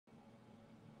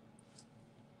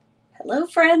Hello,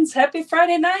 friends. Happy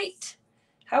Friday night.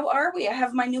 How are we? I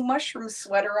have my new mushroom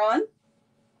sweater on,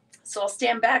 so I'll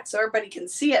stand back so everybody can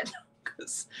see it,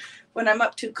 because when I'm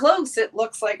up too close, it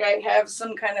looks like I have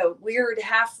some kind of weird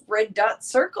half red dot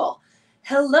circle.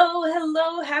 Hello,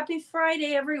 hello. Happy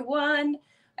Friday, everyone.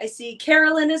 I see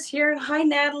Carolyn is here. Hi,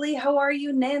 Natalie. How are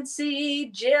you? Nancy,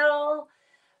 Jill.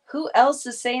 Who else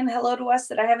is saying hello to us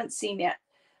that I haven't seen yet?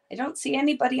 I don't see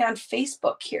anybody on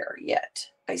Facebook here yet.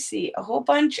 I see a whole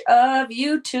bunch of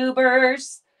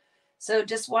YouTubers. So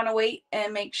just want to wait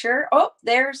and make sure. Oh,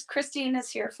 there's Christine is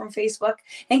here from Facebook.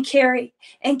 And Carrie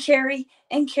and Carrie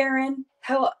and Karen.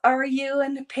 How are you?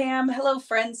 And Pam. Hello,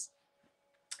 friends.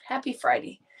 Happy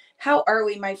Friday. How are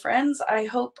we, my friends? I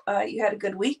hope you had a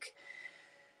good week.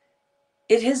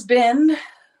 It has been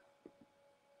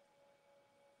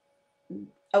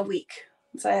a week,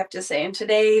 so I have to say, and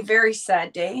today, very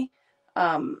sad day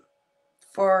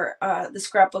for the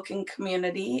scrapbooking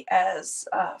community, as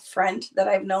a friend that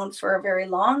I've known for a very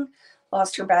long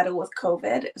lost her battle with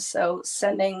COVID. So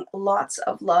sending lots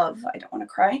of love, I don't want to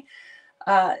cry,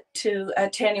 to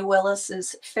Tanya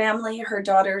Willis's family, her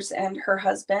daughters and her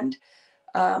husband.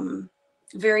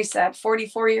 Very sad,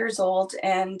 44 years old,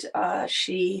 and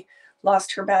she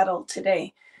lost her battle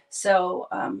today. So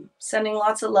sending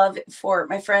lots of love for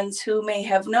my friends who may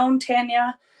have known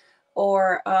Tanya,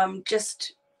 or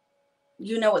just,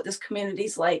 you know what this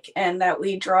community's like, and that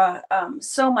we draw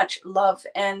so much love,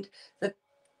 and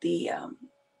the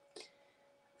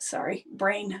sorry,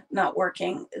 brain not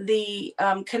working. The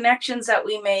connections that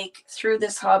we make through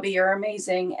this hobby are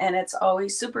amazing, and it's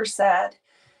always super sad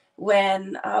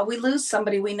when we lose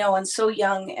somebody we know and so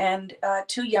young, and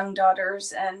two young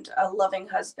daughters and a loving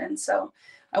husband. So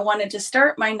I wanted to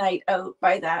start my night out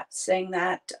by that, saying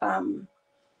that,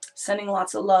 sending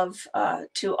lots of love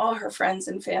to all her friends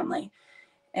and family,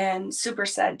 and super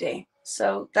sad day.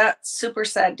 So that super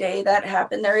sad day that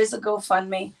happened, there is a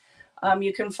GoFundMe.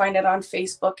 You can find it on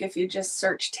Facebook if you just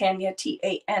search Tanya,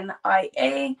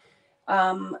 Tania.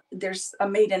 There's a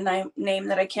maiden name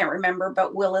that I can't remember,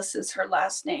 but Willis is her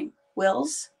last name.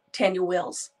 Wills? Tanya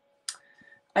Wills.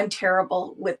 I'm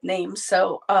terrible with names,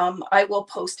 so I will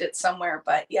post it somewhere.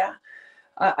 But yeah,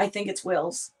 I think it's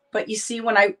Wills. But you see,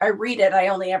 when I read it, I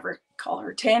only ever call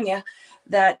her Tanya.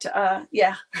 That,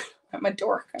 yeah, I'm a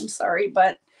dork. I'm sorry,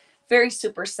 but very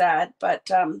super sad. But,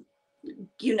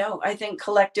 you know, I think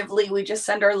collectively we just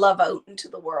send our love out into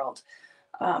the world,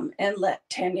 and let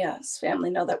Tanya's family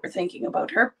know that we're thinking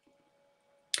about her.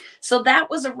 So that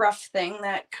was a rough thing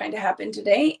that kind of happened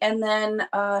today. And then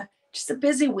just a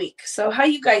busy week. So how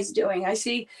you guys doing? I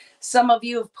see some of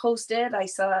you have posted. I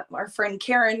saw our friend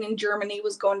Karen in Germany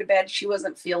was going to bed. She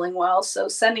wasn't feeling well. So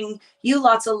sending you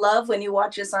lots of love when you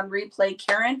watch us on replay,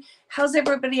 Karen. How's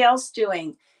everybody else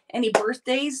doing? Any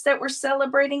birthdays that we're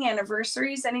celebrating,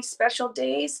 anniversaries, any special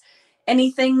days,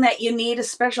 anything that you need a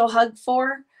special hug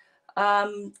for?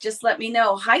 Just let me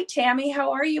know. Hi, Tammy.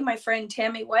 How are you, my friend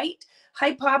Tammy White?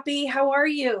 Hi, Poppy. How are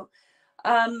you?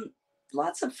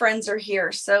 Lots of friends are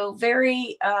here. So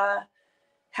very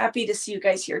happy to see you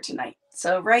guys here tonight.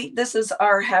 So, right, this is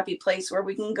our happy place where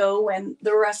we can go when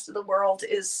the rest of the world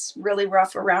is really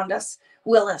rough around us.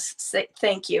 Willis, say,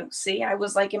 thank you. See, I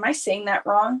was like, am I saying that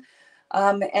wrong?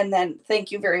 And then thank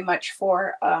you very much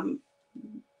for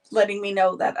letting me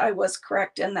know that I was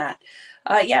correct in that.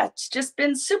 Yeah, it's just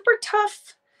been super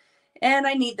tough, and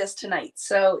I need this tonight.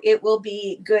 So it will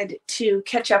be good to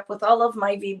catch up with all of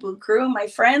my VBoo crew, my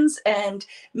friends, and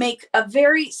make a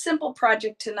very simple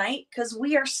project tonight, because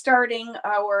we are starting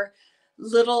our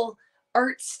little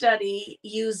art study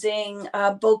using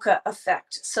bokeh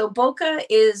effect. So bokeh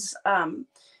is,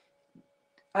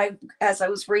 as I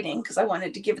was reading, because I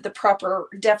wanted to give it the proper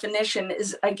definition,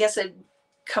 is, I guess it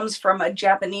comes from a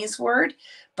Japanese word,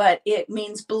 but it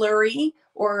means blurry,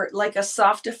 or like a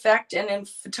soft effect. And in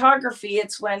photography,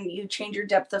 it's when you change your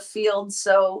depth of field,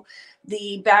 so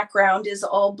the background is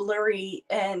all blurry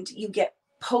and you get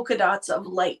polka dots of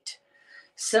light.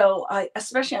 So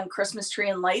especially on Christmas tree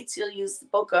and lights, you'll use the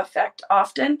bokeh effect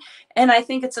often. And I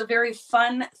think it's a very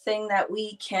fun thing that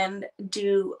we can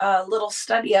do a little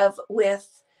study of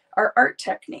with our art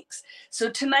techniques. So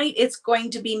tonight it's going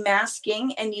to be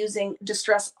masking and using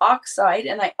Distress Oxide,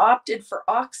 and I opted for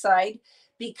Oxide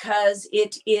because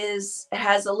it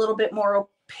has a little bit more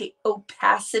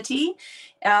opacity,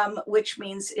 which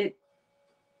means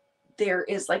there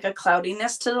is like a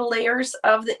cloudiness to the layers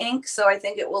of the ink. So I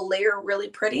think it will layer really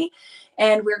pretty.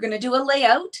 And we're going to do a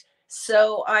layout.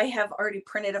 So I have already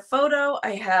printed a photo.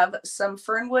 I have some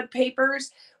Fernwood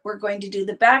papers. We're going to do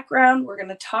the background. We're going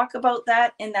to talk about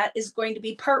that. And that is going to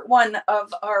be part 1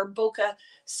 of our BOKEH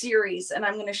series. And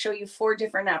I'm going to show you 4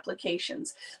 different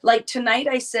applications. Like tonight,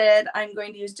 I said I'm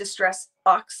going to use Distress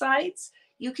Oxides.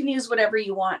 You can use whatever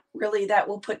you want. Really, that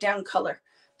will put down color.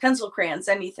 Pencil crayons,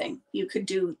 anything you could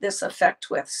do this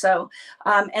effect with. So,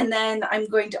 and then I'm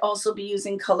going to also be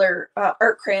using color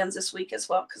art crayons this week as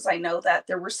well, because I know that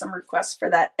there were some requests for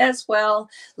that as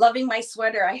well. Loving my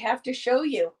sweater. I have to show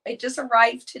you. It just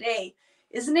arrived today.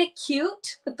 Isn't it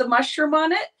cute with the mushroom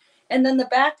on it? And then the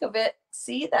back of it,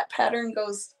 see that pattern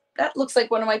goes, that looks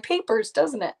like one of my papers,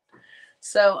 doesn't it?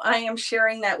 So I am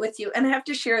sharing that with you, and I have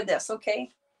to share this, okay?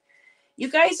 You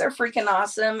guys are freaking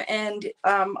awesome. And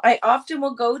I often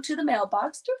will go to the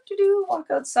mailbox,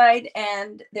 walk outside,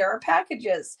 and there are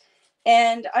packages.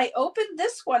 And I opened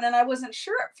this one and I wasn't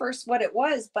sure at first what it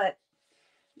was, but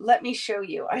let me show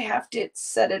you. I have to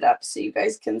set it up so you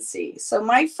guys can see. So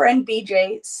my friend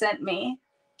BJ sent me,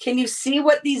 can you see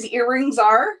what these earrings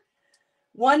are?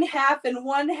 1/2 and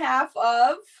 1/2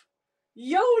 of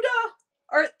Yoda.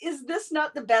 Or is this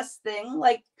not the best thing?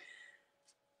 Like,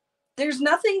 there's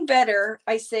nothing better,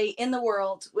 I say, in the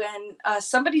world when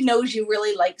somebody knows you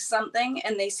really like something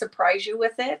and they surprise you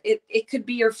with it. It could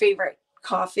be your favorite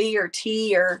coffee or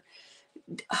tea or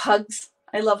hugs.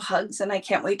 I love hugs and I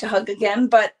can't wait to hug again.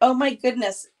 But oh my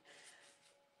goodness,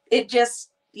 it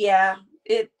just, yeah,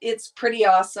 it's pretty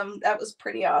awesome. That was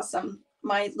pretty awesome.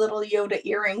 My little Yoda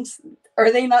earrings.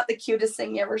 Are they not the cutest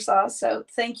thing you ever saw? So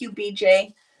thank you,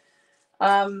 BJ.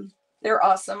 They're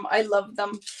awesome. I love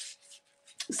them.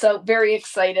 So very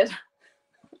excited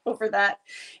over that.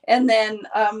 And then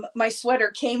my sweater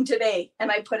came today and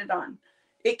I put it on.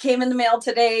 It came in the mail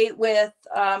today with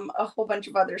a whole bunch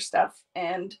of other stuff.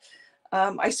 And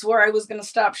I swore I was going to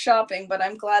stop shopping, but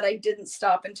I'm glad I didn't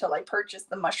stop until I purchased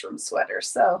the mushroom sweater.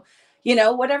 So, you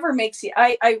know, whatever makes you,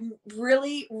 I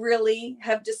really, really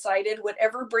have decided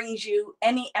whatever brings you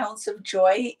any ounce of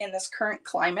joy in this current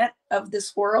climate of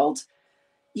this world,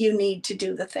 you need to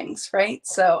do the things, right?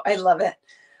 So I love it.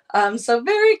 So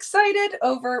very excited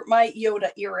over my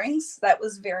Yoda earrings. That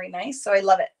was very nice. So I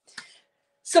love it.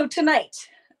 So tonight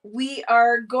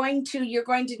you're going to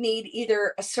need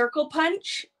either a circle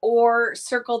punch or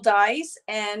circle dies.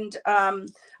 And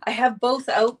I have both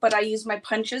out, but I use my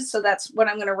punches. So that's what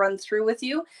I'm going to run through with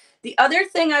you. The other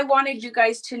thing I wanted you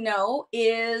guys to know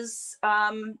is,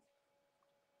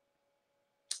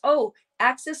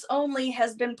 Access only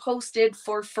has been posted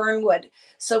for Fernwood.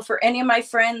 So for any of my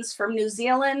friends from New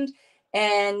Zealand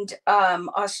and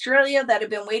Australia that have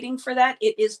been waiting for that,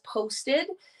 it is posted.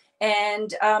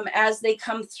 And as they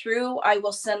come through, I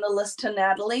will send the list to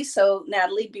Natalie. So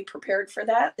Natalie, be prepared for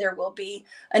that. There will be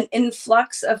an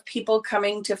influx of people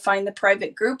coming to find the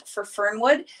private group for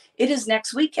Fernwood. It is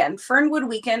next weekend. Fernwood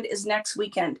weekend is next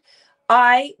weekend.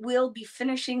 I will be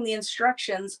finishing the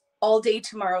instructions all day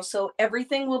tomorrow. So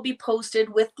everything will be posted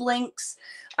with links.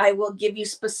 I will give you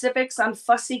specifics on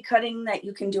fussy cutting that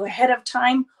you can do ahead of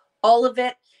time, all of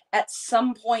it at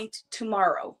some point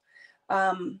tomorrow.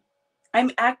 I'm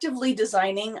actively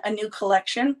designing a new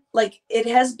collection. Like, it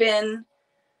has been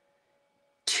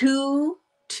three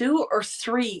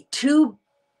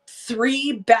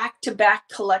back-to-back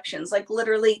collections, like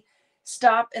literally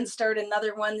stop and start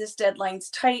another one. This deadline's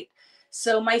tight.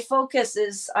 So my focus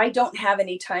is, I don't have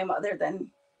any time other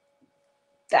than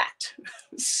that.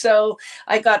 So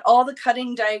I got all the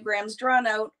cutting diagrams drawn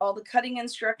out, all the cutting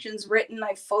instructions written.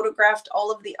 I photographed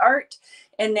all of the art,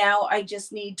 and now I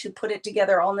just need to put it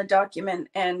together all in the document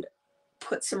and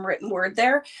put some written word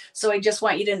there. So I just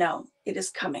want you to know it is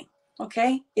coming.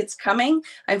 Okay, it's coming.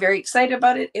 I'm very excited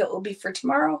about it. It will be for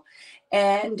tomorrow.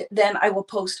 And then I will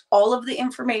post all of the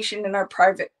information in our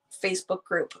private Facebook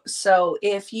group. So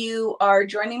if you are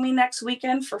joining me next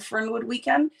weekend for Fernwood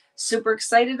weekend, super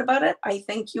excited about it. I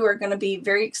think you are going to be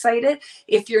very excited.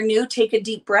 If you're new, take a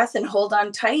deep breath and hold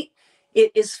on tight.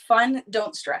 It is fun.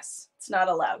 Don't stress. It's not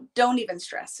allowed. Don't even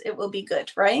stress. It will be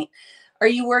good, right? Are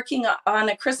you working on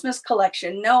a Christmas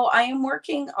collection? No, I am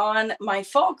working on my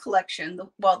fall collection, the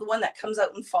one that comes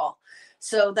out in fall.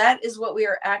 So that is what we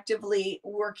are actively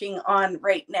working on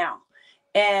right now.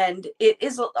 And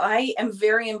I am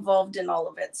very involved in all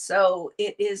of it. So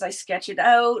I sketch it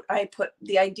out. I put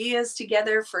the ideas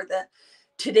together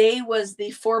today was the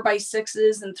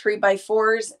 4x6s and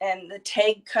 3x4s and the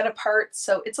tag cut apart.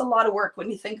 So it's a lot of work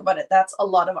when you think about it. That's a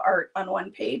lot of art on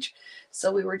one page. So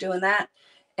we were doing that.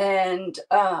 And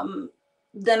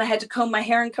then I had to comb my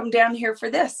hair and come down here for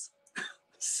this.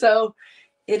 So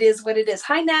it is what it is.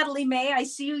 Hi, Natalie May. I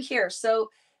see you here. So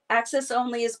access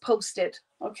only is posted.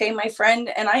 Okay, my friend,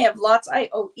 and I have lots. I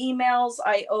owe emails,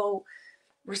 I owe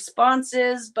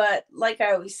responses, but like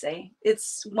I always say,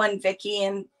 it's one Vicky,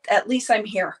 and at least I'm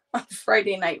here on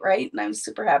Friday night, right? And I'm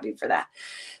super happy for that.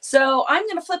 So I'm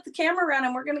going to flip the camera around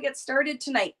and we're going to get started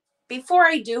tonight. Before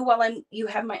I do, while you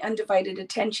have my undivided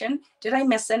attention, did I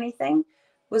miss anything?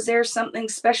 Was there something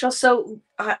special? So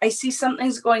I see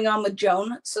something's going on with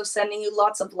Joan, so sending you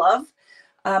lots of love.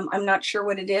 I'm not sure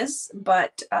what it is,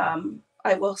 but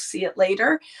I will see it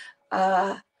later.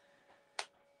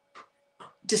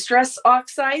 Distress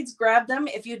Oxides, grab them.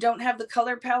 If you don't have the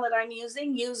color palette I'm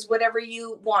using, use whatever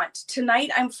you want. Tonight,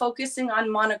 I'm focusing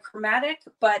on monochromatic,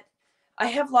 but I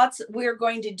have lots. We're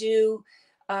going to do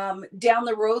down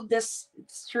the road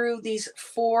through these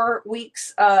 4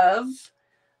 weeks of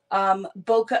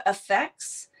bokeh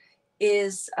effects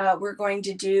is we're going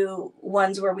to do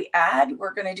ones where we add,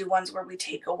 we're going to do ones where we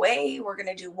take away, we're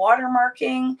going to do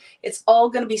watermarking. It's all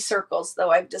going to be circles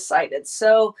though, I've decided.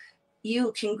 So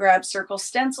you can grab circle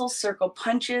stencils, circle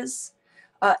punches,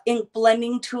 ink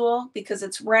blending tool because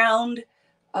it's round,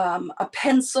 a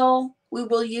pencil we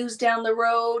will use down the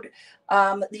road.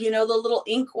 You know, the little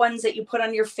ink ones that you put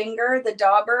on your finger, the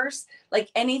daubers, like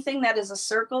anything that is a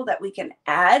circle that we can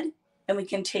add and we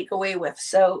can take away with.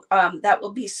 So that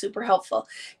will be super helpful.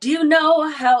 Do you know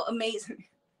how amazing?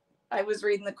 I was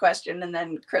reading the question and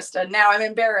then Krista, now I'm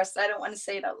embarrassed. I don't want to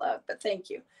say it out loud, but thank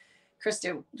you.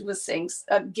 Krista was saying,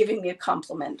 giving me a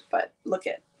compliment, but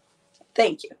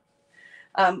thank you.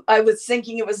 I was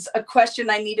thinking it was a question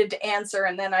I needed to answer,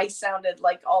 and then I sounded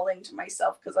like all into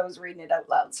myself because I was reading it out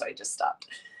loud, so I just stopped.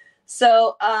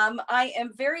 So I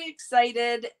am very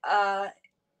excited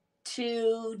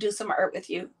to do some art with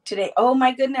you today. Oh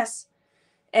my goodness.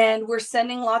 And we're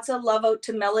sending lots of love out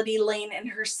to Melody Lane and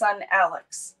her son,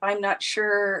 Alex. I'm not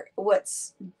sure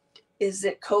is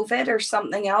it COVID or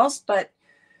something else, but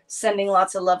sending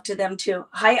lots of love to them too.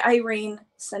 Hi, Irene.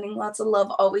 Sending lots of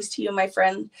love always to you, my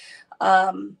friend.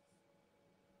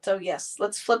 So yes,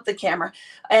 let's flip the camera.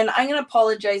 And I'm going to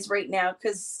apologize right now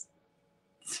because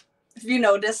if you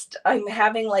noticed, I'm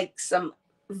having like some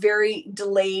very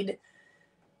delayed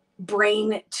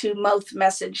brain to mouth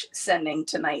message sending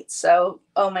tonight. So,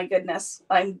 oh my goodness,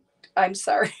 I'm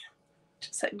sorry.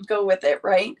 Just go with it,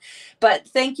 right? But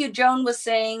thank you. Joan was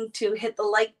saying to hit the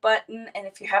like button. And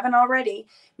if you haven't already,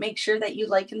 make sure that you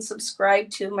like and subscribe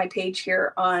to my page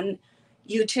here on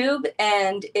YouTube.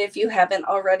 And if you haven't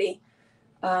already,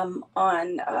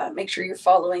 make sure you're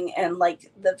following and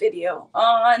like the video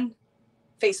on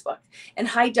Facebook. And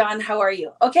hi, Don, how are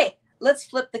you? Okay, let's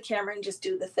flip the camera and just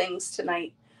do the things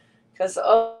tonight. Because,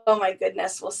 oh my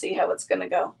goodness, we'll see how it's going to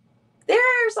go.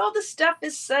 There's all the stuff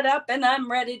is set up and I'm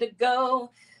ready to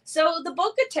go. So the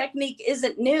bokeh technique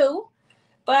isn't new,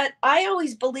 but I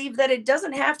always believe that it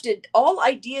doesn't have to, all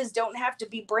ideas don't have to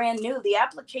be brand new. The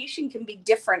application can be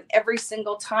different every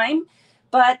single time.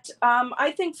 But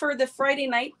I think for the Friday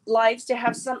night lives to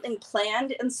have something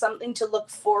planned and something to look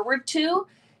forward to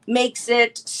makes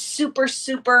it super,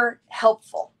 super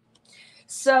helpful.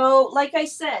 So, like I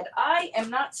said, I am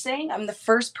not saying I'm the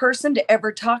first person to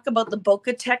ever talk about the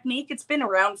bokeh technique. It's been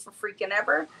around for freaking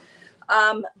ever.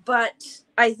 But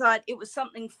I thought it was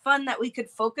something fun that we could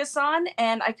focus on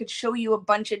and I could show you a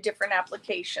bunch of different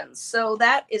applications. So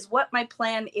that is what my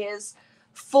plan is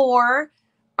for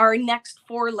our next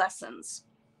 4 lessons.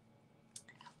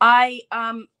 I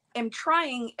am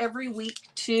trying every week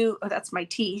to, oh, that's my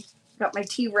tea. Got my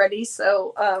tea ready.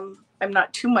 So, I'm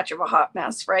not too much of a hot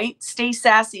mess, right? Stay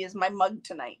sassy is my mug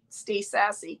tonight. Stay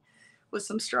sassy with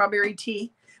some strawberry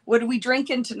tea. What are we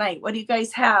drinking tonight? What do you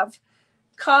guys have?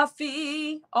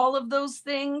 Coffee, all of those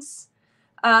things.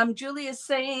 Julie is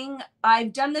saying,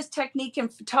 I've done this technique in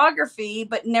photography,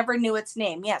 but never knew its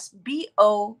name. Yes,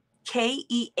 BOKEH,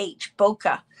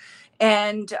 bokeh.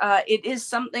 And it is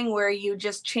something where you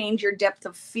just change your depth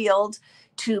of field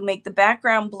to make the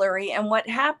background blurry. And what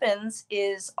happens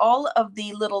is all of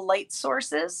the little light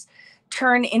sources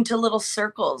turn into little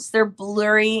circles. They're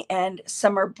blurry and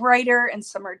some are brighter and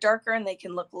some are darker and they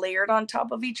can look layered on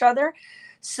top of each other.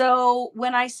 So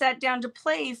when I sat down to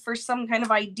play for some kind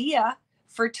of idea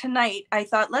for tonight, I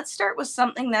thought, let's start with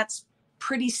something that's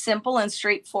pretty simple and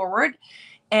straightforward.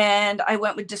 And I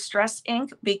went with distress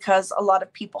ink because a lot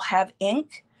of people have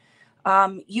ink.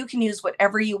 You can use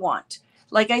whatever you want.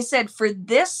 Like I said, for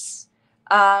this,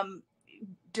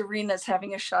 Dorina's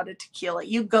having a shot of tequila.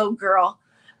 You go, girl.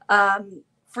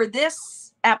 For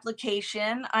this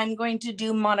application, I'm going to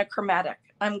do monochromatic.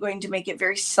 I'm going to make it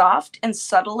very soft and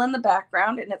subtle in the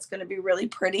background, and it's going to be really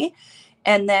pretty.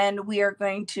 And then we are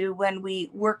going to, when we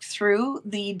work through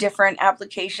the different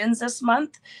applications this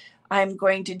month, I'm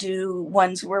going to do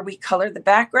ones where we color the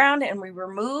background and we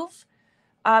remove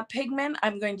pigment.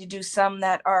 I'm going to do some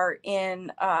that are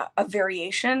in a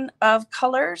variation of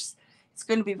colors. It's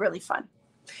going to be really fun.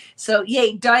 So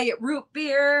yay, diet root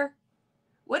beer.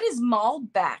 What is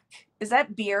Malbec? Is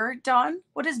that beer, Dawn?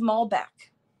 What is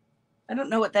Malbec? I don't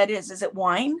know what that is. Is it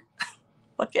wine?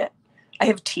 Look at, I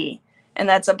have tea, and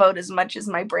that's about as much as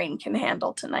my brain can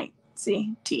handle tonight.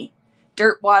 See, tea.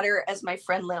 Dirt water, as my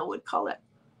friend Lil would call it.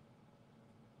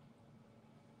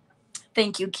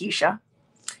 Thank you, Keisha.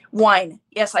 Wine.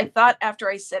 Yes, I thought after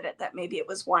I said it that maybe it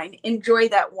was wine. Enjoy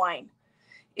that wine.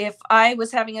 If I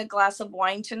was having a glass of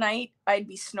wine tonight, I'd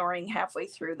be snoring halfway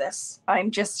through this.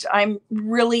 I'm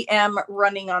really am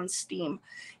running on steam.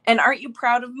 And aren't you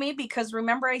proud of me? Because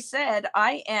remember I said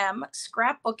I am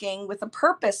scrapbooking with a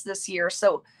purpose this year.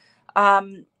 So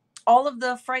all of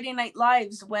the Friday Night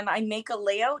Lives, when I make a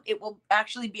layout, it will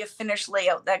actually be a finished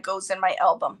layout that goes in my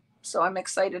album. So I'm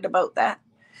excited about that.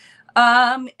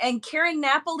 And Karen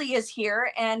Napoli is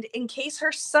here, and in case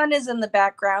her son is in the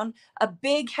background, a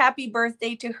big happy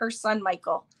birthday to her son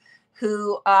Michael,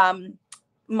 who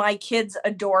my kids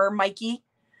adore Mikey,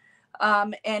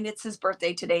 and it's his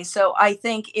birthday today. So I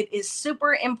think it is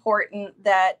super important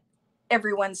that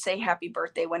everyone say happy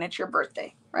birthday when it's your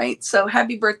birthday, right? So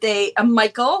happy birthday,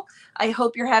 Michael. I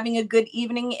hope you're having a good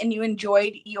evening and you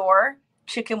enjoyed your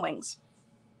chicken wings.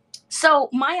 So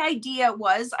my idea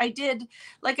was,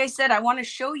 like I said, I want to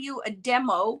show you a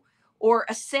demo or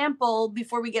a sample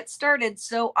before we get started.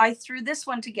 So I threw this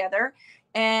one together,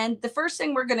 and the first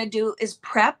thing we're going to do is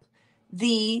prep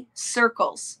the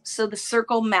circles. So the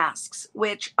circle masks,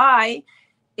 which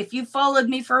if you followed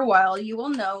me for a while, you will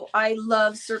know I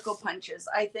love circle punches.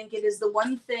 I think it is the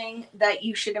one thing that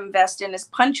you should invest in is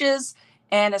punches,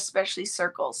 and especially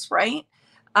circles, right?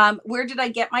 Where did I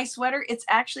get my sweater? It's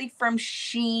actually from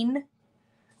Shein,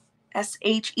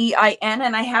 Shein.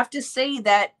 And I have to say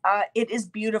that it is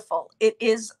beautiful.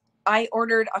 I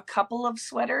ordered a couple of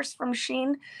sweaters from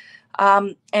Shein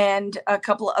and a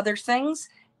couple of other things.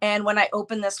 And when I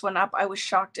opened this one up, I was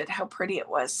shocked at how pretty it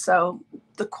was. So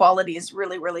the quality is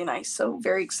really, really nice. So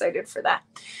very excited for that.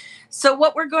 So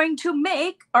what we're going to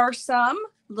make are some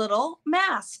little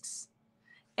masks.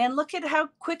 And look at how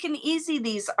quick and easy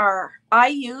these are. I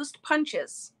used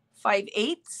punches,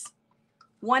 5/8,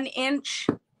 1 inch,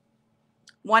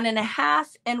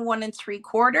 1.5, and 1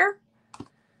 3/4.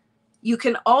 You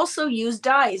can also use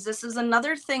dies. This is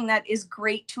another thing that is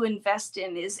great to invest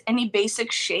in, is any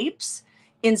basic shapes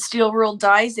in steel ruled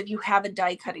dies. If you have a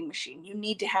die cutting machine, you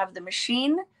need to have the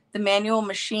machine, the manual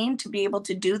machine, to be able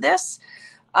to do this.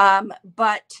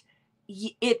 But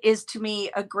it is, to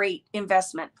me, a great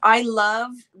investment. I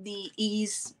love the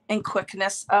ease and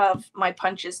quickness of my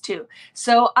punches too.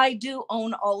 So I do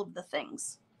own all of the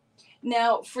things.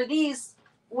 Now for these,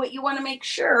 what you want to make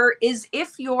sure is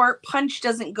if your punch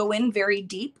doesn't go in very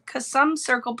deep, because some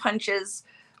circle punches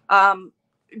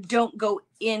don't go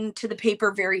into the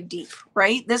paper very deep,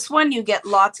 right? This one, you get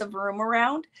lots of room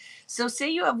around. So say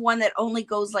you have one that only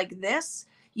goes like this,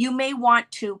 you may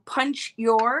want to punch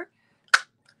your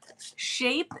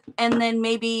shape and then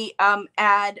maybe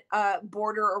add a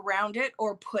border around it,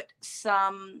 or put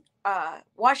some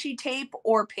washi tape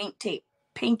or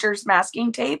painter's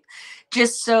masking tape,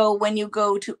 just so when you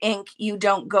go to ink, you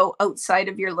don't go outside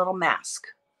of your little mask.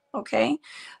 Okay.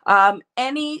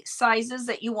 Any sizes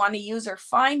that you want to use are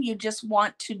fine. You just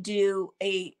want to do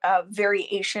a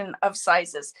variation of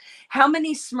sizes. How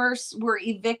many Smurfs were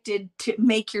evicted to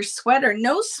make your sweater?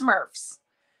 No Smurfs.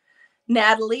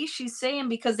 Natalie, she's saying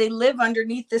because they live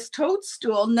underneath this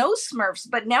toadstool, no Smurfs.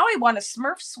 But now I want a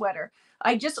Smurf sweater.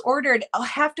 I just ordered, I'll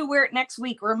have to wear it next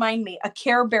week, remind me, a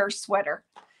Care Bear sweater.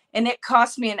 And it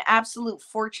cost me an absolute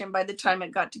fortune by the time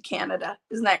it got to Canada.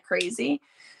 Isn't that crazy?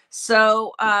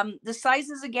 So the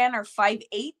sizes again are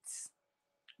 5/8,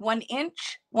 1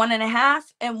 inch,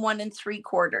 1.5, and 1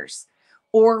 3/4,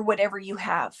 or whatever you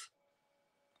have.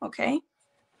 Okay.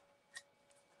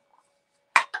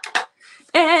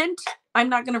 And I'm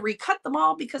not going to recut them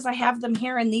all because I have them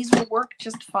here and these will work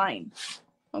just fine.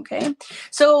 Okay.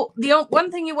 So the one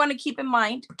thing you want to keep in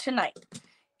mind tonight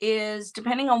is,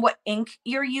 depending on what ink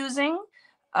you're using,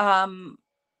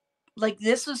 like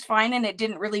this was fine and it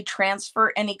didn't really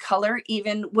transfer any color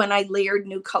even when I layered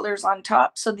new colors on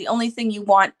top. So the only thing you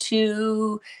want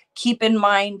to keep in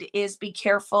mind is be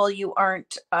careful you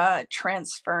aren't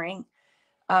transferring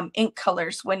ink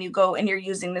colors when you go and you're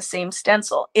using the same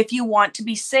stencil. If you want to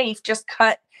be safe, just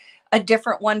cut a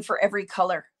different one for every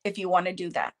color if you want to do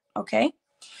that. Okay.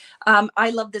 I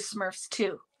love the Smurfs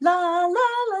too. La la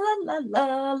la la la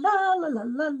la la la la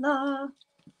la la.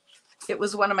 It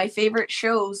was one of my favorite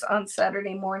shows on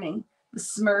Saturday morning. The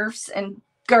Smurfs and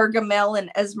Gargamel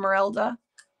and Esmeralda.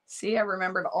 See, I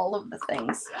remembered all of the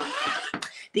things.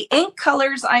 The ink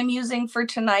colors I'm using for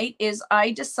tonight is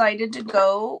I decided to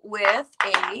go with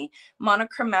a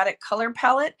monochromatic color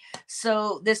palette.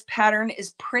 So this pattern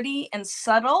is pretty and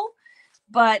subtle,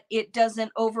 but it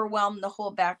doesn't overwhelm the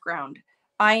whole background.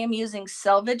 I am using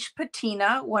Salvaged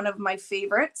Patina, one of my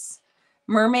favorites,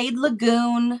 Mermaid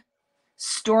Lagoon,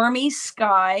 Stormy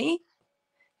Sky,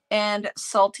 and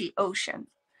Salty Ocean.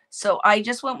 So I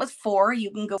just went with 4. You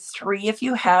can go 3 if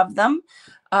you have them.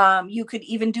 You could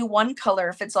even do 1 color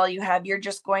if it's all you have. You're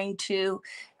just going to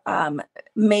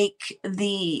make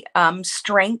the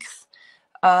strength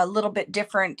a little bit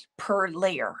different per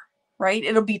layer, right?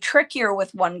 It'll be trickier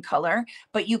with 1 color,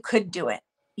 but you could do it.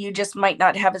 You just might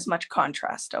not have as much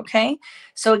contrast, okay?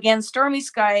 So again, Stormy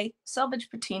Sky,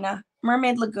 Salvaged Patina,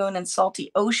 Mermaid Lagoon, and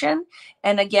Salty Ocean.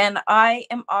 And again, I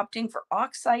am opting for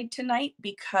Oxide tonight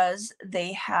because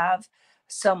they have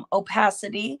some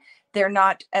opacity. They're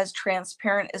not as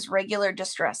transparent as regular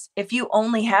distress. If you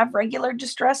only have regular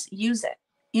distress, use it.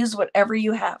 Use whatever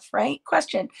you have, right?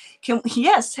 Question.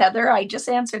 Yes, Heather, I just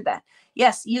answered that.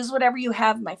 Yes, use whatever you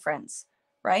have, my friends,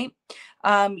 right?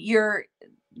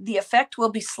 The effect will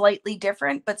be slightly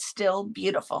different, but still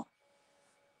beautiful.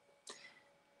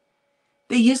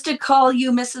 They used to call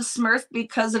you Mrs. Smurf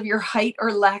because of your height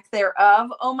or lack thereof.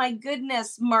 Oh my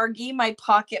goodness, Margie, my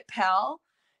pocket pal.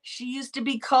 She used to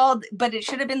be called, but it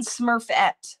should have been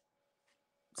Smurfette.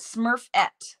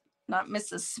 Smurfette, not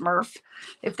Mrs. Smurf.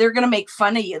 If they're going to make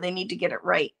fun of you, they need to get it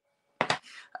right.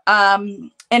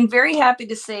 And very happy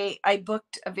to say I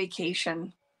booked a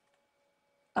vacation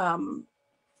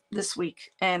this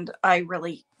week, and I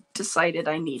really decided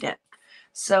I need it.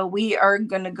 So we are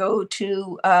going to go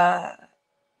to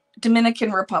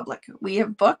Dominican Republic. We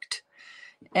have booked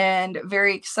and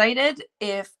very excited.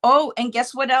 And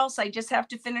guess what else? I just have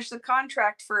to finish the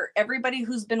contract for everybody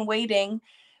who's been waiting.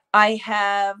 I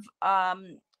have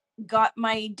got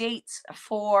my dates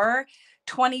for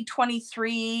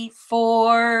 2023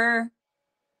 for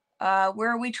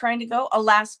where are we trying to go?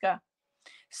 Alaska.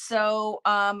 So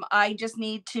I just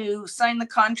need to sign the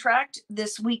contract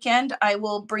this weekend. I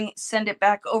will send it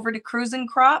back over to Cruise and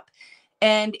Crop.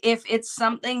 And if it's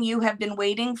something you have been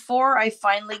waiting for, I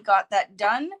finally got that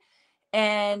done.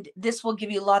 And this will give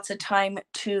you lots of time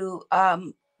to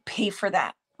pay for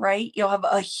that, right? You'll have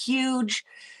a huge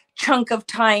chunk of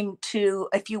time to,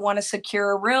 if you want to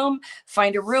secure a room,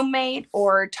 find a roommate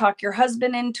or talk your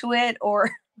husband into it or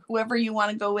whoever you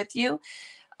want to go with you.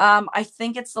 I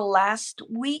think it's the last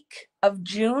week of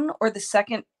June or the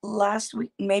second last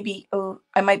week, maybe. Oh,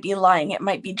 I might be lying. It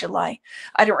might be July.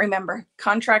 I don't remember.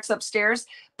 Contracts upstairs,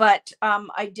 but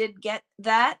I did get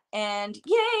that, and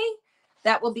yay,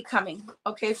 that will be coming.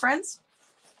 Okay, friends.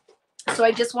 So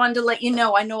I just wanted to let you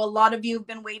know. I know a lot of you have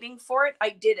been waiting for it. I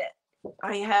did it.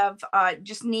 I have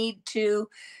just need to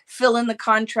fill in the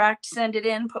contract, send it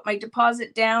in, put my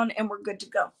deposit down, and we're good to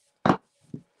go.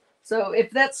 So if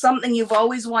that's something you've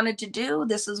always wanted to do,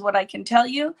 this is what I can tell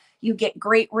you. You get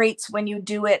great rates when you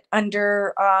do it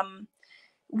under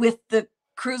with the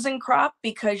Cruise and Crop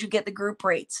because you get the group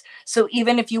rates. So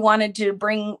even if you wanted to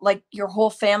bring like your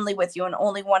whole family with you and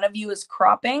only one of you is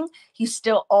cropping, you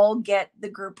still all get the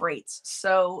group rates.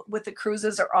 So with the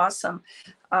cruises are awesome.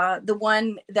 The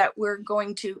one that we're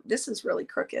going to, this is really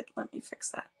crooked. Let me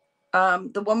fix that.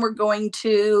 The one we're going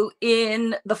to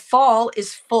in the fall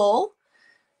is full.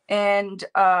 And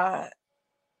I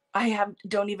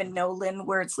don't even know, Lynn,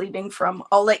 where it's leaving from.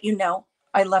 I'll let you know.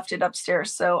 I left it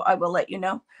upstairs, so I will let you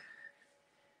know.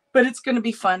 But it's going to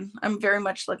be fun. I'm very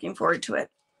much looking forward to it.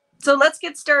 So let's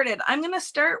get started. I'm going to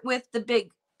start with the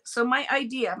big. So my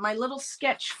idea, my little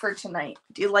sketch for tonight,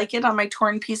 do you like it on my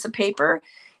torn piece of paper,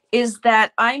 is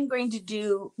that I'm going to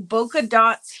do bokeh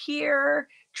dots here,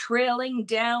 trailing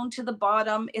down to the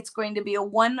bottom. It's going to be a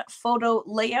 1 photo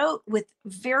layout with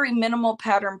very minimal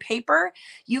pattern paper.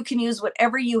 You can use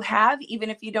whatever you have, even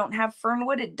if you don't have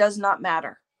Fernwood, it does not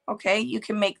matter. Okay, you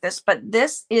can make this, but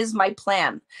this is my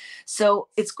plan. So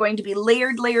it's going to be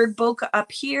layered bokeh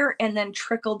up here and then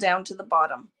trickle down to the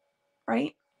bottom,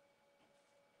 right?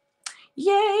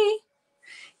 Yay.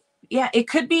 Yeah, it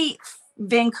could be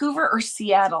Vancouver or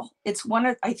Seattle. It's one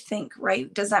of, I think,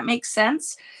 right? Does that make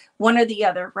sense? One or the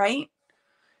other, right?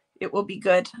 It will be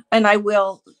good. And I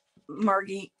will,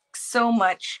 Margie, so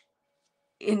much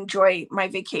enjoy my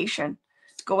vacation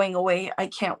going away. I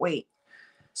can't wait.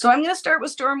 So I'm going to start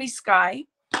with Stormy Sky.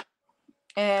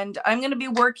 And I'm going to be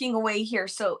working away here.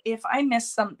 So if I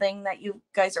miss something that you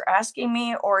guys are asking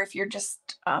me, or if you're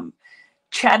just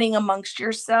chatting amongst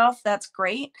yourself, that's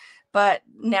great. but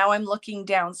now I'm looking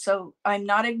down. So I'm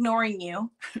not ignoring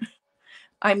you.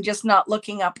 I'm just not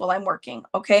looking up while I'm working.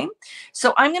 Okay.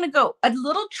 So I'm going to go a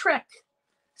little trick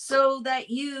so that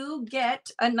you get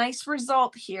a nice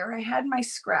result here. I had my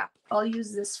scrap. I'll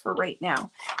use this for right now.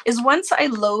 Is once I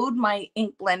load my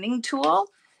ink blending tool,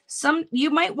 you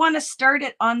might want to start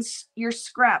it on your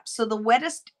scrap. So the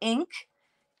wettest ink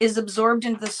is absorbed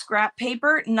into the scrap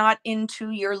paper, not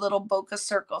into your little bokeh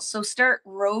circle. So start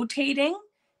rotating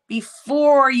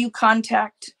before you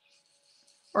contact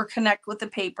or connect with the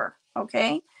paper.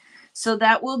 Okay. So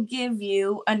that will give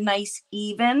you a nice,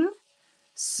 even,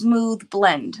 smooth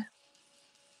blend.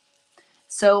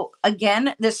 So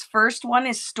again, this first one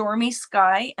is Stormy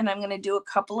Sky, and I'm going to do a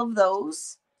couple of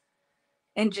those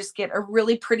and just get a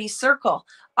really pretty circle.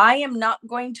 I am not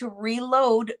going to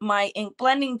reload my ink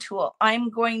blending tool. I'm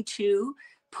going to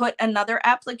put another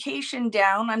application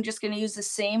down. I'm just going to use the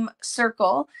same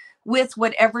circle with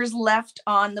whatever's left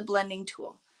on the blending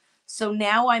tool. So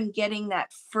now I'm getting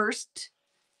that first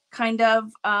kind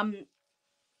of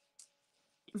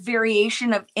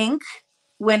variation of ink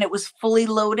when it was fully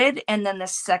loaded, and then the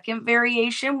second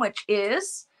variation, which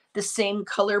is the same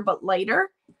color but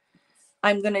lighter.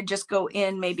 I'm going to just go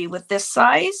in maybe with this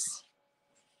size,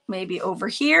 maybe over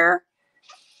here,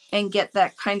 and get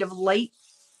that kind of light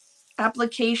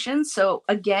application. So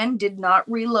again, did not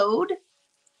reload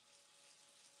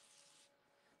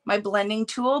my blending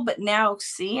tool, but now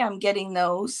see, I'm getting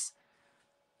those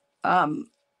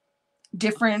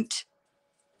different.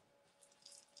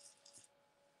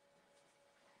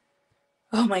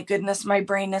 Oh my goodness, my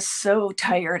brain is so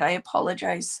tired. I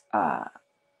apologize.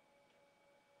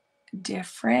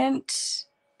 Different.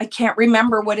 I can't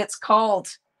remember what it's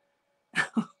called.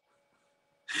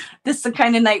 This is the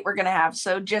kind of night we're going to have.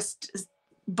 So just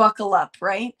buckle up,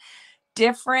 right?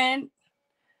 Different.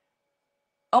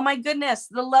 Oh my goodness,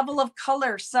 the level of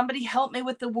color. Somebody help me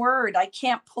with the word. I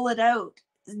can't pull it out.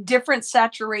 Different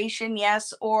saturation,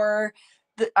 yes, or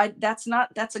that's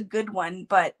a good one,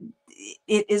 but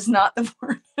it is not the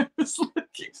word I was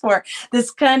looking for.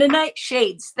 This kind of night.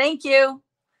 Shades. Thank you.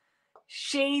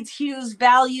 Shades, hues,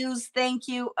 values. Thank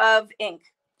you, of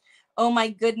ink. Oh my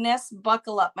goodness,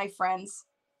 buckle up, my friends.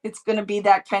 It's going to be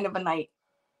that kind of a night.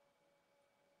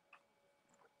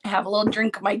 Have a little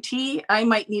drink of my tea. I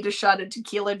might need a shot of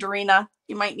tequila, Dorina.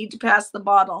 You might need to pass the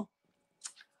bottle.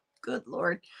 Good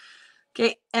Lord.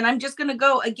 Okay, and I'm just going to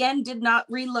go again, did not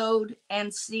reload,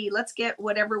 and see. Let's get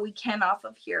whatever we can off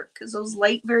of here, because those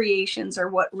light variations are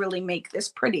what really make this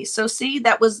pretty. So see,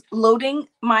 that was loading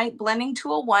my blending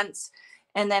tool once,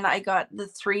 and then I got the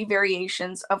 3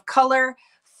 variations of color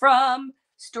from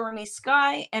Stormy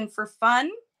Sky. And for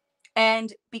fun,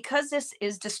 and because this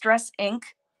is Distress Ink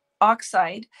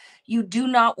Oxide, you do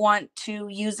not want to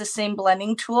use the same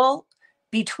blending tool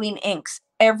between inks.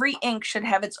 Every ink should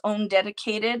have its own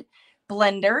dedicated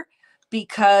blender,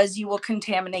 because you will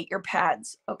contaminate your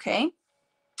pads. Okay,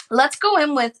 let's go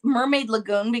in with Mermaid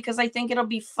Lagoon, because I think it'll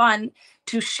be fun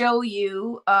to show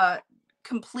you a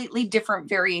completely different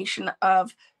variation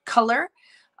of color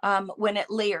when it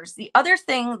layers. The other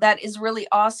thing that is really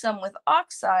awesome with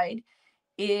Oxide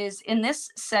is, in this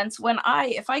sense, when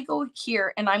if I go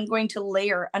here and I'm going to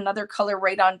layer another color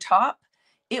right on top,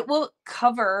 it will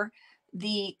cover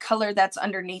the color that's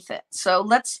underneath it. So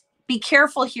let's be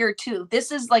careful here too.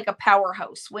 This is like a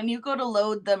powerhouse. When you go to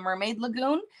load the Mermaid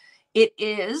Lagoon, it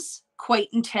is quite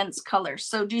intense color.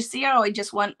 So do you see how I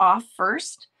just went off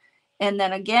first? And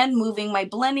then again, moving my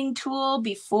blending tool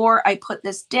before I put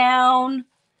this down.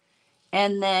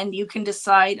 And then you can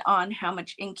decide on how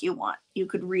much ink you want. You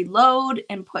could reload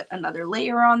and put another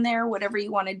layer on there, whatever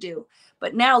you want to do.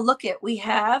 But now look at, we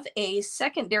have a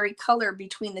secondary color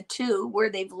between the two where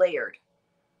they've layered,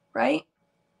 right?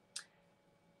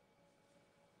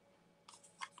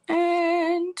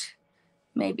 And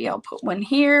maybe I'll put one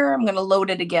here. I'm going to load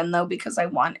it again though, because I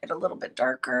want it a little bit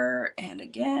darker. And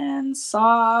again,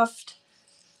 soft.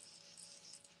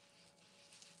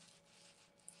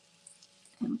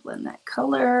 And blend that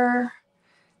color.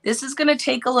 This is going to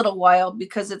take a little while,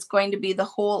 because it's going to be the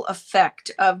whole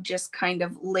effect of just kind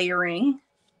of layering.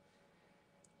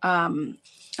 I'm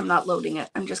not loading it.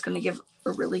 I'm just going to give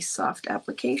a really soft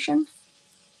application.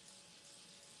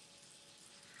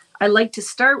 I like to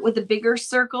start with the bigger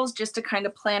circles just to kind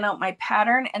of plan out my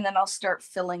pattern, and then I'll start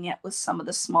filling it with some of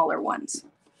the smaller ones.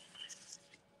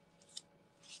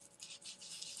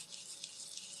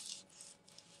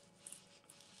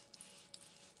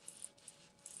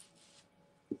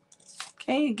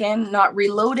 Okay, again, not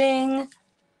reloading.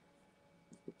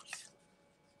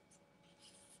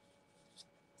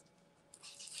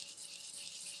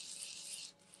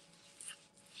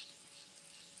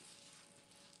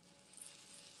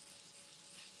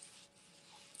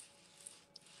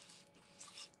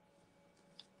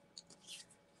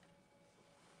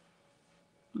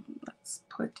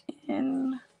 put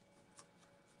in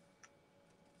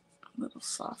a little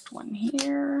soft one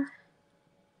here.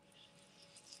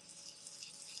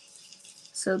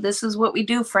 So this is what we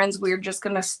do, friends. We're just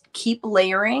going to keep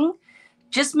layering.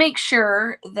 Just make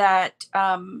sure that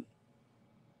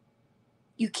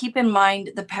you keep in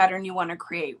mind the pattern you want to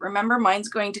create. Remember, mine's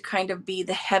going to kind of be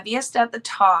the heaviest at the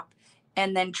top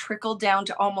and then trickle down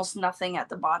to almost nothing at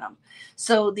the bottom.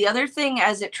 So the other thing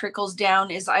as it trickles down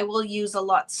is I will use a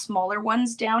lot smaller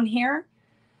ones down here,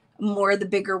 more the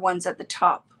bigger ones at the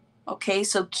top. Okay,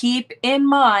 so keep in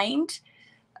mind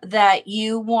that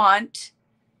you want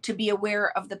to be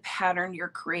aware of the pattern you're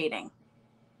creating.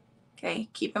 Okay,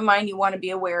 keep in mind you want to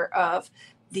be aware of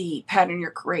the pattern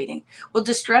you're creating. Will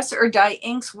distress or dye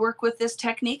inks work with this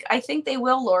technique? I think they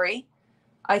will, Lori.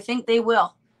 I think they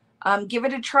will. Give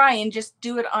it a try and just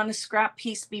do it on a scrap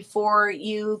piece before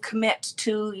you commit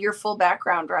to your full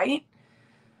background, right?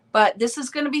 But this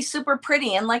is going to be super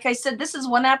pretty. And like I said, this is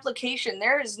one application.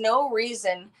 There is no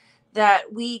reason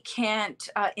that we can't,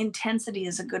 intensity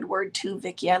is a good word too,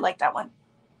 Vicki. I like that one.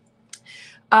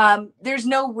 There's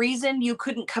no reason you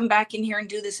couldn't come back in here and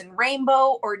do this in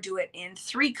rainbow or do it in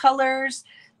 3 colors,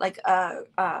 like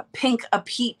a pink, a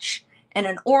peach, and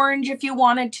an orange if you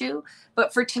wanted to.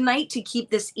 But for tonight, to keep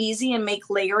this easy and make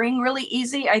layering really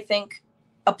easy, I think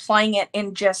applying it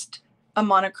in just a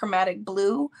monochromatic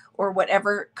blue or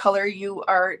whatever color you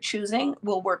are choosing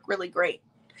will work really great.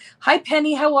 Hi,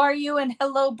 Penny. How are you? And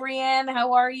hello, Brienne.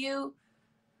 How are you?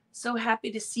 So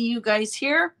happy to see you guys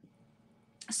here.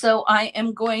 So I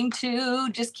am going to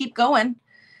just keep going.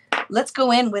 Let's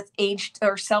go in with aged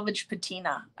or salvaged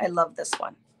patina. I love this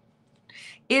one.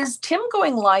 Is Tim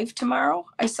going live tomorrow?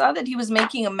 I saw that he was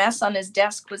making a mess on his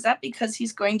desk. Was that because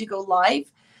he's going to go live?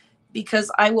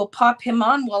 Because I will pop him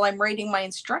on while I'm writing my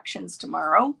instructions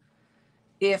tomorrow.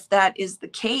 If that is the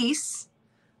case,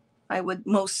 I would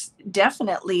most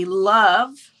definitely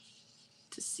love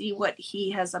to see what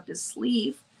he has up his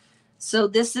sleeve. So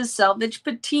this is Salvaged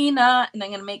Patina, and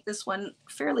I'm going to make this one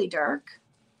fairly dark.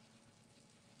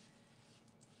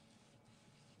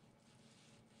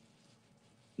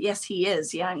 Yes, he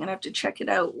is. Yeah, I'm going to have to check it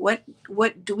out. What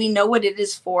do we know what it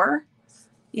is for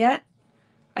yet?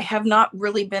 I have not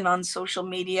really been on social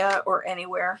media or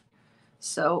anywhere,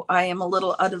 so I am a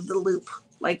little out of the loop.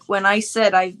 Like when I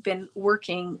said I've been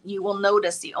working, you will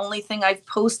notice the only thing I've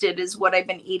posted is what I've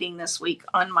been eating this week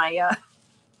on my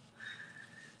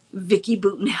Vicki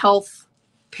Booten Health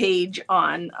page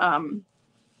on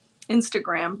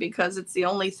Instagram, because it's the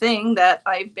only thing that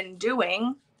I've been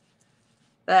doing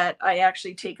that I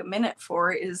actually take a minute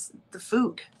for is the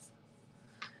food.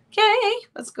 Okay,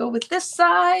 let's go with this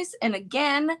size. And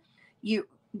again,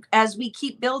 as we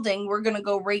keep building, we're going to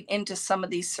go right into some of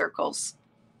these circles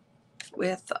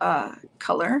with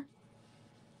color.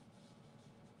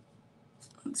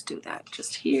 Let's do that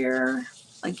just here.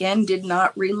 Again, did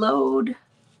not reload.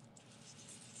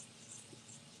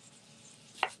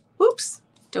 Oops,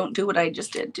 don't do what I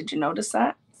just did. Did you notice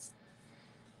that?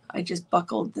 I just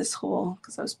buckled this hole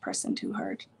because I was pressing too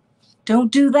hard.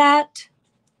 Don't do that.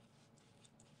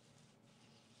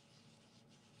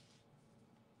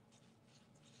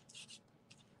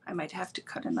 I might have to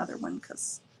cut another one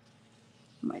because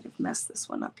I might have messed this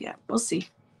one up yet. We'll see.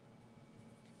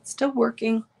 It's still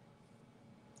working.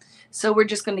 So we're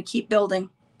just going to keep building.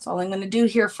 That's all I'm going to do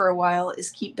here for a while is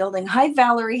keep building. Hi,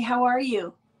 Valerie. How are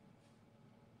you?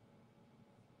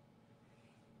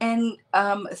 And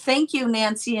thank you,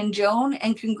 Nancy and Joan,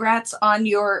 and congrats on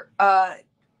your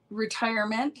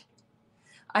retirement.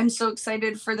 I'm so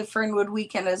excited for the Fernwood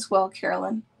weekend as well,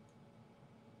 Carolyn.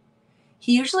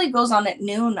 He usually goes on at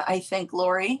noon, I think,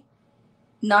 Lori.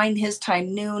 9 his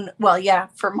time, noon. Well, yeah,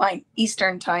 for mine,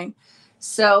 Eastern time.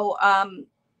 So,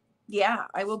 yeah,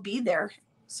 I will be there.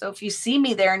 So if you see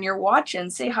me there and you're watching,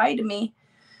 say hi to me.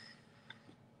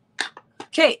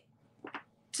 Okay.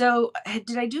 So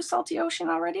did I do Salty Ocean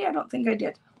already? I don't think I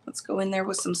did. Let's go in there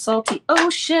with some Salty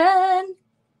Ocean.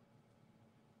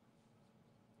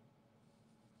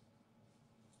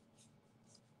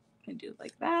 I do it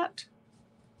like that.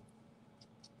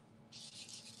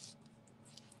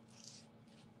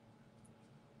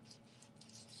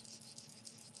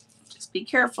 Just be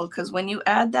careful, because when you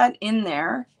add that in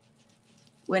there,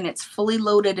 when it's fully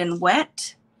loaded and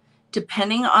wet,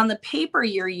 depending on the paper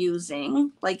you're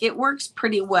using, like it works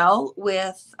pretty well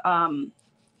with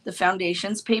the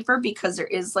foundations paper because there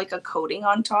is like a coating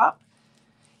on top.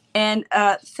 And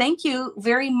thank you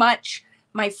very much,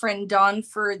 my friend Dawn,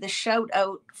 for the shout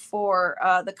out for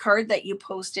the card that you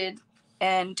posted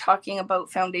and talking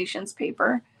about foundations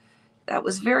paper. That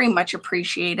was very much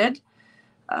appreciated.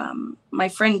 my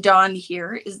friend Dawn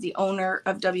here is the owner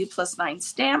of W+9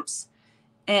 Stamps,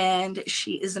 and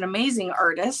she is an amazing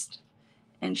artist.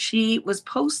 And she was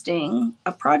posting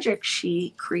a project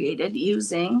she created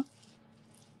using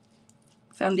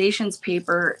foundations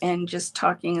paper and just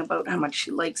talking about how much she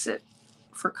likes it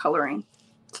for coloring.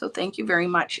 So thank you very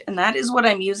much. And that is what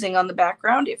I'm using on the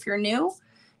background. If you're new,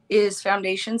 is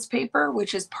foundations paper,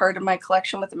 which is part of my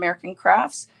collection with American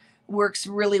Crafts. Works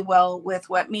really well with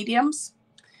wet mediums.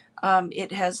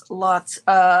 It has lots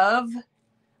of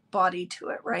body to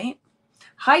it, right?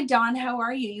 Hi, Dawn. How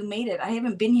are you? You made it. I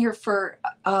haven't been here for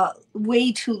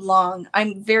way too long.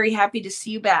 I'm very happy to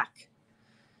see you back.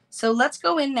 So let's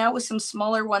go in now with some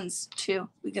smaller ones too.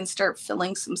 We can start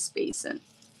filling some space in.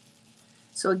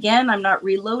 So again, I'm not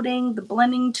reloading the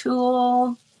blending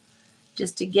tool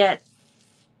just to get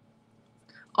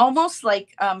almost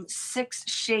like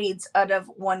 6 shades out of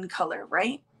one color,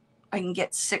 right? I can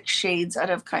get 6 shades out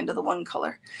of kind of the one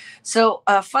color. So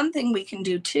a fun thing we can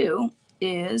do too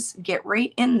is get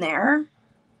right in there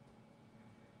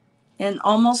and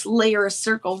almost layer a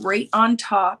circle right on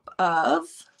top of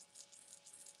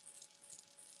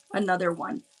another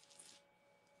one.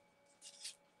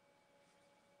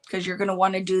 Because you're going to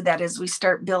want to do that as we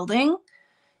start building.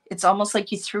 It's almost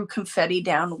like you threw confetti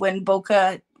down. When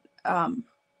bokeh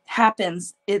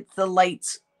happens, the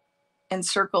lights and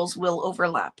circles will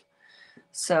overlap.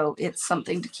 So it's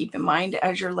something to keep in mind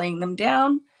as you're laying them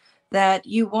down, that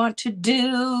you want to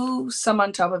do some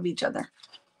on top of each other.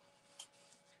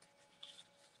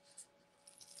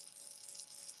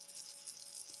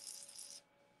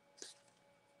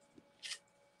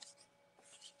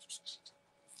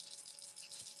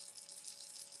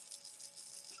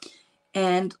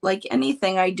 And like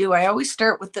anything I do, I always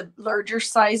start with the larger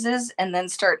sizes and then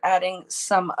start adding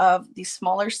some of the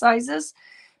smaller sizes.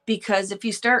 Because if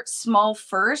you start small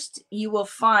first, you will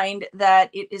find that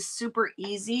it is super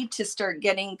easy to start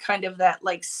getting kind of that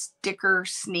like sticker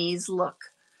sneeze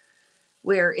look,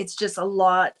 where it's just a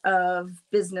lot of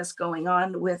business going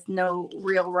on with no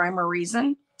real rhyme or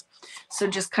reason. So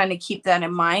just kind of keep that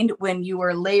in mind when you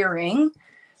are layering,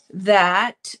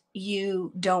 that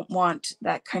you don't want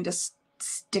that kind of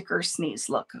sticker sneeze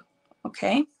look.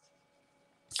 Okay.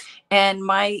 And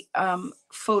my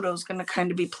photo is going to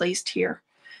kind of be placed here.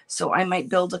 So I might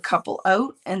build a couple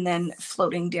out and then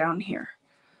floating down here.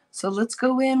 So let's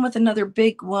go in with another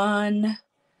big one.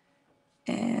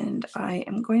 And I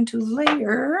am going to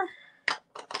layer,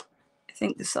 I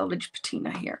think, the Salvaged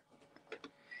Patina here.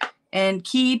 And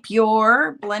keep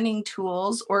your blending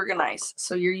tools organized,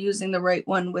 so you're using the right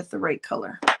one with the right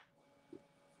color.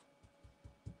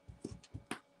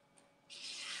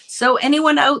 So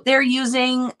anyone out there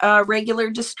using regular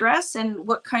distress, and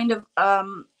what kind of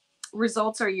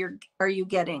results are you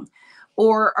getting?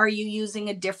 Or are you using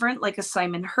a different, like a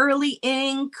Simon Hurley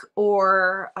ink,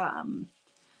 or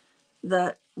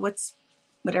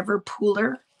whatever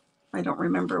Pooler? I don't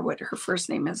remember what her first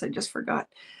name is. I just forgot.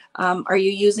 Are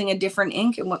you using a different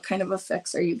ink, and what kind of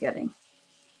effects are you getting?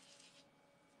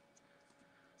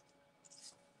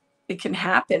 It can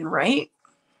happen, right?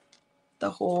 The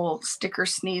whole sticker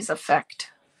sneeze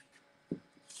effect.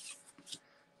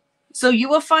 So you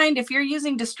will find if you're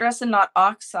using distress and not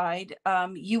oxide,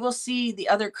 you will see the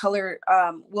other color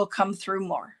will come through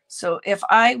more. So if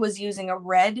I was using a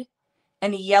red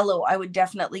and a yellow, I would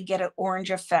definitely get an orange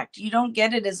effect. You don't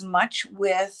get it as much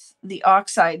with the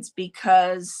oxides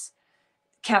because,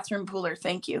 Catherine Pooler,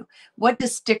 thank you. What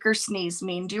does sticker sneeze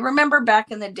mean? Do you remember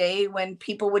back in the day when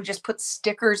people would just put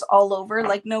stickers all over,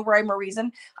 like no rhyme or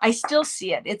reason? I still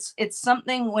see it. It's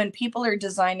something when people are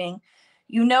designing,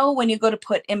 you know, when you go to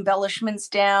put embellishments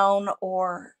down,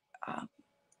 or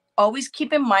always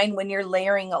keep in mind when you're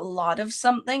layering a lot of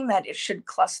something that it should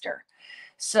cluster.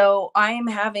 So I am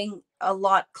having a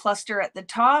lot cluster at the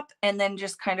top and then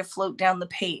just kind of float down the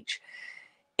page.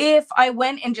 If I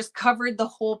went and just covered the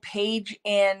whole page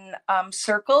in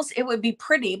circles, it would be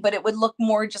pretty, but it would look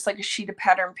more just like a sheet of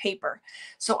pattern paper.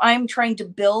 So I'm trying to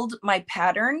build my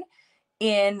pattern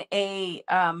in a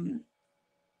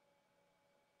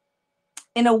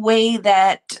way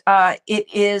that it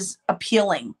is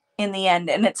appealing in the end,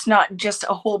 and it's not just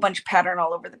a whole bunch of pattern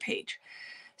all over the page.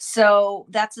 So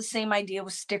that's the same idea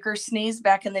with sticker sneeze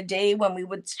back in the day when we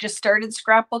would just started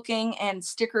scrapbooking and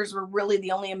stickers were really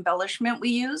the only embellishment we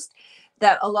used,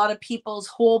 that a lot of people's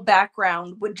whole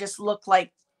background would just look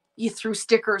like you threw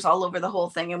stickers all over the whole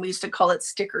thing. And we used to call it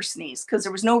sticker sneeze because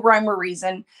there was no rhyme or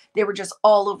reason. They were just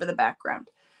all over the background.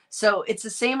 So it's the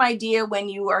same idea when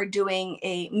you are doing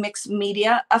a mixed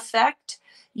media effect.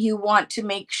 You want to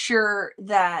make sure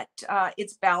that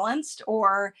it's balanced,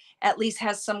 or at least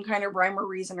has some kind of rhyme or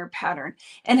reason or pattern.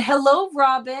 And hello,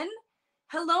 Robin.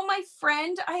 Hello, my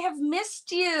friend. I have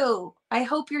missed you. I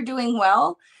hope you're doing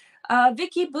well.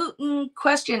 Vicky Booten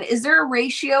question, is there a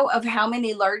ratio of how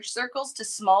many large circles to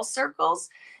small circles?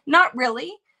 Not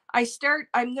really.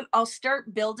 I'll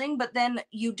start building, but then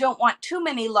you don't want too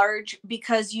many large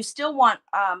because you still want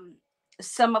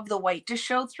some of the white to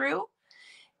show through.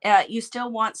 You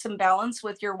still want some balance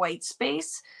with your white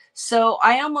space. So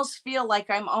I almost feel like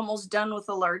I'm almost done with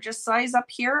the largest size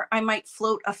up here. I might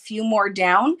float a few more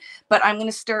down, but I'm going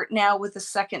to start now with the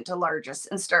second to largest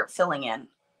and start filling in.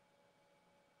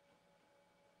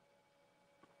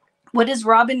 What is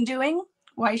Robin doing?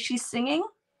 Why is she singing?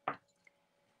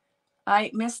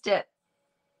 I missed it.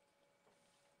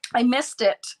 I missed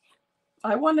it.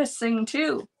 I want to sing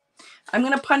too. I'm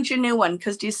going to punch a new one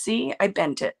because do you see? I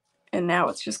bent it and now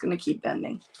it's just going to keep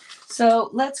bending. So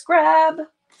let's grab,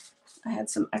 I had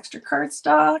some extra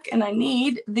cardstock and I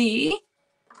need the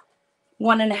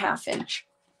 1.5 inch.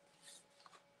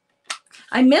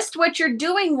 I missed what you're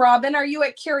doing, Robin. Are you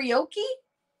at karaoke?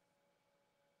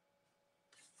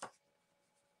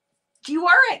 You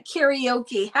are at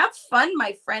karaoke. Have fun,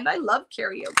 my friend. I love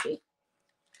karaoke.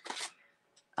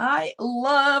 I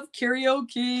love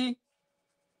karaoke.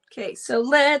 Okay, so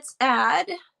let's add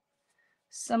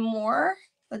some more.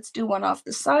 Let's do one off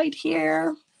the side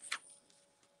here.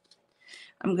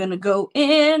 I'm going to go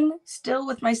in still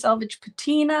with my Salvaged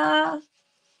Patina.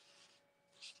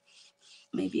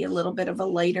 Maybe a little bit of a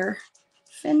lighter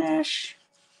finish.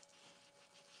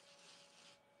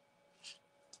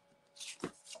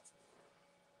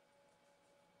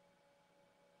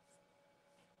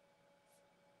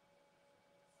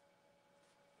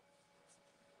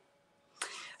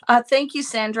 Thank you,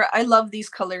 Sandra. I love these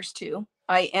colors too.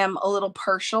 I am a little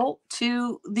partial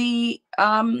to the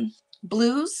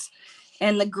blues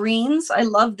and the greens. I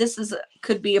love this.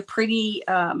 Could be a pretty,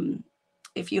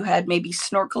 if you had maybe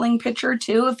snorkeling picture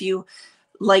too, if you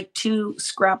like to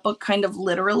scrapbook kind of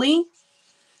literally,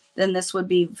 then this would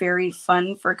be very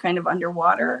fun for kind of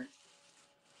underwater.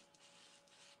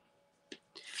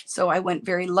 So I went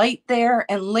very light there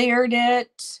and layered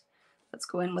it. Let's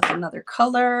go in with another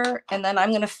color. And then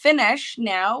I'm going to finish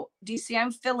now. Do you see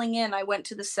I'm filling in? I went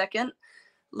to the second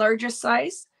largest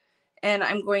size and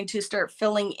I'm going to start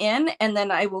filling in. And then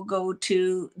I will go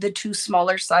to the 2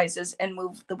 smaller sizes and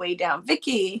move the way down.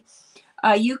 Vicky,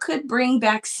 you could bring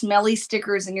back smelly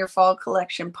stickers in your fall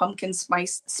collection. Pumpkin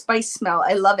spice smell.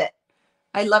 I love it.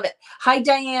 I love it. Hi,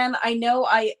 Diane. I know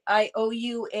I owe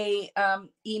you a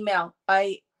email.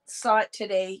 I saw it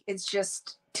today. It's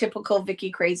just typical Vicky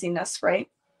craziness, right?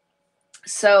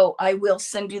 So I will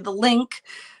send you the link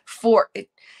for it.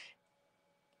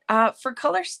 For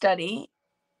color study.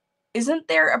 Isn't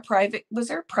there a private, was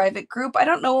there a private group? I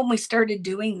don't know when we started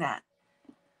doing that.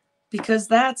 Because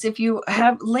that's, if you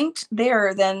have linked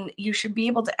there, then you should be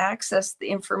able to access the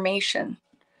information.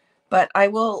 But I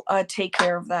will take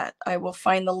care of that. I will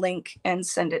find the link and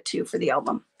send it to you for the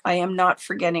album. I am not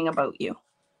forgetting about you.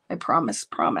 I promise,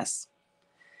 promise.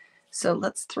 So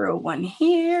let's throw one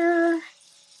here.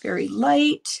 Very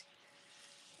light.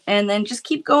 And then just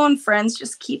keep going, friends.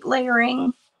 Just keep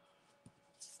layering.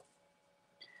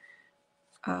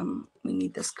 We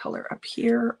need this color up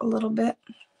here a little bit.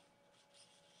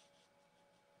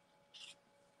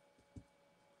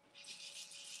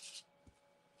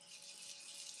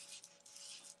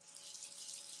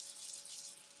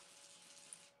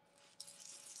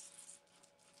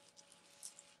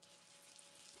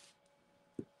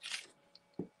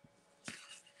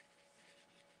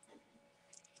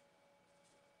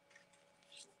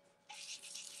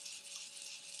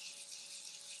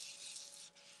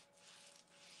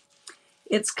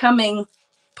 It's coming,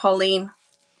 Pauline.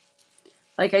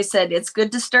 Like I said, it's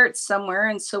good to start somewhere.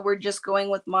 And so we're just going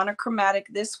with monochromatic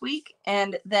this week.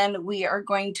 And then we are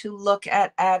going to look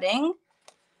at adding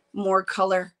more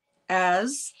color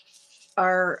as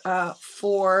our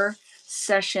 4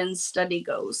 session study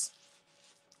goes,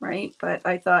 right? But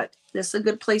I thought this is a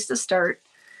good place to start,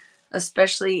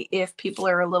 especially if people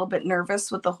are a little bit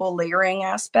nervous with the whole layering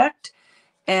aspect.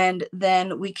 And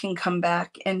then we can come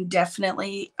back and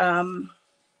definitely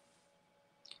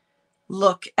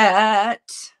look at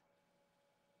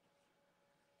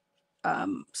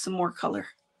some more color.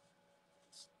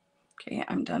 Okay,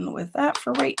 I'm done with that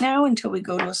for right now until we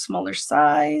go to a smaller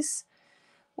size.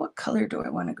 What color do I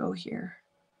want to go here?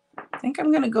 I think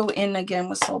I'm going to go in again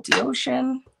with Salty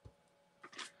Ocean.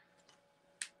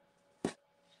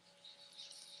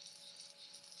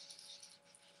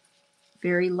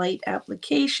 Very light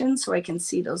application so I can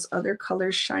see those other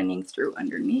colors shining through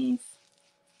underneath.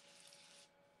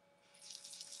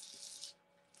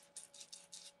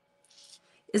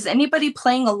 Is anybody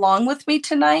playing along with me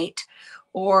tonight,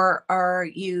 or are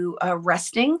you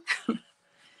resting?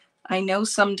 I know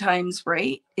sometimes,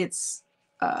 right? It's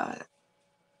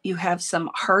you have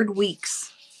some hard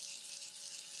weeks.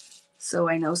 So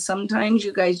I know sometimes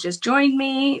you guys just join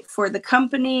me for the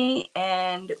company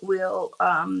and we'll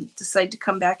decide to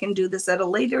come back and do this at a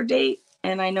later date.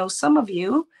 And I know some of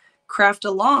you craft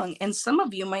along, and some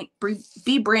of you might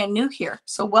be brand new here.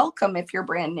 So welcome if you're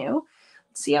brand new.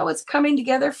 See how it's coming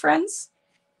together, friends?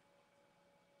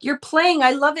 You're playing.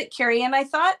 I love it, Carrie. And I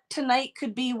thought tonight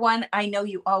could be one. I know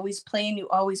you always play and you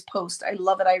always post. I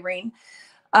love it, Irene.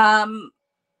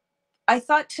 I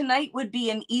thought tonight would be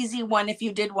an easy one if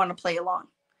you did want to play along.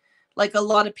 Like a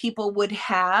lot of people would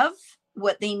have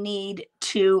what they need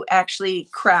to actually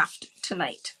craft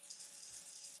tonight.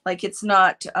 Like it's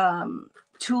not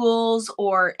tools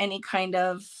or any kind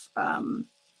of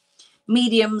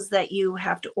mediums that you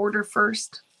have to order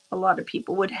first. A lot of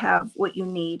people would have what you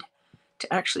need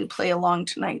to actually play along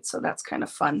tonight. So that's kind of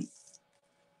fun.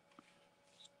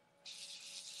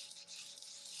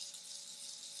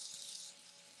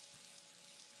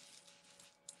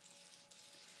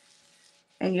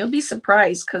 And you'll be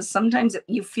surprised because sometimes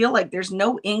you feel like there's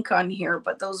no ink on here,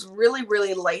 but those really,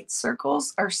 really light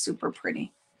circles are super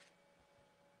pretty.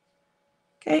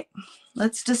 Okay,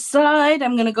 let's decide.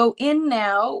 I'm going to go in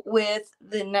now with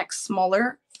the next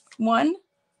smaller one.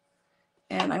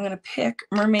 And I'm going to pick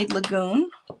Mermaid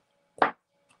Lagoon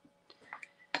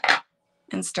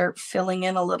and start filling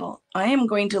in a little. I am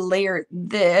going to layer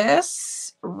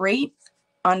this right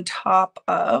on top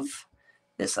of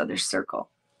this other circle.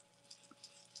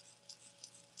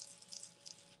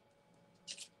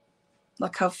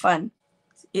 Look how fun.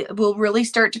 It will really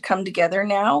start to come together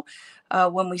now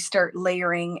when we start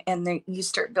layering and then you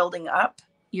start building up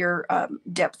your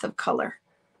depth of color.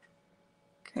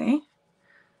 Okay.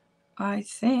 I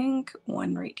think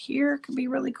one right here could be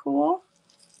really cool.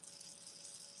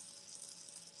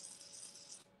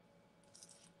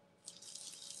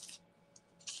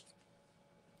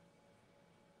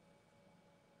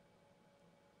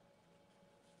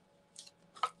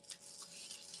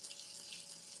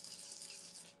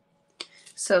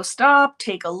 So stop,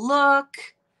 take a look,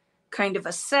 kind of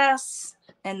assess,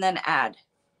 and then add.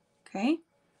 Okay.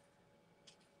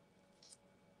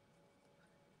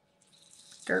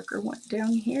 Darker one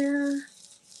down here.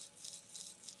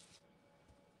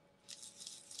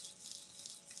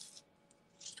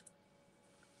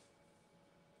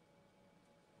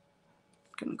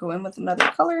 Gonna go in with another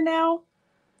color now.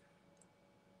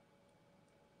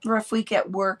 Rough week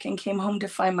at work and came home to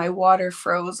find my water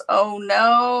froze. Oh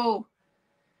no.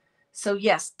 So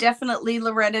yes, definitely,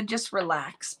 Loretta, just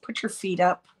relax. Put your feet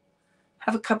up.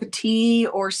 Have a cup of tea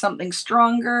or something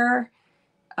stronger.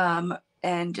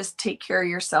 And just take care of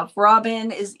yourself.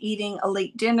 Robin is eating a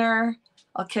late dinner.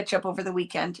 I'll catch up over the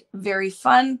weekend. Very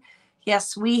fun.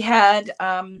 Yes, we had,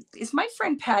 is my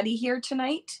friend Patty here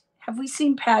tonight? Have we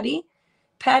seen Patty?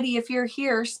 Patty, if you're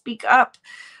here, speak up.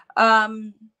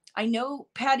 I know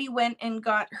Patty went and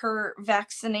got her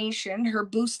vaccination, her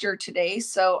booster today,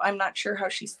 so I'm not sure how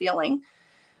she's feeling.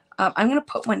 I'm going to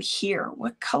put one here.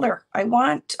 What color I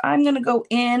want? I'm going to go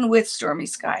in with Stormy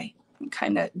Sky. I'm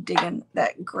kind of digging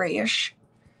that grayish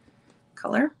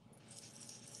color.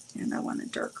 And I want a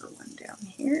darker one down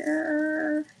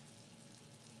here.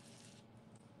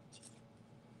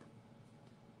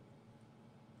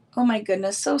 Oh my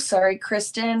goodness. So sorry,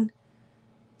 Kristen.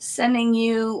 Sending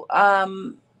you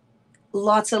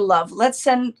lots of love. Let's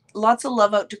send lots of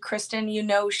love out to Kristen. You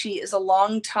know, she is a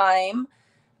long time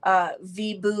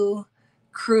VBOO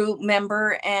crew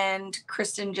member, and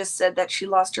Kristen just said that she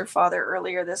lost her father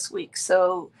earlier this week.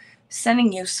 So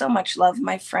sending you so much love,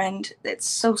 my friend. It's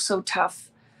so, so tough.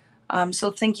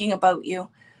 So thinking about you.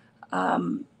 Hi,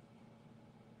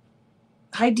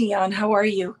 Dion. How are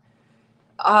you?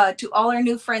 To all our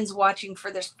new friends watching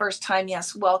for this first time,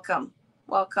 yes, welcome.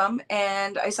 Welcome.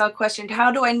 And I saw a question,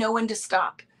 how do I know when to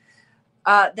stop?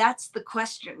 That's the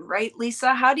question, right,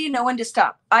 Lisa? How do you know when to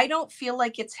stop? I don't feel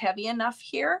like it's heavy enough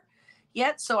here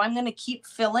yet, so I'm going to keep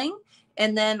filling,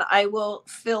 and then I will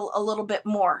fill a little bit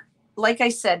more. Like I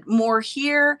said, more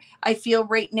here. I feel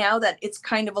right now that it's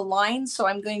kind of aligned, so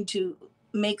I'm going to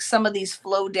make some of these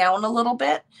flow down a little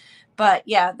bit. But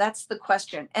yeah, that's the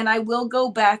question. And I will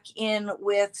go back in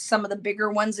with some of the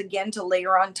bigger ones again to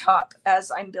layer on top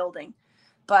as I'm building.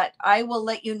 But I will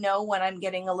let you know when I'm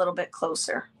getting a little bit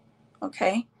closer.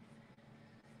 Okay.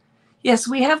 Yes,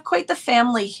 we have quite the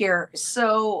family here.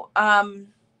 So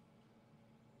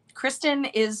Kristen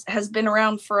has been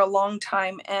around for a long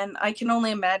time, and I can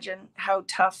only imagine how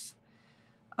tough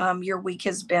your week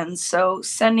has been. So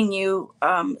sending you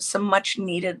some much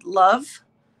needed love.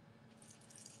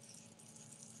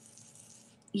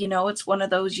 You know, it's one of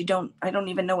those I don't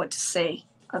even know what to say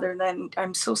other than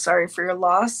I'm so sorry for your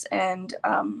loss, and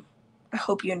I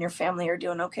hope you and your family are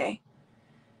doing okay.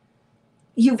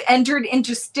 You've entered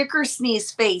into sticker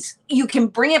sneeze phase. You can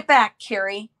bring it back,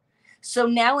 Carrie. So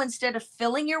now instead of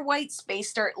filling your white space,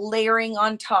 start layering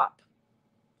on top.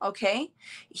 Okay.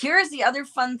 Here's the other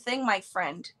fun thing, my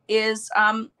friend, is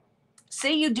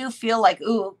say you do feel like,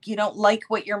 ooh, you don't like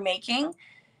what you're making.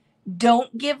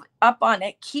 Don't give up on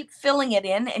it. Keep filling it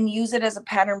in and use it as a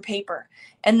pattern paper.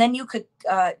 And then you could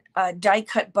die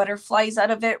cut butterflies out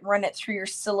of it, run it through your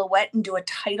silhouette and do a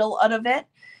title out of it.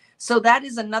 So that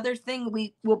is another thing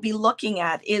we will be looking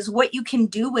at, is what you can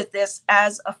do with this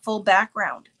as a full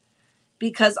background.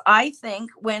 Because I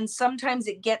think when sometimes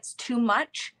it gets too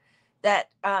much, that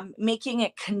making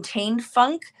it contained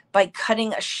funk by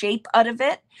cutting a shape out of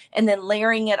it and then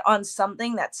layering it on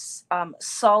something that's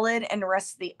solid and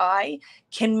rests the eye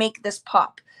can make this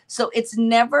pop. So it's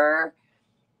never,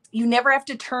 you never have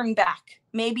to turn back.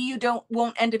 Maybe you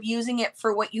won't end up using it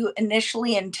for what you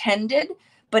initially intended,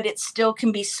 but it still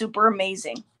can be super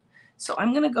amazing. So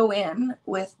I'm going to go in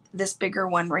with this bigger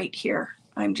one right here.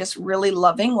 I'm just really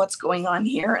loving what's going on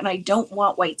here, and I don't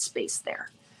want white space there.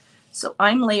 So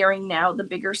I'm layering now the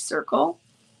bigger circle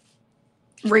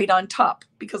right on top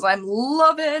because I'm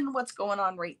loving what's going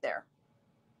on right there.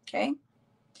 Okay.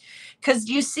 Because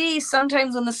you see,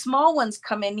 sometimes when the small ones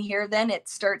come in here, then it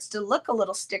starts to look a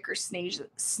little sticker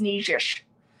sneeze-ish.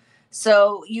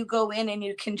 So you go in and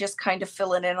you can just kind of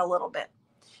fill it in a little bit.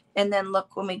 And then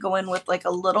look, when we go in with like a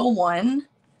little one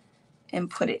and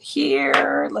put it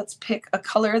here, let's pick a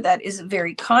color that is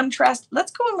very contrast.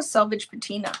 Let's go in with Salvaged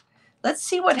Patina. Let's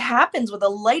see what happens with a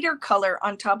lighter color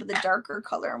on top of the darker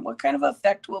color and what kind of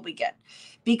effect will we get.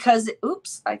 Because,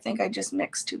 oops, I think I just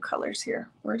mixed two colors here.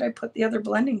 Where did I put the other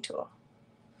blending tool?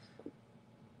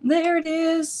 There it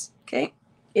is. Okay.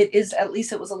 It is, at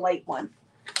least it was a light one.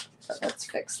 So let's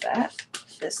fix that.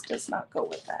 This does not go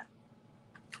with that.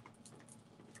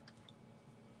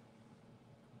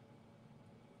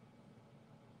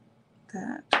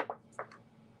 That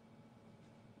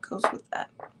goes with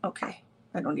that. Okay.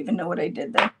 I don't even know what I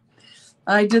did there.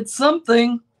 I did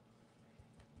something.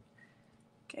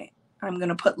 Okay. I'm going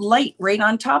to put light right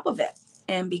on top of it.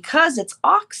 And because it's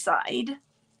oxide,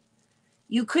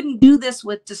 you couldn't do this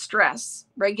with distress,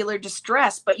 regular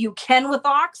distress, but you can with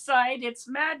oxide. It's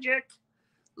magic.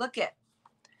 Look at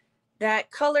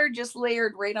that color just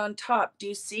layered right on top. Do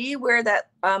you see where that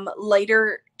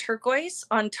lighter turquoise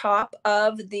on top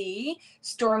of the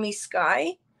stormy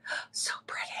sky? So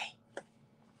pretty.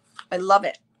 I love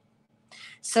it.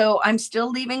 So I'm still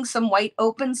leaving some white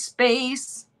open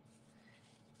space.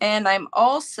 And I'm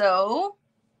also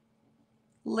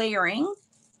layering.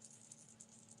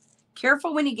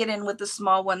 Careful when you get in with the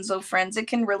small ones, though, friends. It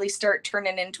can really start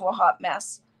turning into a hot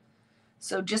mess.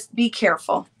 So just be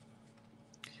careful.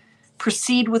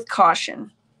 Proceed with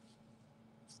caution.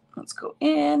 Let's go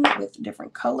in with a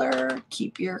different color.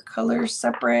 Keep your colors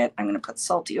separate. I'm going to put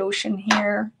Salty Ocean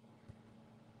here.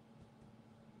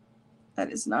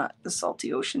 That is not the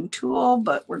Salty Ocean tool,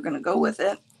 but we're going to go with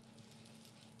it.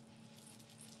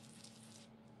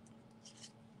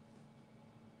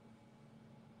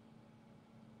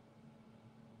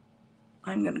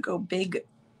 I'm going to go big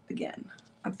again.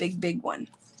 A big, big one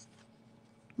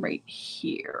right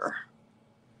here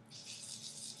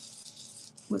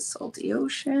with Salty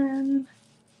Ocean,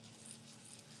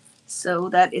 so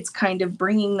that it's kind of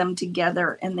bringing them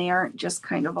together and they aren't just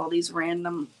kind of all these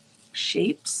random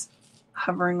shapes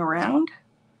hovering around.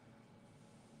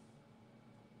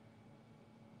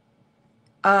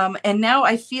 And now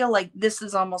I feel like this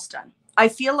is almost done. I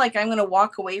feel like I'm going to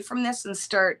walk away from this and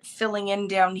start filling in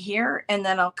down here, and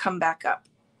then I'll come back up.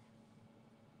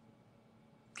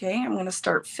 Okay, I'm going to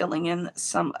start filling in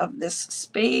some of this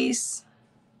space.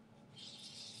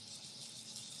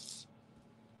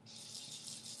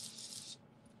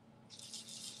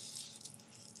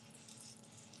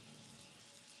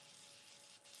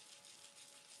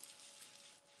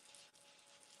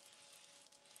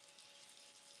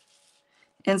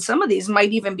 And some of these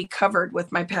might even be covered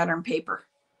with my pattern paper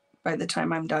by the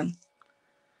time I'm done.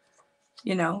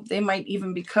 You know, they might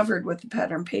even be covered with the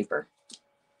pattern paper.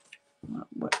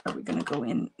 What are we going to go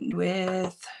in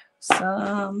with?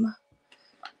 Some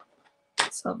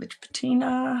Salvaged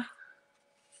Patina.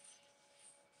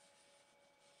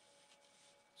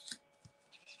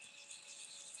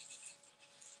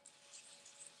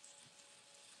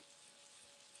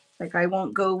 Like I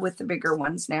won't go with the bigger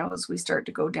ones now as we start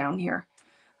to go down here.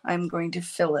 I'm going to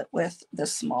fill it with the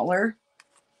smaller.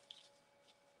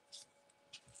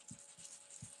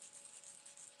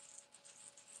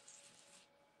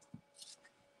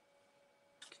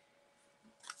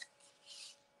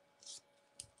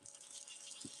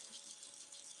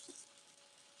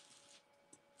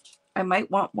 I might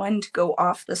want one to go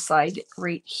off the side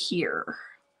right here.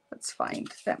 Let's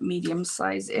find that medium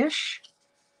size-ish.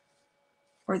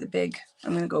 Or the big.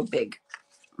 I'm going to go big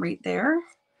right there.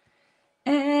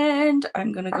 And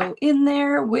I'm going to go in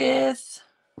there with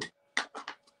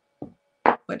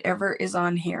whatever is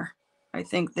on here. I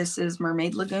think this is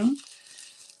Mermaid Lagoon.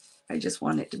 I just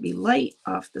want it to be light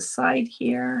off the side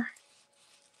here.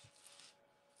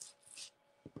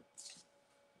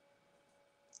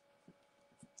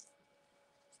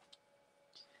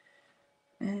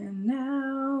 And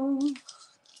now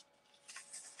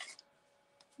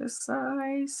the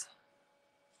size.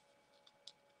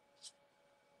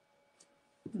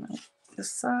 No, the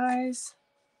size.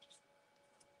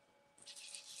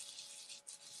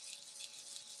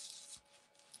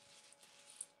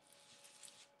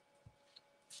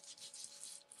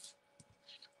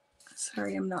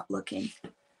 Sorry, I'm not looking.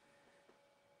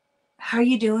 How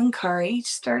you doing, Kari?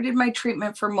 Started my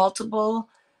treatment for multiple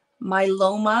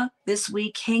myeloma this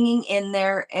week, hanging in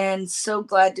there, and so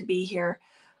glad to be here.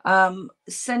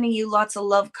 Sending you lots of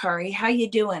love, Kari. How you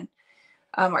doing?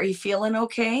 Are you feeling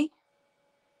okay?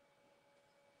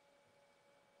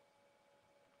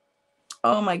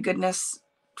 Oh my goodness,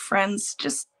 friends,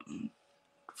 just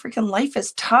freaking life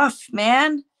is tough,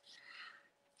 man.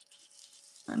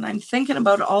 And I'm thinking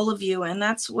about all of you, and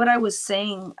that's what I was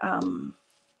saying. I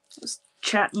was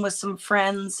chatting with some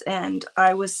friends, and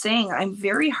I was saying I'm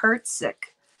very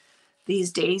heartsick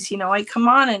these days. You know, I come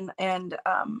on and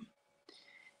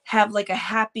have like a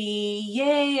happy,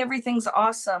 yay, everything's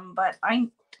awesome. But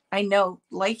I know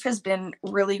life has been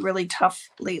really, really tough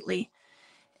lately.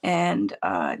 And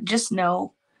just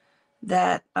know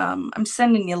that I'm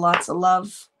sending you lots of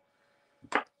love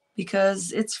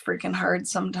because it's freaking hard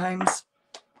sometimes.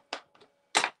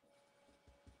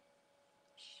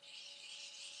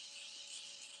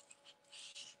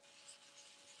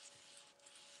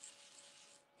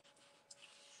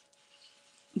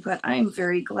 But I'm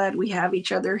very glad we have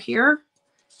each other here.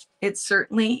 It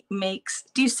certainly makes,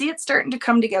 do you see it starting to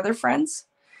come together, friends?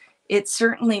 It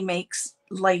certainly makes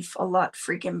life a lot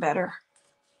freaking better.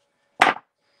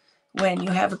 When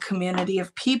you have a community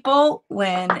of people,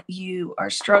 when you are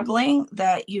struggling,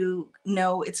 that you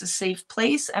know it's a safe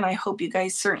place. And I hope you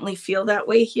guys certainly feel that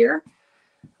way here,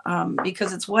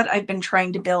 because it's what I've been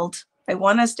trying to build. I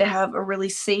want us to have a really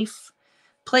safe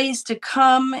place to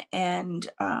come and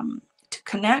to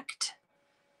connect.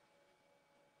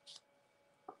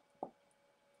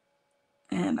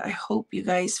 And I hope you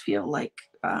guys feel like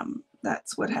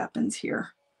that's what happens here.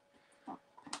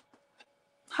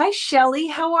 Hi, Shelly.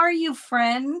 How are you,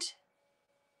 friend?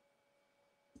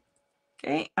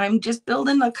 Okay, I'm just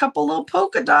building a couple little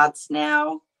polka dots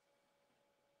now.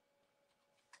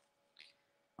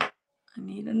 I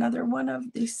need another one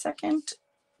of the second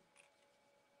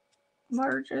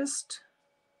largest.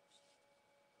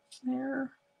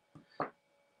 There. I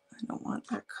don't want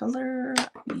that color.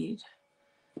 I need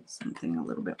something a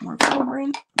little bit more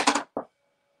vibrant.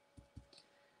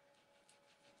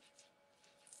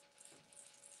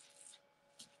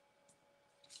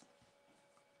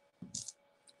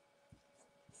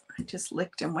 I just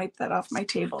licked and wiped that off my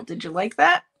table. Did you like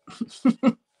that?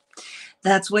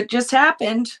 That's what just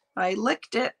happened. I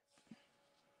licked it.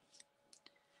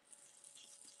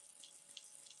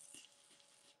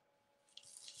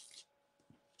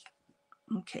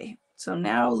 Okay, so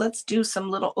now let's do some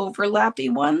little overlappy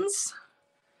ones.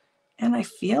 And I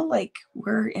feel like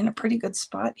we're in a pretty good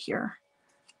spot here.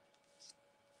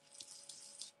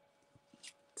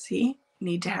 See,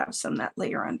 need to have some that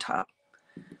layer on top.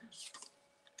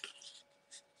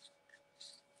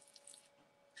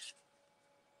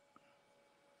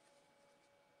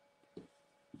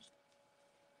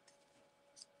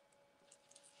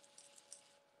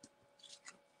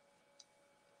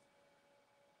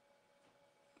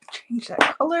 Change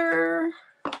that color.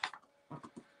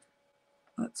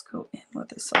 Let's go in with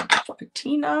this Salvaged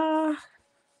Patina.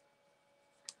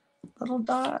 Little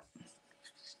dot.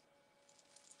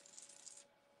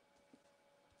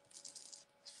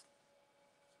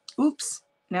 Oops,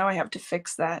 now I have to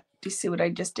fix that. Do you see what I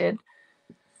just did?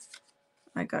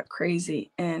 I got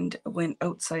crazy and went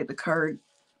outside the card.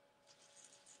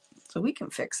 So we can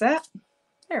fix that.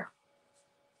 There.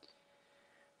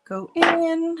 Go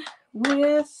in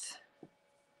with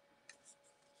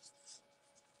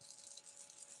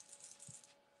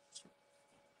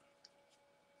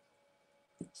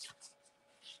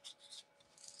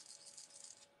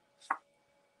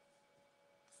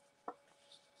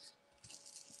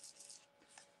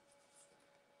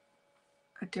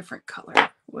a different color.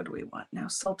 What do we want now?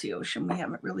 Salty Ocean we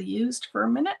haven't really used for a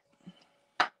minute.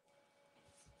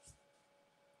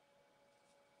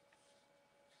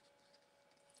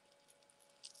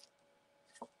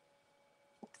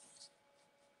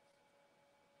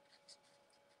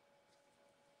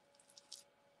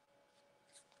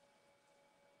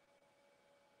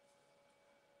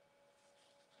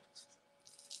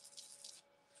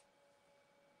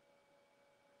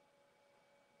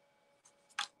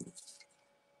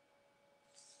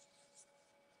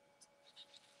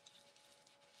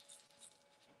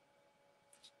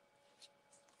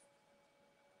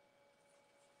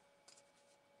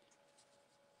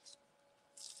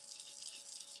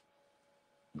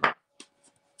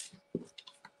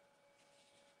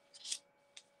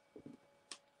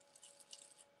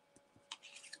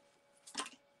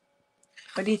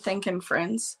 What are you thinking,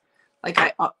 friends? Like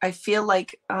I feel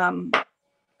like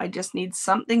I just need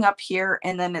something up here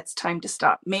and then it's time to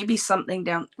stop. Maybe something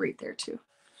down right there too.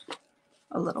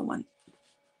 A little one.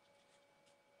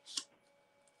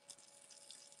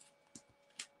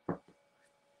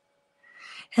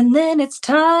 And then it's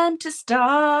time to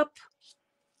stop.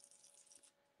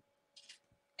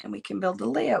 And we can build the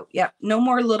layout. Yeah, no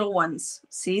more little ones.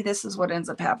 See, this is what ends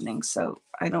up happening. So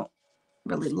I don't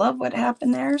really love what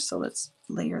happened there. So let's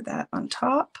layer that on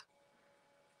top.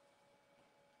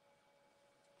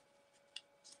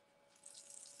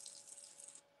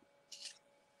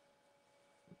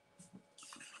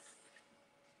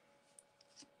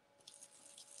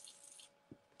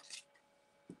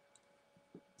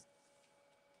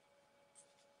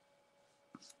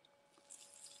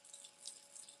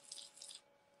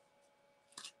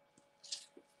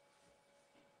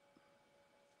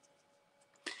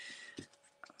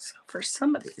 So for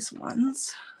some of these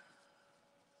ones,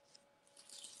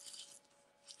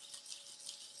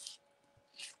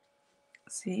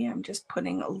 see, I'm just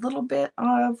putting a little bit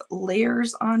of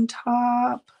layers on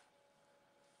top.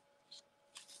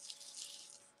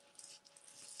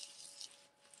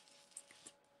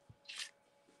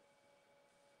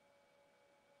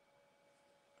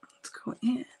 Let's go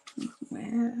in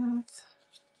with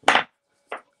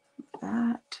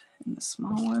that and the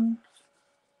small one.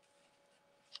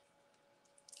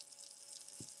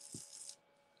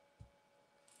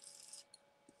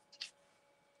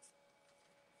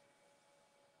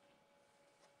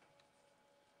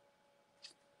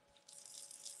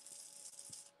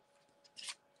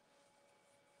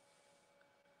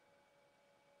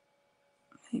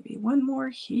 Maybe one more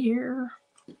here.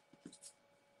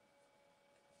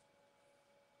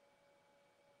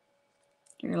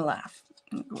 You're gonna laugh.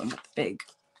 I'm going with the big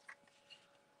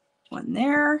one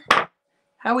there.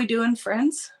 How we doing,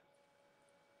 friends?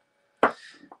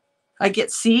 I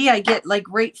get like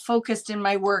right focused in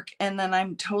my work and then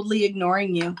I'm totally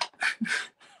ignoring you.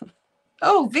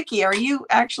 Oh, Vicky, are you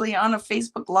actually on a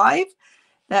Facebook Live?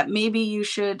 That maybe you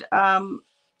should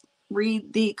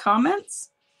read the comments.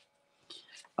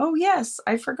 Oh yes,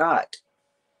 I forgot.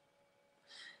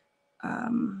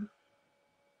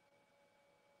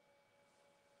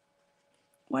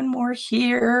 One more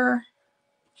here.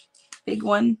 Big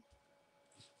one.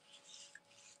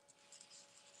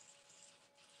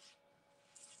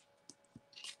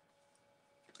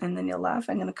 And then you'll laugh.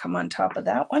 I'm going to come on top of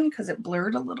that one because it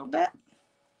blurred a little bit.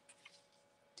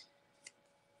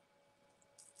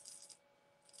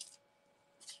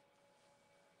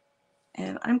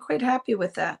 And I'm quite happy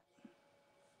with that.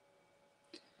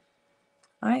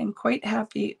 I am quite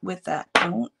happy with that.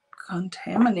 Don't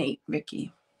contaminate,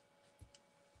 Vicky.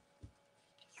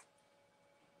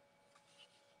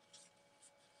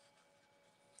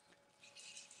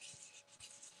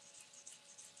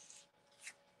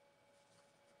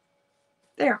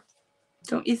 There.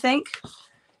 Don't you think?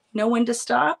 Know when to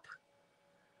stop?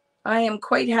 I am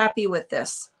quite happy with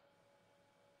this.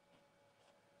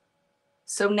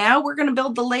 So now we're going to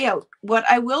build the layout. What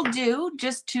I will do,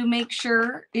 just to make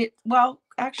sure it, well,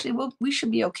 actually, we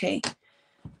should be okay.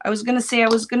 I was going to say I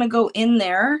was going to go in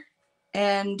there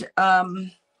and I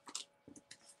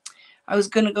was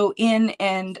going to go in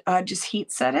and just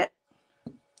heat set it.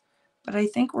 But I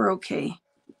think we're okay.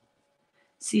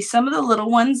 See, some of the little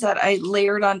ones that I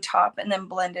layered on top and then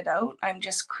blended out, I'm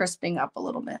just crisping up a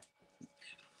little bit.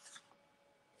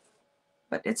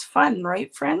 But it's fun,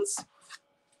 right, friends?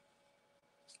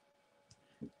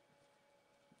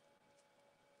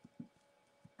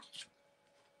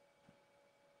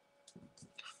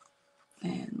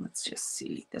 And let's just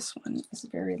see, this one is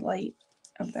very light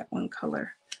of that one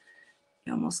color.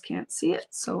 You almost can't see it,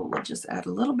 so we'll just add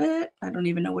a little bit. I don't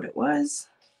even know what it was.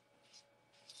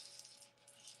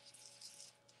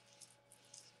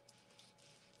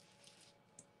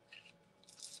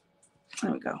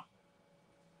 There we go.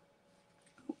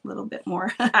 A little bit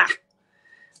more.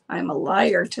 I'm a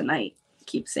liar tonight.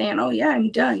 Keep saying, oh yeah,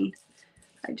 I'm done.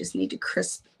 I just need to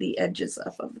crisp the edges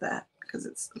up of that because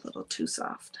it's a little too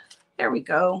soft. There we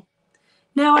go.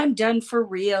 Now I'm done for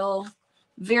real.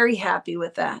 Very happy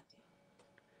with that.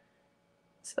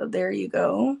 So there you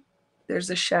go. There's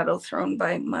a shadow thrown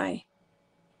by my,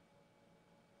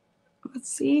 let's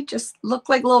see, just look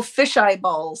like little fish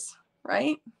eyeballs,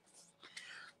 right?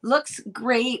 Looks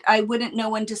great. I wouldn't know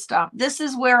when to stop. This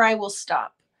is where I will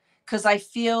stop because I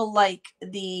feel like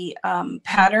the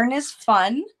pattern is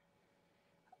fun.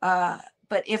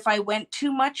 But if I went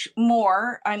too much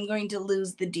more, I'm going to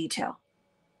lose the detail.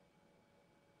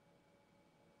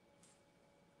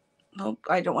 Nope,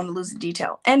 I don't want to lose the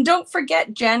detail. And don't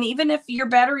forget, Jen, even if your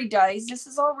battery dies, this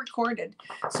is all recorded.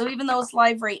 So even though it's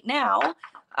live right now,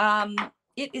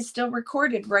 it is still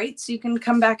recorded, right? So you can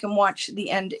come back and watch the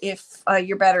end if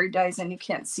your battery dies and you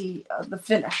can't see the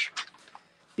finish.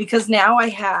 Because now I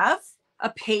have a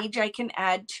page I can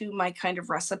add to my kind of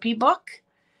recipe book.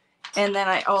 And then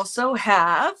I also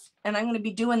have, and I'm going to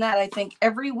be doing that, I think,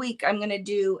 every week. I'm going to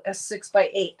do a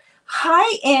 6x8.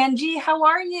 Hi, Angie. How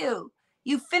are you?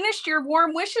 You finished your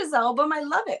Warm Wishes album. I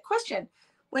love it. Question.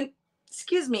 When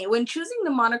choosing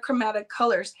the monochromatic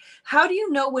colors, how do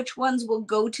you know which ones will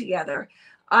go together?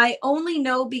 I only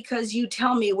know because you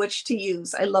tell me which to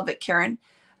use. I love it, Karen.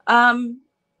 I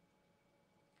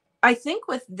think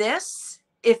with this,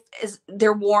 if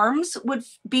their warms would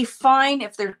be fine.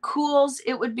 If they're cools,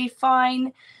 it would be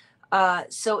fine.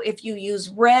 So if you use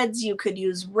reds, you could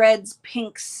use reds,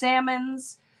 pink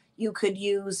salmons. You could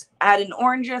add an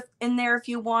orange in there if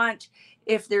you want.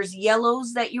 If there's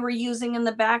yellows that you were using in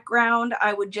the background,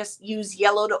 I would just use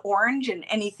yellow to orange and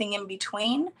anything in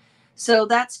between. So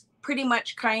that's pretty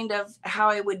much kind of how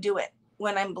I would do it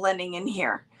when I'm blending in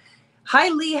here. Hi,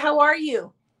 Lee. How are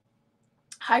you?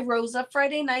 Hi, Rosa.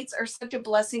 Friday nights are such a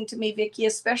blessing to me, Vicki,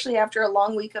 especially after a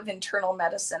long week of internal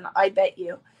medicine. I bet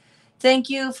you.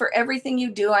 Thank you for everything you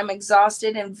do. I'm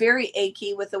exhausted and very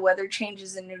achy with the weather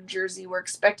changes in New Jersey. We're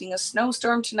expecting a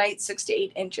snowstorm tonight, 6 to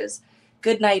 8 inches.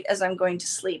 Good night as I'm going to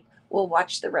sleep. We'll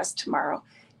watch the rest tomorrow.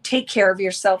 Take care of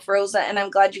yourself, Rosa, and I'm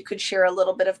glad you could share a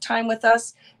little bit of time with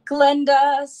us.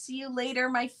 Glenda, see you later,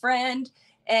 my friend.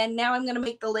 And now I'm going to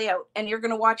make the layout, and you're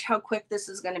going to watch how quick this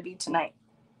is going to be tonight.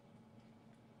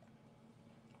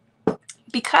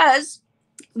 Because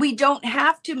we don't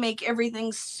have to make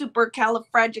everything super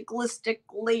califragilistic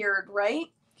layered, right?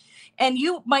 And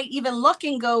you might even look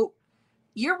and go,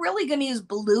 you're really going to use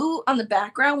blue on the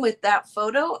background with that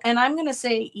photo? And I'm going to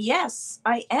say, yes,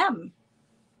 I am.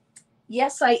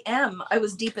 Yes, I am. I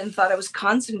was deep in thought. I was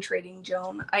concentrating,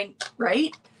 Joan.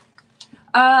 Right?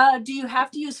 Do you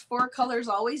have to use 4 colors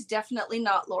always? Definitely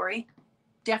not, Lori.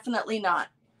 Definitely not.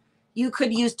 You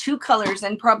could use 2 colors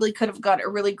and probably could have got a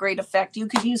really great effect. You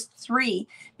could use 3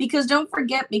 because don't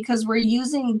forget, because we're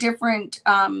using different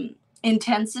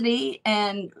intensity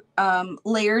and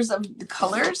layers of the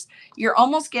colors, you're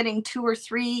almost getting 2 or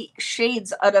 3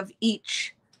 shades out of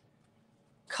each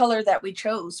color that we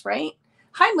chose, right?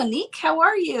 Hi, Monique. How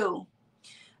are you?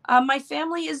 My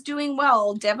family is doing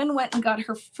well. Devin went and got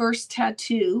her first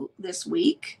tattoo this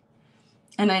week.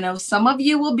 And I know some of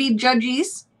you will be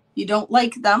judgies. You don't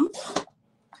like them.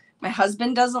 My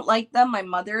husband doesn't like them. My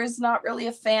mother is not really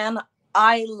a fan.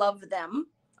 I love them.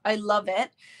 I love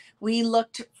it. We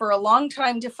looked for a long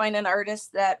time to find an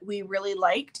artist that we really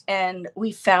liked, and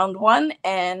we found one,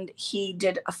 and he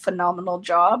did a phenomenal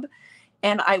job,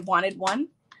 and I wanted one.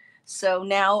 So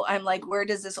now I'm like, where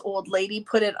does this old lady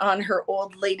put it on her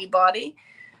old lady body?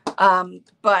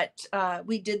 But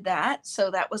we did that.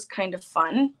 So that was kind of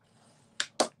fun.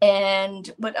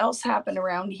 And what else happened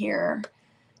around here?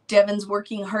 Devin's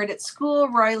working hard at school.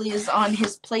 Riley is on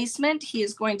his placement. He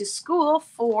is going to school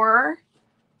for,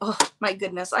 oh my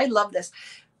goodness, I love this.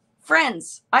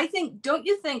 Friends, I think, don't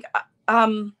you think,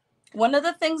 one of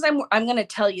the things I'm going to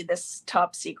tell you this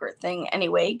top secret thing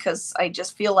anyway, because I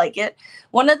just feel like it.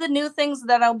 One of the new things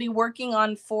that I'll be working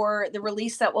on for the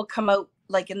release that will come out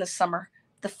like in the summer.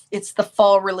 It's the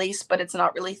fall release, but it's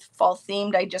not really fall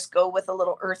themed. I just go with a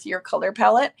little earthier color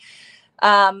palette.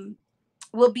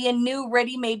 Will be a new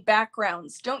ready-made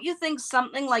backgrounds. Don't you think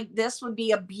something like this would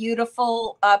be a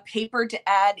beautiful paper to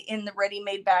add in the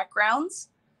ready-made backgrounds?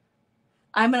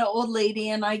 I'm an old lady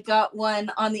and I got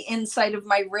one on the inside of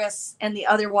my wrist and the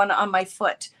other one on my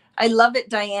foot. I love it,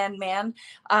 Diane, man.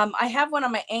 I have one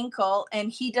on my ankle,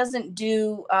 and he doesn't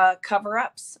do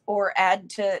cover-ups or add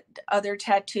to other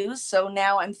tattoos. So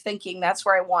now I'm thinking that's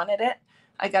where I wanted it.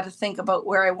 I got to think about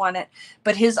where I want it.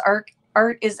 But his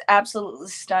art is absolutely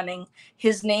stunning.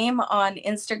 His name on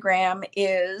Instagram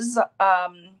is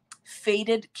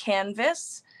Faded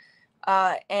Canvas.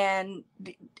 And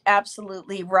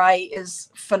absolutely, Rye is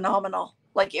phenomenal.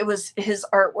 Like his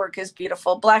artwork is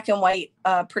beautiful, black and white,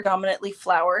 predominantly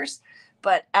flowers,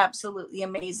 but absolutely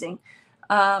amazing.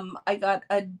 I got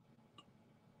a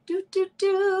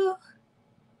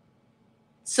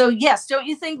So yes, don't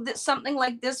you think that something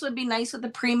like this would be nice with the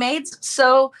pre-mades?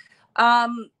 So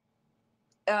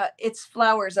it's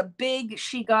flowers.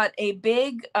 She got a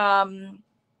big open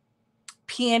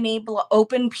peony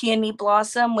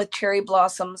blossom with cherry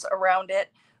blossoms around it,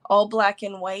 all black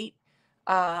and white.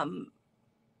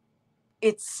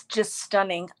 It's just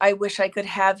stunning. I wish I could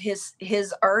have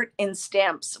his art in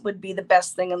stamps. Would be the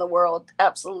best thing in the world.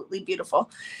 Absolutely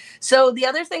beautiful. So the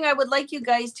other thing I would like you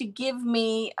guys to give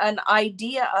me an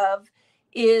idea of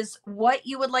is what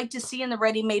you would like to see in the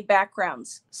ready-made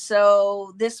backgrounds.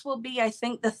 So this will be, I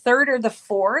think, the third or the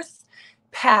fourth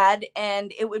pad,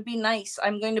 and it would be nice.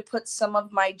 I'm going to put some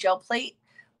of my gel plate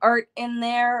art in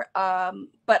there,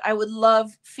 but I would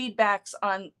love feedbacks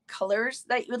on colors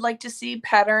that you would like to see,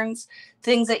 patterns,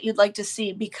 things that you'd like to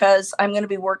see, because I'm going to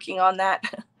be working on that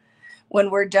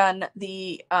when we're done.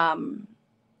 The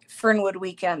Fernwood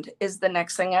weekend is the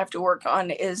next thing I have to work on,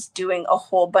 is doing a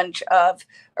whole bunch of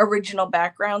original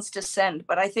backgrounds to send.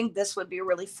 But I think this would be a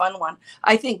really fun one.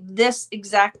 I think this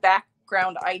exact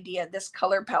background idea, this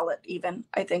color palette even,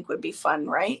 I think would be fun,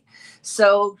 right?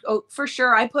 So for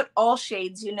sure, I put all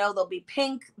shades. There'll be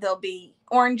pink, there'll be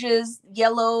oranges,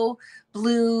 yellow,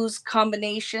 blues,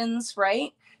 combinations,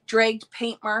 right? Dragged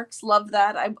paint marks, love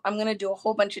that. I'm going to do a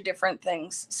whole bunch of different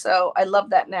things. So I love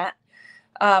that, Nat.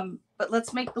 But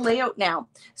let's make the layout now.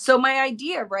 So my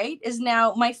idea, right, is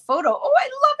now my photo. Oh, I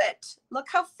love it. Look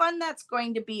how fun that's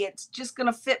going to be. It's just going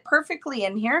to fit perfectly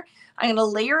in here. I'm going to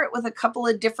layer it with a couple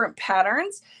of different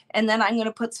patterns, and then I'm going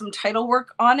to put some title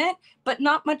work on it, but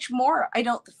not much more. I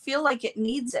don't feel like it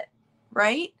needs it,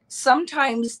 right?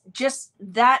 Sometimes just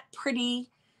that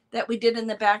pretty that we did in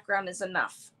the background is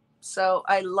enough. So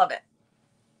I love it.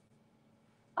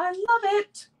 I love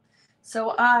it.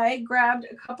 So I grabbed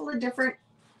a couple of different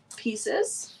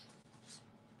pieces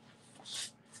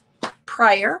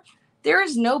prior. There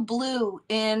is no blue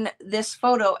in this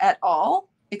photo at all,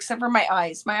 except for my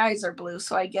eyes. My eyes are blue,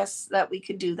 so I guess that we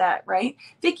could do that, right?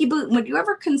 Vicky Booten, would you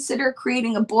ever consider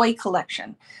creating a boy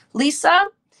collection? Lisa,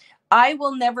 I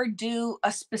will never do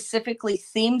a specifically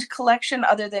themed collection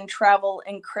other than travel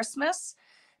and Christmas,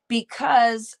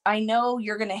 because I know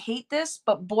you're going to hate this,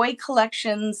 but boy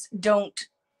collections don't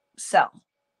sell,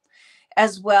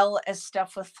 as well as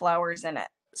stuff with flowers in it.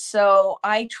 So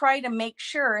I try to make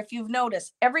sure, if you've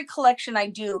noticed, every collection I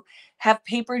do have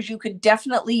papers you could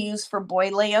definitely use for boy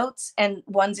layouts and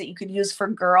ones that you could use for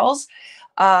girls.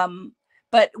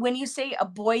 But when you say a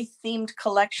boy themed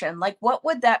collection, like what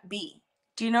would that be?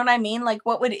 Do you know what I mean? Like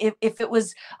what would, if it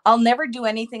was, I'll never do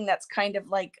anything that's kind of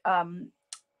like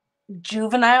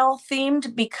juvenile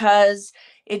themed, because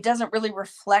it doesn't really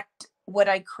reflect what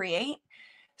I create.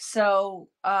 So,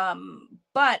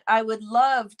 but I would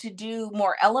love to do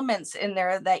more elements in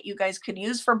there that you guys could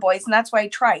use for boys. And that's why I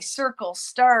try circles,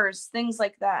 stars, things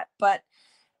like that. But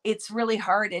it's really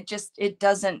hard. They just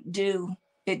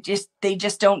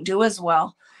don't do as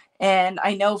well. And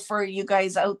I know for you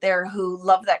guys out there who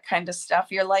love that kind of stuff,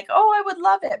 you're like, oh, I would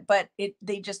love it, but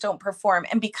they just don't perform.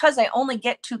 And because I only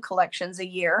get 2 collections a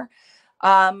year,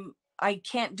 I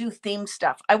can't do theme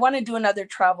stuff. I want to do another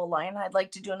travel line. I'd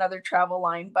like to do another travel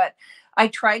line, but I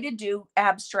try to do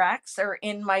abstracts or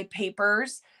in my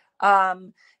papers.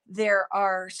 There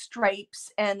are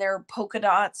stripes and there are polka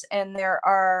dots, and there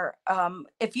are,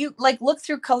 if you like look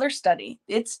through color study,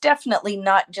 it's definitely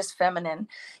not just feminine.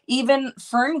 Even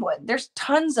Fernwood, there's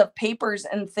tons of papers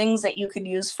and things that you could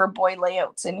use for boy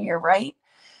layouts in here, right?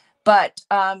 But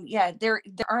yeah, there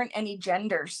aren't any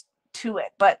genders to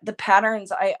it, but the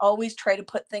patterns, I always try to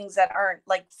put things that aren't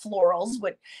like florals,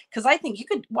 because I think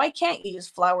why can't you use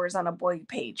flowers on a boy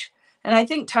page? And I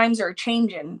think times are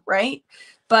changing, right?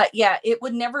 But yeah, it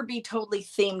would never be totally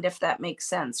themed, if that makes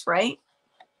sense, right?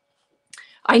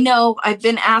 I know I've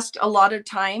been asked a lot of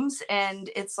times, and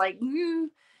it's like,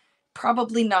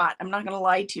 probably not. I'm not going to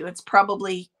lie to you. It's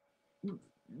probably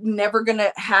never going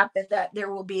to happen that there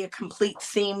will be a complete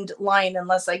themed line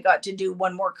unless I got to do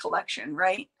one more collection,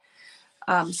 right?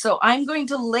 So I'm going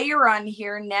to layer on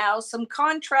here now some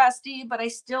contrasty, but I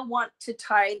still want to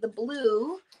tie the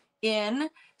blue in.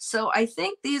 So I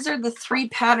think these are the 3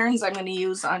 patterns I'm going to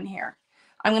use on here.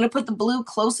 I'm going to put the blue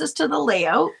closest to the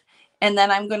layout, and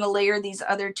then I'm going to layer these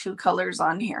other 2 colors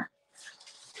on here.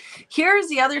 Here's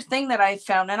the other thing that I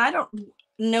found, and I don't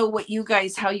know what you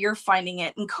guys, how you're finding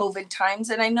it in COVID times.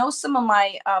 And I know some of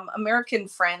my American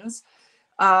friends,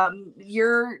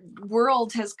 your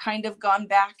world has kind of gone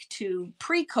back to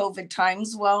pre-COVID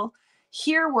times. Well,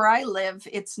 here where I live,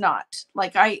 it's not.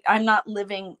 Like I'm not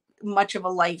living much of a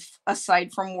life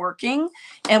aside from working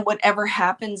and whatever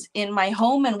happens in my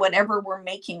home and whatever we're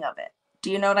making of it.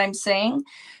 Do you know what I'm saying?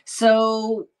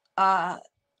 So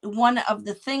one of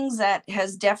the things that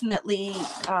has definitely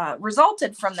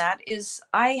resulted from that is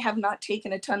I have not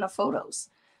taken a ton of photos.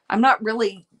 I'm not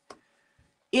really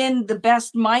in the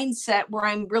best mindset where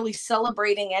I'm really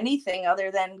celebrating anything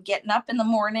other than getting up in the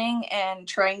morning and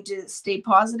trying to stay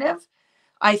positive.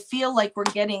 I feel like we're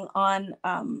getting on,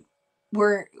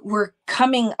 we're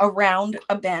coming around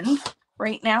a bend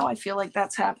right now. I feel like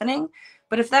that's happening.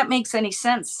 But if that makes any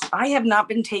sense, I have not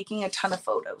been taking a ton of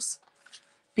photos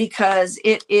because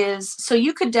it is, so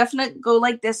you could definitely go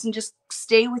like this and just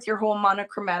stay with your whole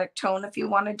monochromatic tone if you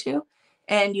wanted to,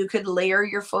 and you could layer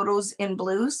your photos in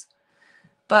blues.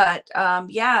 But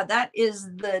yeah, that is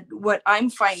what I'm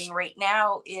finding right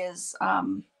now is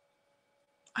I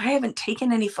haven't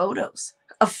taken any photos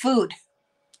of food.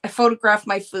 I photograph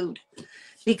my food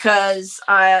because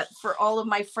for all of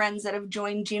my friends that have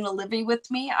joined Gina Livy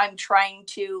with me, I'm trying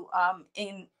to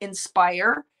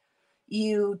inspire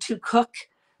you to cook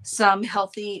some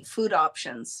healthy food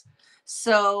options.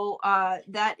 So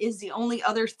that is the only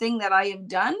other thing that I have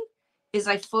done is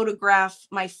I photograph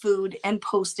my food and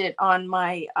post it on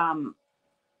my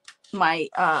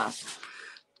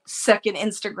second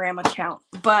Instagram account.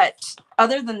 But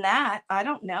other than that, I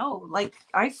don't know. Like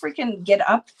I freaking get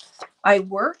up, I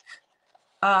work,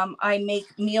 I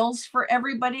make meals for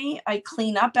everybody, I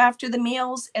clean up after the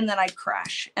meals, and then I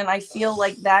crash. And I feel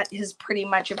like that is pretty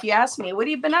much, if you ask me, what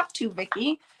have you been up to,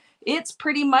 Vicky? It's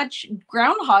pretty much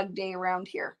Groundhog Day around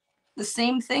here. The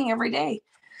same thing every day.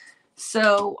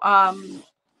 So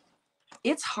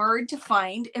it's hard to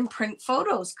find and print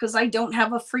photos because I don't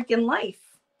have a freaking life.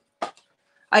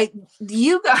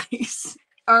 You guys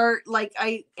are like,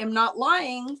 I am not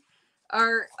lying,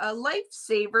 are a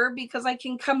lifesaver because I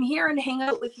can come here and hang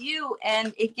out with you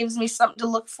and it gives me something to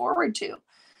look forward to.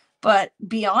 But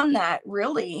beyond that,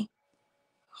 really,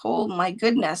 oh my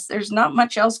goodness, there's not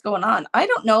much else going on. I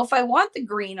don't know if I want the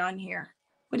green on here.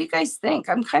 What do you guys think?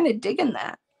 I'm kind of digging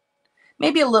that.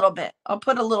 Maybe a little bit. I'll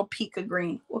put a little peak of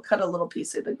green. We'll cut a little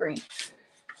piece of the green.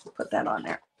 Put that on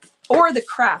there. Or the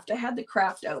craft. I had the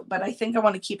craft out, but I think I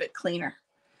want to keep it cleaner.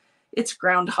 It's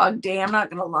Groundhog Day. I'm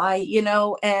not going to lie, you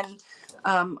know, and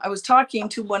I was talking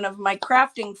to one of my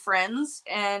crafting friends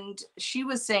and she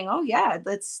was saying, oh yeah,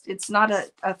 it's not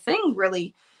a thing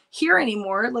really here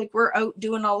anymore. Like we're out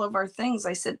doing all of our things.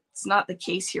 I said, it's not the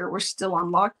case here. We're still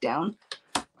on lockdown,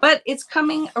 but it's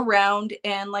coming around.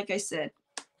 And like I said,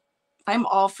 I'm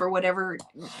all for whatever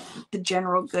the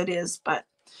general good is, but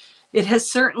it has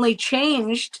certainly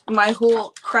changed my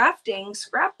whole crafting,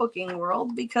 scrapbooking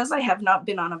world because I have not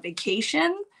been on a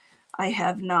vacation. I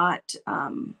have not,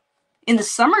 in the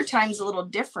summertime's a little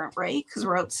different, right? Because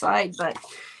we're outside, but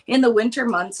in the winter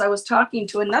months, I was talking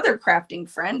to another crafting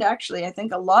friend. Actually, I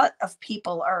think a lot of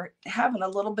people are having a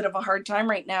little bit of a hard time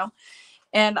right now.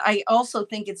 And I also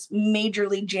think it's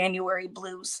majorly January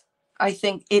blues. I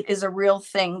think it is a real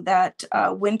thing that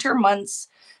winter months,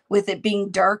 with it being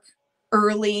dark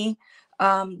early,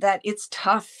 that it's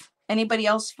tough. Anybody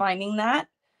else finding that?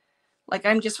 Like,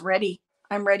 I'm just ready.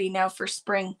 I'm ready now for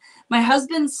spring. My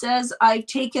husband says I've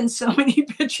taken so many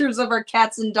pictures of our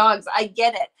cats and dogs. I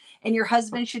get it. And your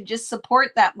husband should just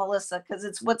support that, Melissa, because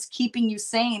it's what's keeping you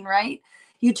sane, right?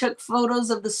 You took photos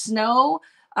of the snow.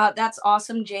 That's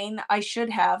awesome, Jane. I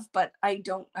should have, but I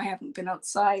haven't been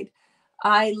outside.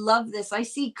 I love this. I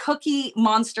see Cookie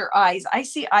Monster eyes. I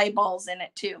see eyeballs in it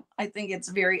too. I think it's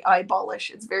very eyeballish.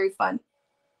 It's very fun.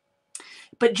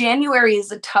 But January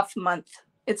is a tough month.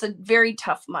 It's a very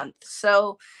tough month.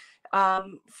 So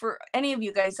for any of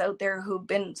you guys out there who've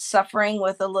been suffering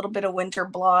with a little bit of winter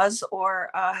blahs or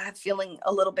feeling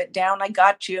a little bit down, I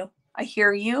got you. I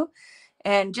hear you.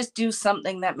 And just do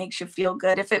something that makes you feel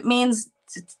good. If it means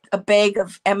it's a bag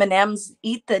of M&Ms,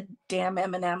 eat the damn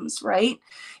M&Ms, right?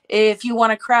 If you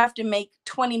want to craft and make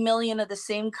 20 million of the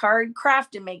same card,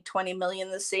 craft and make 20 million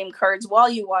of the same cards while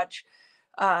you watch,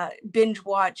 binge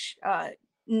watch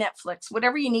Netflix,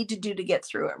 whatever you need to do to get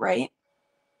through it, right?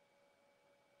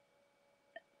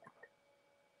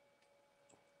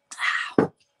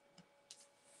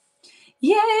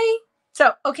 Yay!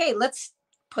 So, okay, let's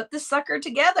put this sucker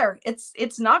together.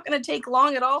 It's not going to take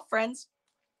long at all, friends.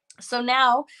 So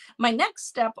now my next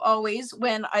step always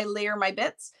when I layer my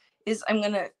bits is I'm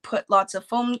going to put lots of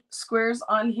foam squares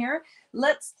on here.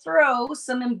 let's throw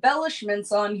some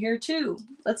embellishments on here too.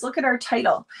 Let's look at our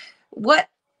title. What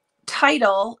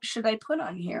title should I put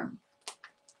on here?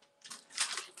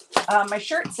 My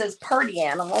shirt says party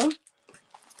animal.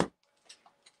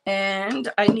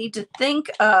 And I need to think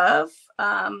of,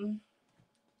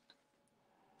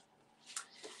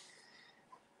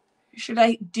 should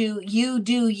I do you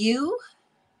do you?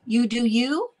 You do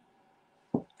you?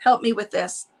 Help me with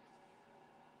this.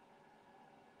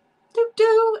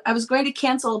 I was going to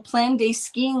cancel a planned day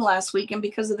skiing last weekend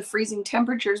because of the freezing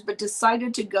temperatures, but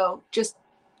decided to go just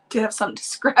to have something to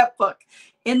scrapbook.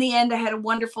 In the end, I had a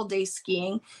wonderful day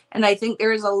skiing, and I think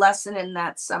there is a lesson in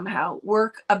that somehow.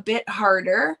 Work a bit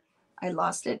harder. I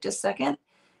lost it just a second.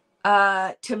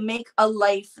 To make a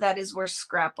life that is worth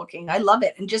scrapbooking. I love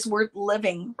it, and just worth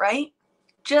living, right?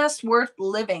 Just worth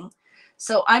living.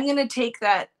 So I'm going to take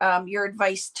that, your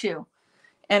advice too.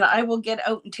 And I will get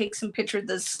out and take some pictures of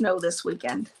the snow this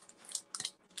weekend.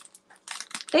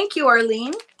 Thank you,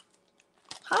 Arlene.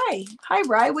 Hi. Hi,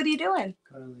 Rye. What are you doing?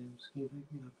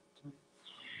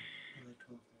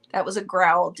 That was a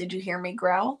growl. Did you hear me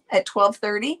growl at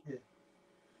 12:30? Yeah.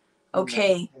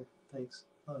 Okay. Yeah, thanks.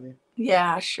 Love you.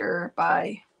 Yeah, sure.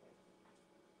 Bye.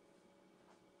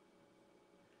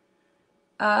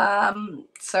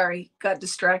 Sorry, got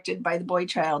distracted by the boy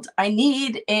child. I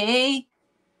need a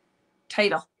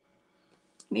title.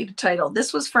 Need a title.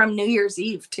 This was from New Year's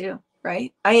Eve too,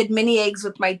 right? I had mini eggs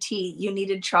with my tea. You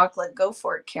needed chocolate. Go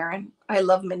for it, Karen. I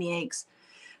love mini eggs.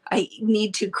 I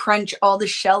need to crunch all the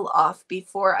shell off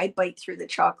before I bite through the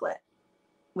chocolate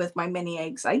with my mini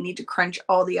eggs. I need to crunch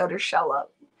all the outer shell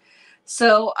out.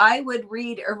 So I would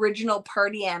read original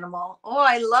party animal. Oh,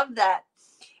 I love that.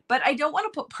 But I don't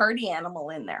want to put party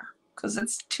animal in there because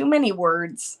it's too many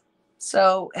words.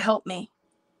 So help me.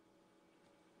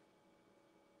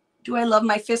 Do I love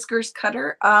my Fiskars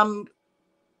cutter?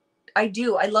 I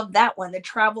do. I love that one, the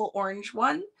travel orange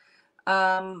one.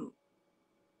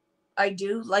 I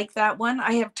do like that one.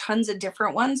 I have tons of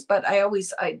different ones, but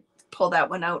I pull that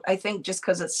one out. I think just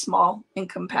because it's small and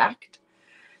compact.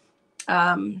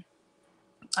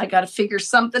 I got to figure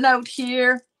something out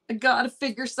here. I got to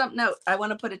figure something out. I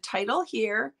want to put a title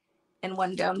here and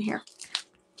one down here.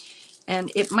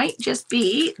 And it might just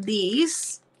be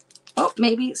these. Oh,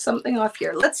 maybe something off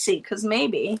here. Let's see, because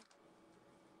maybe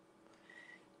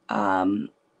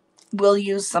we'll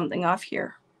use something off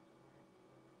here.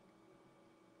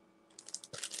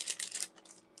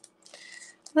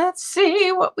 Let's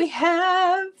see what we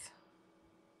have.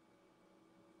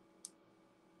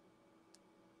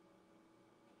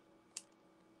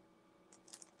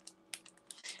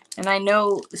 And I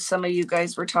know some of you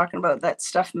guys were talking about that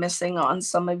stuff missing on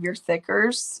some of your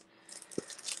thickers.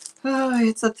 Oh,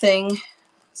 it's a thing.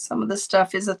 Some of the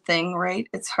stuff is a thing, right?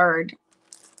 It's hard.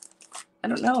 I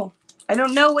don't know. I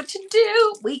don't know what to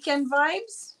do. Weekend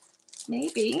vibes?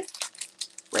 Maybe.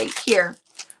 Right here.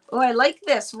 Oh, I like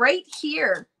this. Right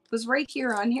here. Was right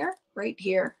here on here? Right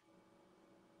here.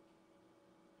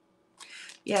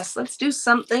 Yes, let's do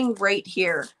something right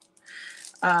here.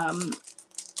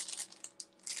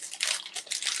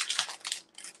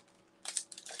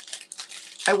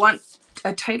 I want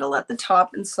a title at the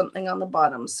top and something on the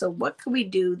bottom. So what could we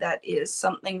do that is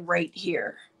something right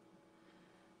here?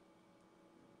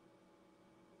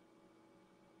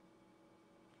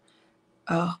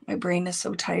 Oh, my brain is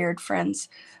so tired, friends.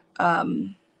 How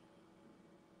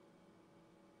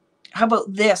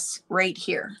about this right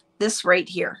here? This right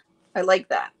here. I like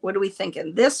that. What are we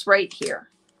thinking? This right here.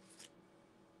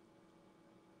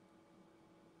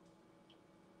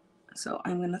 So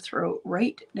I'm going to throw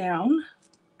right down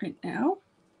right now.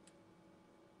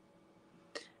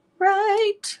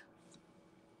 Right.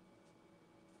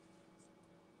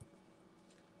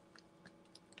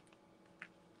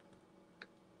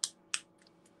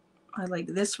 I like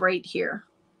this right here.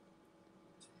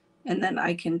 And then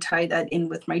I can tie that in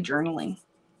with my journaling.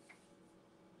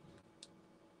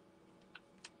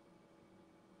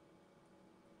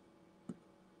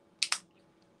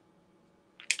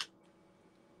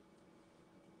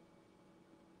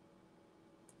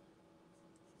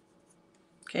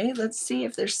 Okay, let's see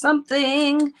if there's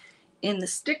something in the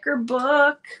sticker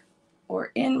book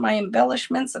or in my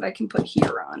embellishments that I can put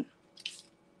here on.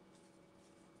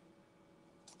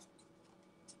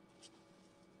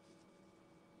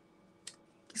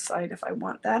 Decide if I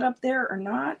want that up there or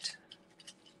not.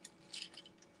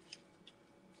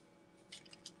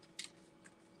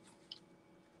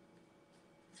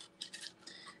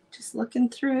 Just looking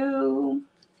through.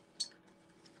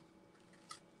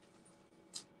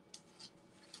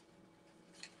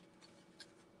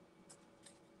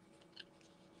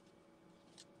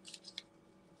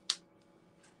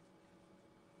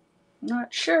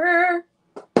 not sure.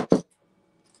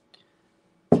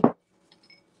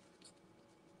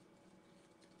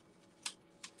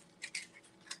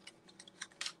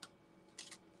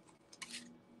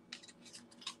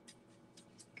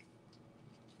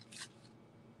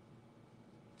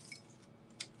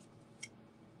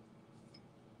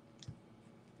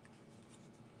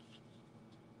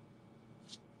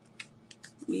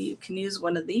 You can use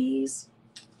one of these.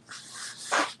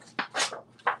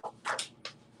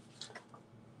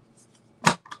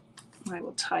 I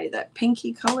will tie that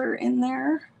pinky color in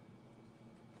there.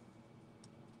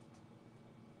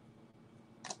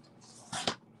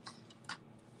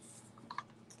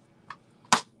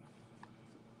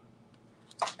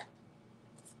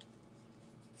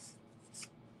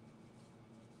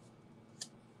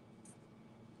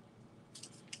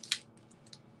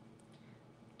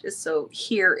 Just so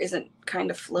here isn't kind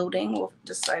of floating. We'll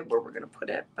decide where we're going to put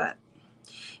it.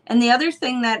 And the other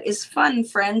thing that is fun,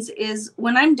 friends, is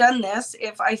when I'm done this,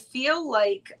 if I feel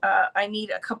like I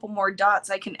need a couple more dots,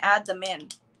 I can add them in,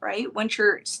 right? Once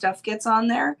your stuff gets on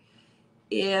there,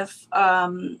 if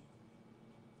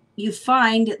you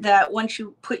find that once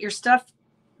you put your stuff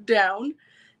down,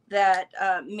 that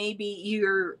maybe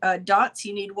your dots,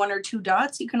 you need 1 or 2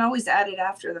 dots, you can always add it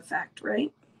after the fact,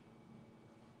 right?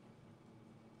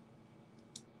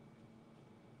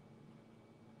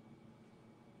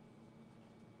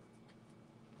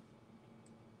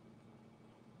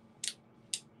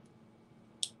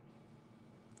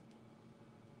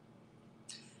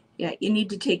 Yeah, you need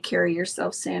to take care of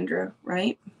yourself, Sandra,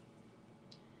 right?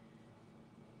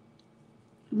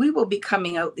 We will be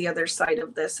coming out the other side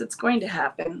of this. It's going to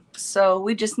happen. So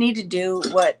we just need to do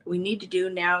what we need to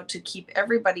do now to keep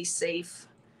everybody safe.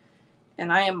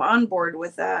 And I am on board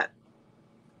with that.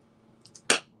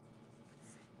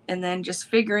 And then just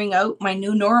figuring out my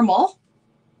new normal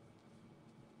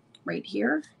right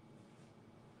here.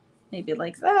 Maybe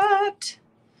like that.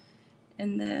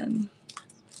 And then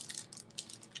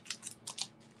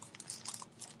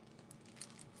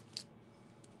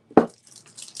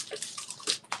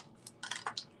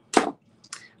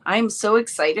I'm so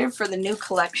excited for the new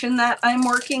collection that I'm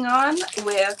working on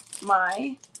with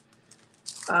my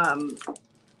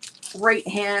right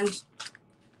hand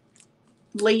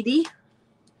lady.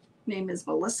 Name is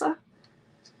Melissa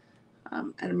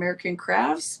at American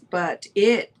Crafts, but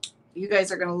you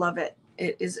guys are going to love it.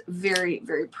 It is very,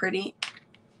 very pretty.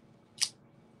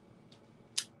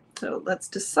 So let's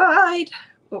decide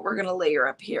what we're going to layer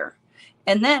up here.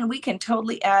 And then we can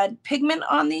totally add pigment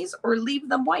on these or leave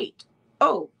them white.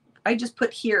 Oh, I just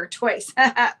put here twice.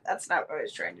 That's not what I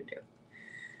was trying to do.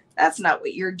 That's not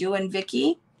what you're doing,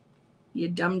 Vicky. You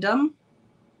dum-dum.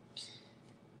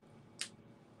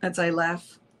 As I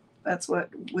laugh. That's what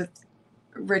with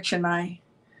Rich and I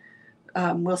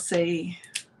will say,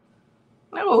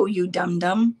 oh, you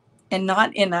dum-dum. And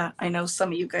not in a, I know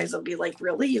some of you guys will be like,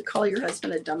 really? You call your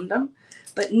husband a dum-dum?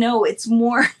 But no, it's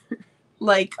more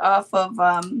like off of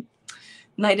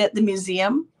Night at the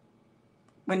Museum.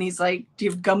 When he's like, do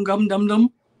you have gum gum dum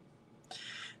dum?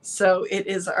 So it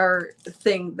is our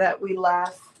thing that we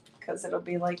laugh because it'll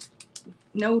be like,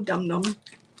 no dum dum.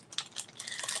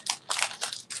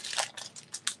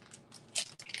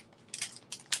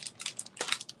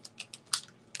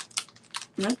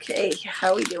 Okay,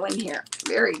 how are we doing here?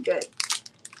 Very good.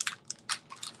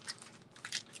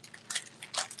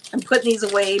 I'm putting these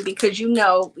away because you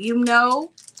know,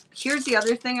 here's the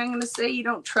other thing I'm going to say. You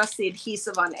don't trust the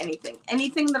adhesive on anything.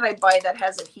 Anything that I buy that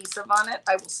has adhesive on it,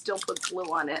 I will still put glue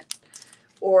on it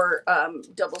or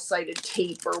double-sided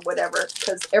tape or whatever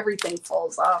because everything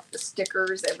falls off, the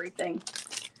stickers, everything.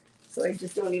 So I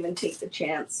just don't even take the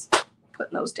chance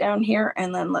putting those down here.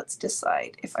 And then let's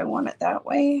decide if I want it that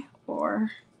way or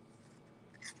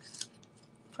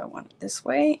if I want it this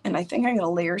way. And I think I'm going to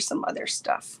layer some other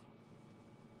stuff.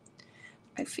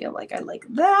 I feel like I like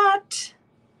that.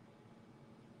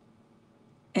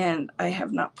 And I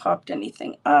have not popped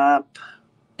anything up.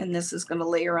 And this is going to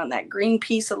layer on that green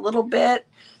piece a little bit.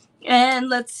 And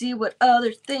let's see what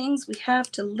other things we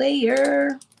have to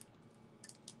layer.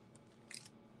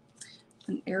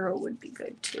 An arrow would be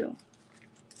good too.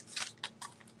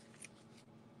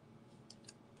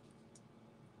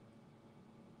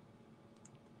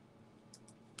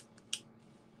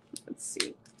 Let's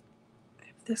see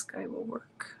if this guy will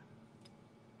work.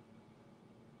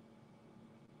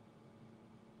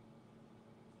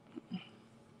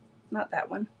 Not that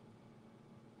one.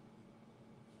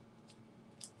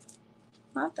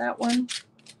 Not that one.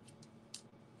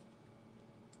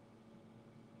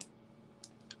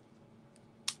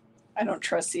 I don't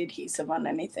trust the adhesive on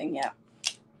anything yet.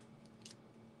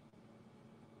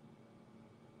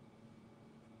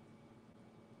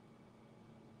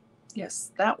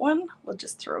 Yes, that one we'll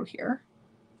just throw here,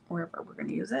 wherever we're going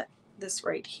to use it. This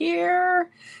right here,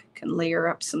 can layer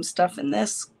up some stuff in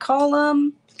this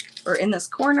column or in this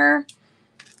corner.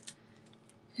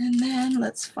 And then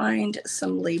let's find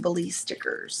some label-y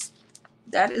stickers.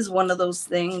 That is one of those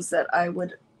things that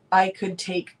I could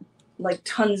take like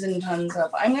tons and tons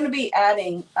of. I'm going to be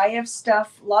adding, I have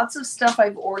stuff, lots of stuff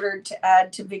I've ordered to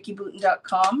add to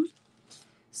vickyboutin.com.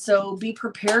 So be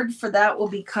prepared for that. Will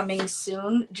be coming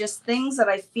soon. Just things that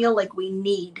I feel like we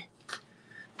need.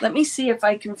 Let me see if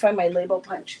I can find my label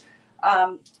punch.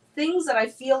 Things that I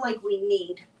feel like we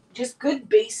need. Just good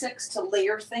basics to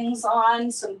layer things on.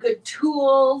 Some good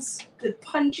tools, good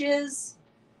punches.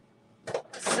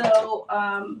 So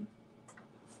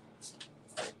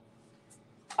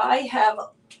I have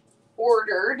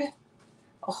ordered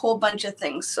a whole bunch of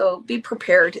things. So be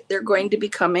prepared. They're going to be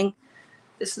coming.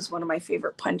 This is one of my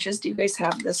favorite punches. Do you guys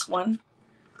have this one?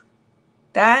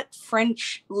 That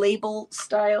French label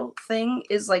style thing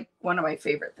is like one of my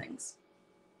favorite things.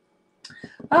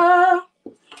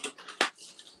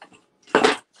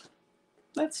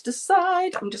 Let's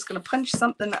decide. I'm just going to punch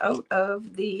something out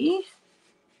of the...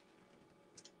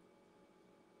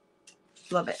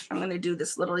 Love it. I'm going to do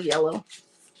this little yellow.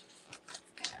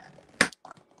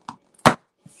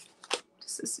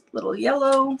 Just this little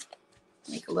yellow.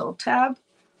 Make a little tab.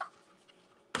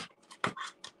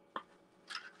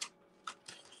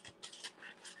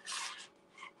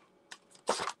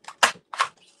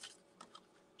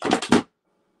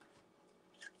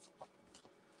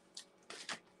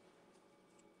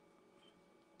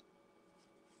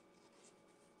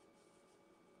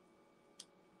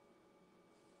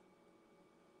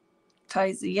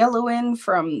 Ties the yellow in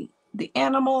from the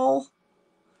animal.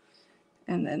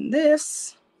 And then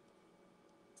this.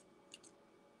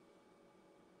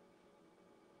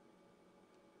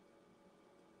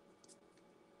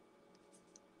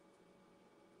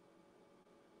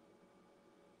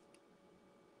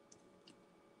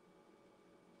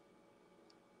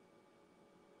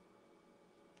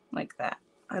 Like that.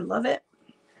 I love it.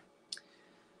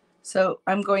 So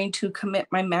I'm going to commit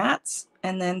my mats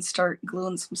and then start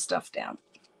gluing some stuff down.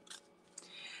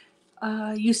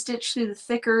 You stitch through the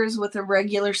thickers with a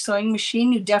regular sewing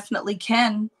machine. You definitely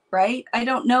can, right? I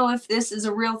don't know if this is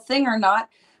a real thing or not,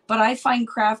 but I find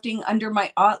crafting under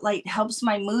my light helps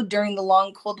my mood during the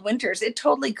long, cold winters. It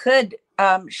totally could,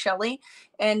 Shelley,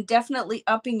 and definitely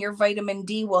upping your vitamin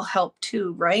D will help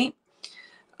too, right?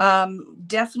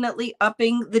 Definitely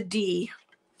upping the D.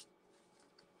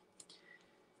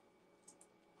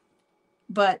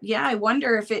 But yeah, I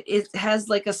wonder if it has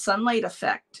like a sunlight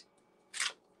effect.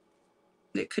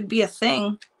 It could be a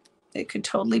thing. It could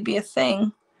totally be a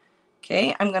thing.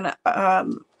 Okay, I'm going to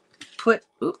put,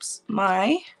 oops,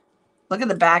 look at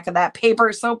the back of that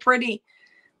paper. So pretty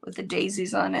with the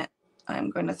daisies on it. I'm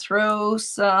going to throw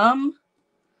some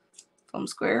foam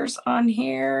squares on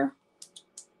here.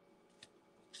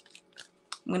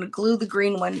 I'm going to glue the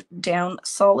green one down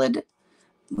solid.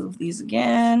 Move these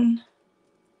again.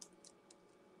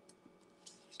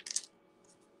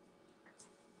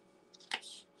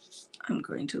 I'm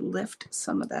going to lift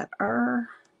some of that R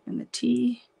and the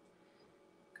T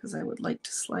because I would like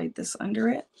to slide this under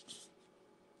it.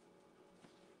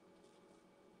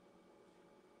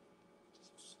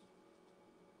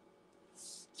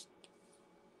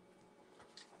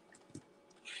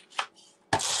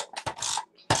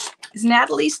 Is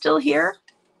Natalie still here?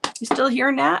 You still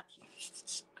here, Nat?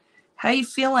 How you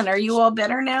feeling? Are you all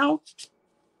better now?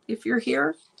 If you're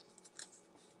here?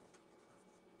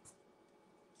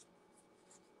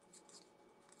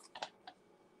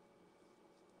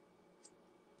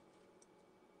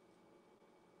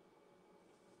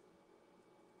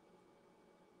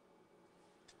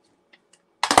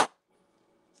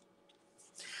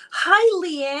 Hi,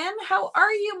 Leanne. How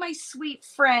are you, my sweet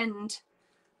friend?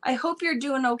 I hope you're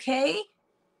doing okay.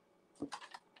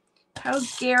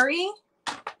 How's Gary?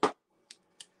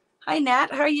 Hi, Nat.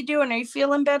 How are you doing? Are you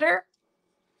feeling better,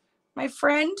 my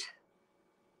friend?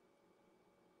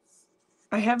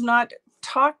 I have not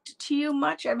talked to you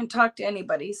much. I haven't talked to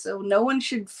anybody, so no one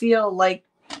should feel like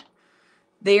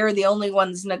they are the only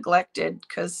ones neglected,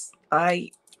 because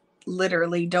I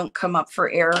literally don't come up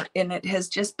for air, and it has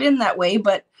just been that way.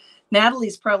 But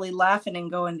Natalie's probably laughing and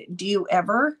going, do you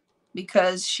ever?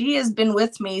 Because she has been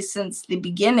with me since the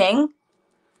beginning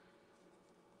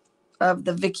of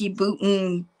the Vicky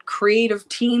Boutin creative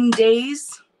team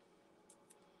days.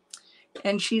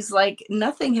 And she's like,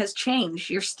 nothing has changed.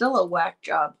 You're still a whack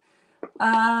job.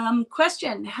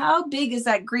 Question, how big is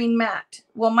that green mat?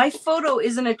 Well, my photo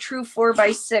isn't a true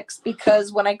 4x6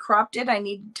 because when I cropped it, I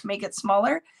needed to make it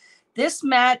smaller. This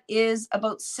mat is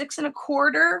about 6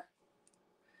 1/4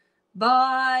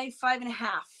 by 5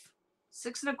 1/2.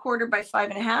 6 1/4 by 5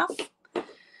 1/2,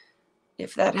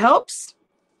 if that helps.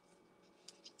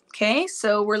 Okay,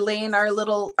 so we're laying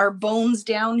our bones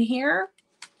down here.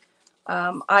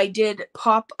 I did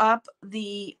pop up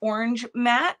the orange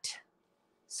mat,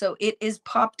 so it is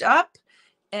popped up,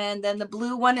 and then the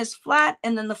blue one is flat,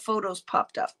 and then the photos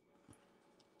popped up.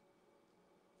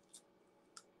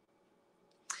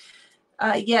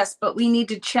 Yes, but we need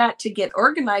to chat to get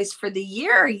organized for the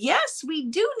year. Yes, we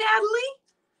do, Natalie.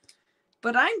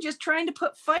 But I'm just trying to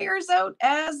put fires out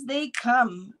as they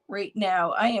come right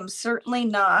now. I am certainly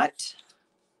not.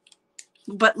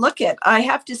 But look at, I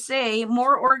have to say,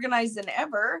 more organized than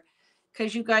ever,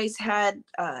 because you guys had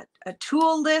a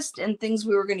tool list and things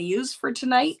we were going to use for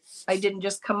tonight. I didn't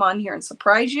just come on here and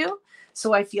surprise you.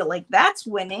 So I feel like that's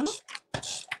winning.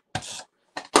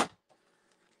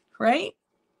 Right?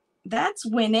 That's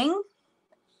winning.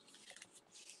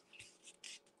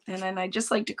 And then I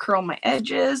just like to curl my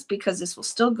edges because this will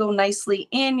still go nicely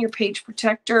in your page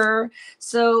protector.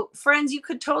 So friends, you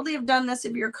could totally have done this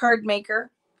if you're a card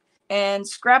maker and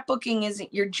scrapbooking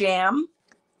isn't your jam.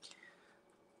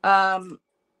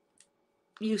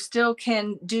 You still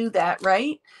can do that,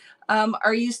 right?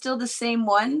 Are you still the same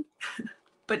one?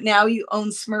 But now you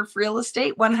own Smurf Real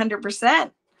Estate?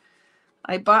 100%.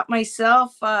 I bought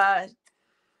myself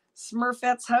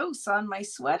Smurfette's house on my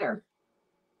sweater.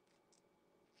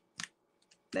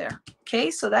 There.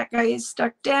 Okay, so that guy is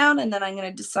stuck down, and then I'm going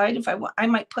to decide if I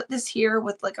might put this here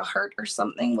with like a heart or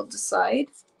something. We'll decide.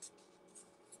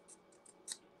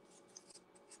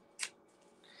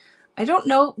 I don't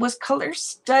know. Was Color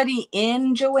Study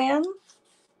in Joanne?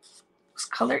 Was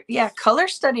Color? Yeah, Color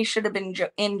Study should have been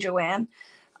in Joanne.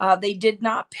 They did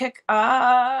not pick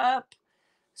up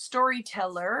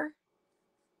Storyteller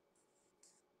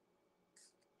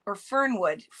or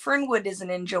Fernwood. Fernwood isn't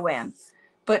in Joanne,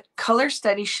 but Color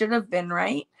Study should have been,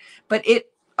 right? But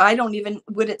I don't even,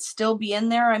 would it still be in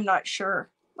there? I'm not sure.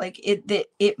 Like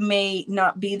it may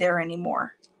not be there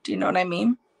anymore. Do you know what I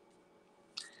mean?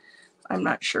 I'm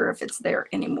not sure if it's there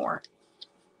anymore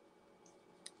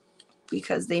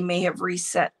because they may have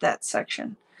reset that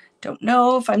section. Don't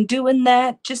know if I'm doing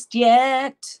that just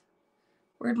yet.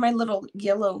 Where'd my little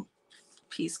yellow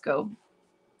piece go?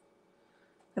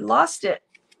 I lost it,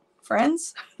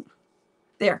 friends.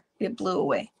 There, it blew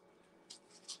away.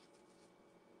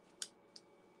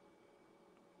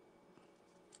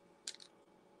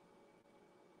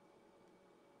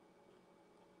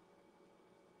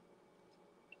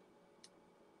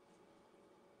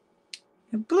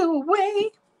 It blew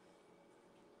away.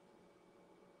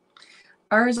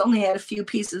 Ours only had a few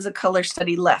pieces of Color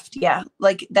Study left. Yeah,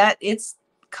 like that. It's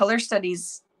Color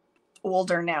Study's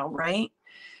older now, right?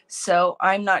 So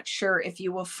I'm not sure if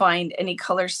you will find any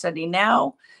Color Study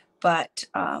now, but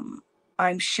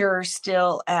I'm sure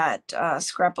still at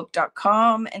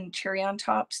scrapbook.com and Cherry on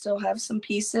Top still have some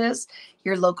pieces.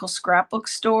 Your local scrapbook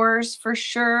stores for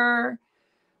sure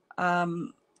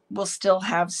will still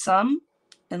have some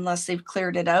unless they've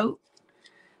cleared it out.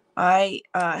 I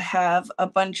have a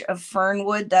bunch of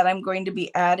Fernwood that I'm going to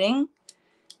be adding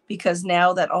because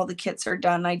now that all the kits are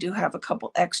done, I do have a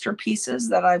couple extra pieces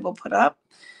that I will put up.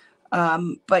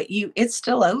 But it's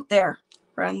still out there,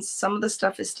 friends. Some of the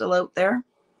stuff is still out there.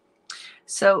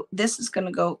 So this is going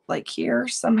to go like here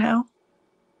somehow.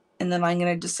 And then I'm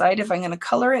going to decide if I'm going to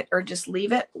color it or just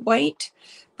leave it white.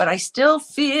 But I still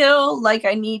feel like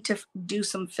I need to do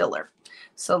some filler.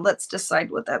 So let's decide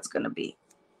what that's going to be.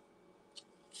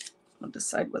 We'll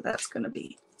decide what that's going to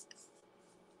be.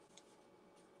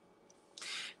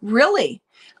 Really?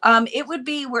 It would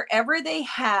be wherever they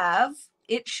have,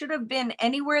 it should have been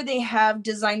anywhere they have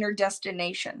designer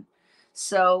destination.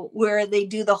 So where they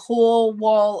do the whole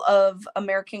wall of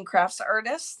American crafts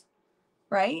artists,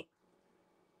 right?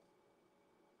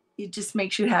 It just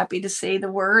makes you happy to say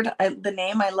the word, the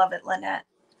name. I love it, Lynette.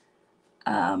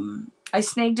 I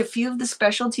snagged a few of the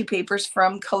specialty papers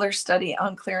from Color Study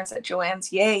on clearance at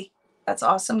Joann's. Yay. That's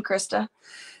awesome, Krista.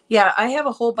 Yeah, I have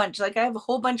a whole bunch. Like I have a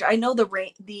whole bunch. I know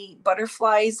the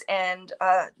butterflies and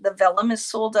the vellum is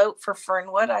sold out for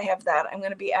Fernwood. I have that. I'm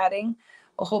going to be adding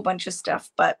a whole bunch of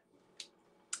stuff. But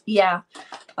yeah,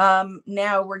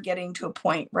 now we're getting to a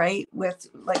point, right, with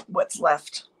like what's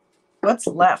left. What's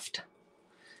left?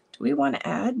 Do we want to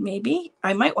add? Maybe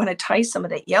I might want to tie some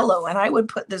of that yellow, and I would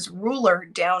put this ruler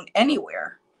down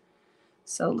anywhere.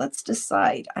 So let's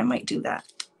decide. I might do that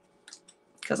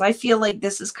because I feel like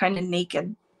this is kind of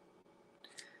naked.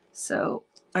 So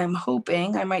I'm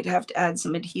hoping I might have to add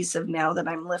some adhesive now that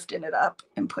I'm lifting it up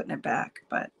and putting it back,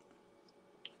 but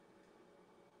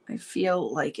I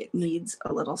feel like it needs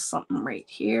a little something right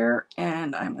here.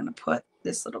 And I'm going to put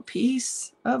this little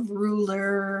piece of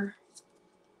ruler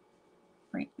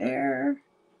right there.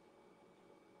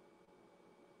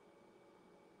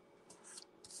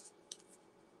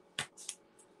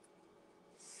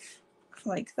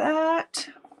 Like that.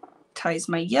 Ties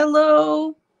my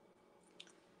yellow.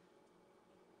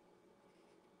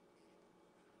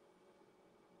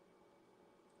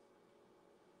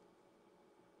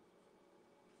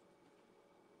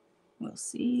 We'll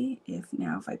see if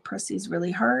now if I press these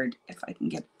really hard, if I can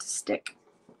get it to stick.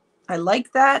 I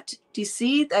like that. Do you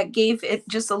see? That gave it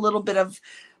just a little bit of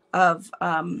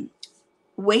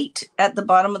weight at the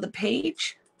bottom of the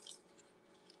page.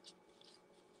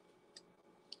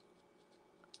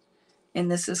 And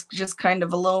this is just kind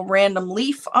of a little random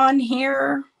leaf on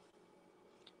here.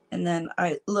 And then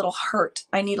a little heart.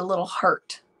 I need a little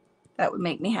heart. That would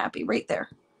make me happy right there.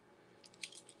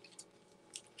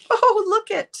 Oh, look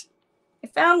it. I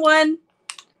found one.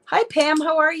 Hi, Pam.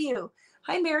 How are you?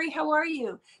 Hi, Mary. How are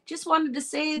you? Just wanted to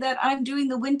say that I'm doing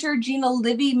the winter Gina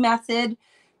Livy method,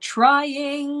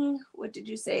 trying, what did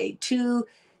you say, to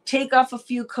take off a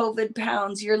few COVID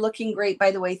pounds. You're looking great, by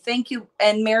the way. Thank you.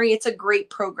 And Mary, it's a great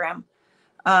program.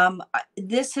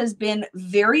 This has been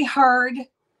very hard.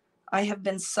 I have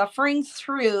been suffering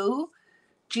through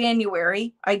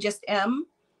January. I just am.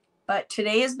 But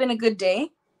today has been a good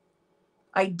day.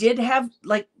 I did have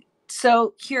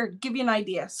so here, give you an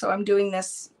idea. So I'm doing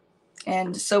this.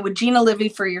 And so with Gina Livy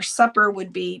for your supper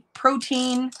would be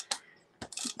protein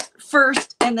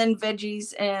first and then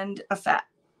veggies and a fat.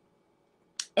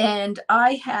 And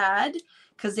I had,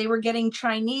 because they were getting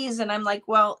Chinese and I'm like,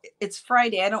 well, it's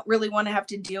Friday. I don't really want to have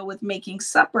to deal with making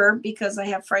supper because I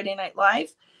have Friday Night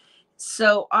Live.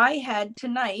 So I had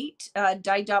tonight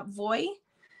Dai Dop Voi,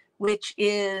 which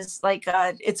is like,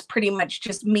 it's pretty much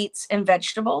just meats and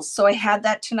vegetables. So I had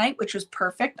that tonight, which was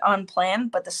perfect on plan,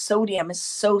 but the sodium is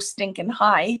so stinking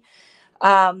high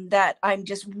that I'm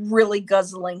just really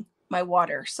guzzling my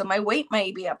water. So my weight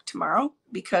may be up tomorrow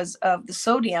because of the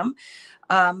sodium.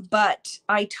 But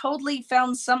I totally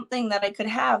found something that I could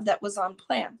have that was on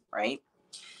plan, right?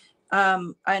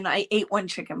 And I ate one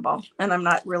chicken ball and I'm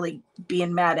not really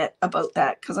being mad about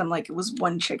that because I'm like, it was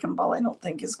one chicken ball I don't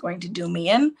think is going to do me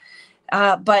in.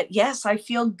 But yes, I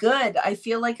feel good. I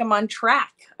feel like I'm on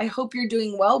track. I hope you're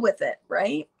doing well with it,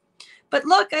 right? But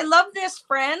look, I love this,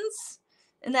 friends.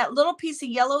 And that little piece of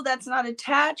yellow that's not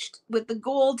attached with the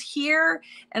gold here.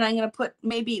 And I'm going to put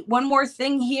maybe one more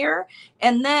thing here.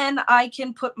 And then I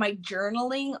can put my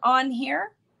journaling on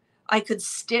here. I could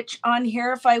stitch on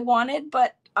here if I wanted,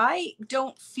 but I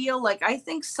don't feel like, I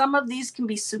think some of these can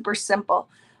be super simple.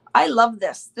 I love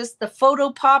this. The photo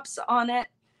pops on it.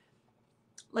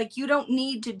 Like you don't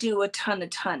need to do a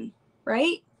ton,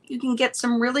 right? You can get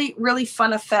some really, really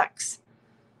fun effects.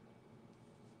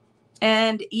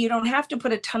 And you don't have to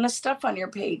put a ton of stuff on your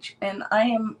page. And I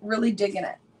am really digging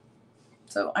it.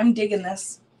 So I'm digging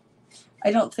this.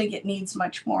 I don't think it needs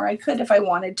much more. I could if I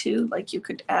wanted to, like you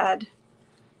could add,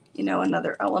 you know,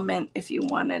 another element if you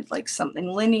wanted like something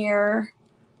linear.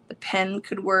 The pen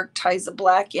could work, ties the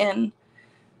black in.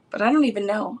 But I don't even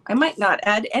know. I might not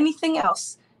add anything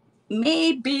else.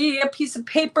 Maybe a piece of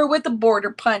paper with a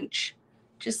border punch.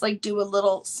 Just like do a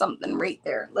little something right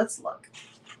there. Let's look.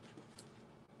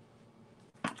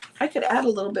 I could add a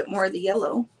little bit more of the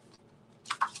yellow.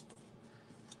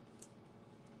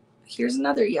 Here's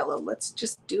another yellow. Let's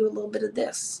just do a little bit of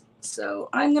this. So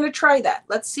I'm going to try that.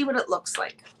 Let's see what it looks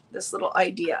like. This little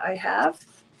idea I have.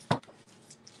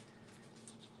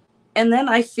 And then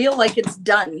I feel like it's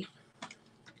done.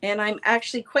 And I'm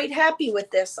actually quite happy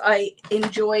with this. I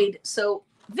enjoyed. So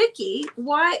Vicki,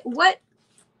 what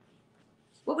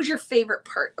was your favorite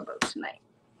part about tonight?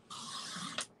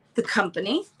 The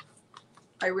company.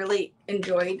 I really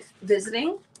enjoyed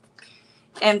visiting.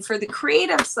 And for the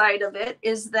creative side of it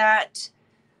is that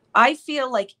I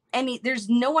feel like there's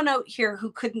no one out here who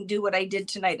couldn't do what I did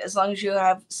tonight, as long as you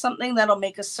have something that'll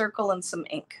make a circle and some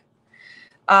ink.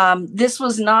 This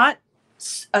was not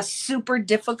a super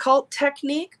difficult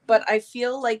technique, but I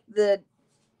feel like the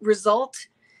result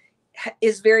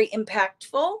is very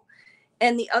impactful.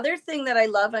 And the other thing that I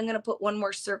love, I'm going to put one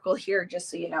more circle here just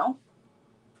so you know,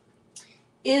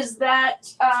 is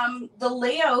that the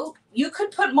layout, you could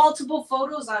put multiple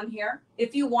photos on here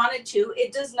if you wanted to.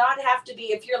 It does not have to be,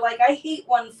 if you're like, I hate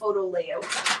one photo layout,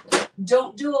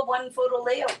 don't do a one photo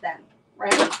layout then,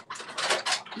 right?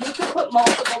 You could put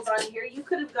multiples on here. You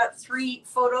could have got 3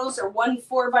 photos or 1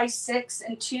 4x6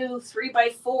 and 2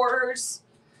 3x4s,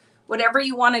 whatever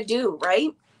you want to do,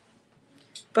 right?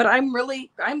 But I'm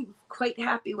quite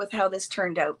happy with how this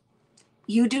turned out.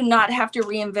 You do not have to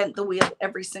reinvent the wheel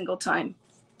every single time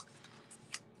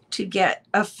to get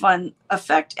a fun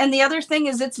effect. And the other thing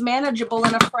is it's manageable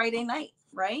in a Friday night,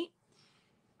 right?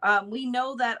 We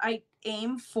know that I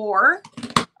aim for,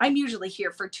 I'm usually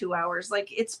here for 2 hours. Like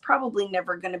it's probably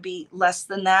never going to be less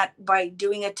than that. By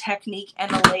doing a technique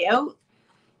and a layout,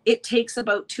 it takes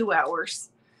about 2 hours.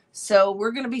 So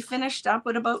we're going to be finished up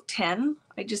at about 10.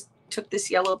 I just took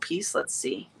this yellow piece. Let's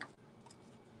see.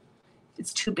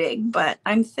 It's too big, but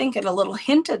I'm thinking a little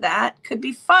hint of that could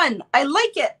be fun. I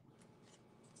like it.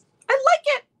 I like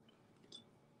it.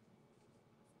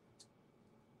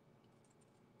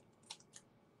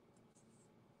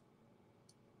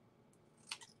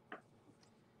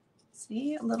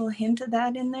 See a little hint of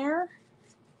that in there.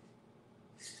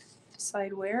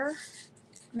 Decide where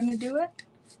I'm going to do it.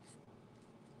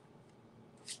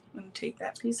 I'm going to take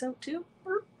that piece out too.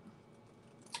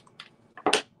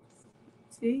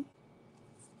 See?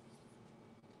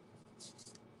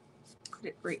 Put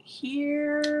it right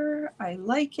here. I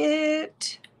like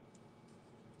it.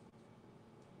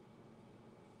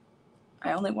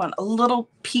 I only want a little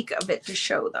peek of it to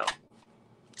show though.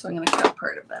 So I'm going to cut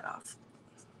part of that off.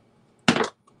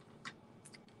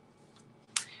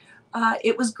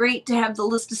 It was great to have the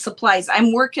list of supplies.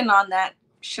 I'm working on that,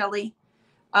 Shelley.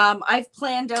 I've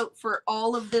planned out for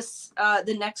all of this,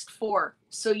 the next 4.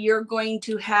 So you're going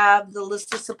to have the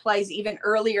list of supplies even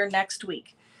earlier next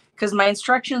week because my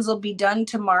instructions will be done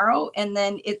tomorrow and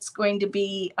then it's going to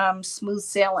be smooth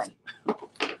sailing.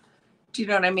 Do you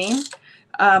know what I mean?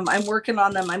 I'm working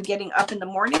on them. I'm getting up in the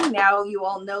morning. Now you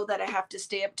all know that I have to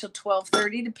stay up till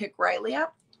 12:30 to pick Riley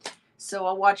up. So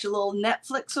I'll watch a little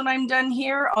Netflix when I'm done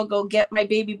here. I'll go get my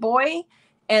baby boy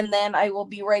and then I will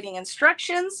be writing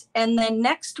instructions. And then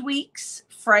next week's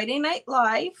Friday Night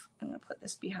Live, I'm going to put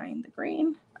this behind the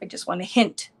green. I just want a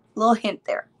hint, a little hint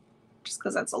there, just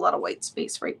because that's a lot of white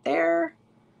space right there.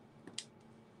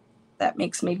 That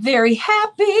makes me very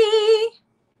happy.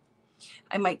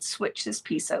 I might switch this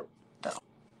piece out though.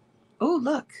 Oh,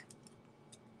 look.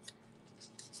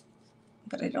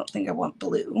 But I don't think I want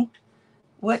blue.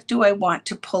 What do I want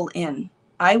to pull in?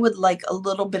 I would like a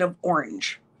little bit of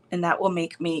orange, and that will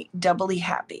make me doubly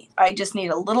happy. I just need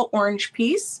a little orange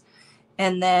piece,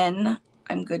 and then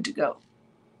I'm good to go.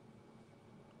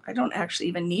 I don't actually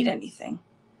even need anything.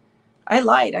 I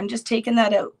lied. I'm just taking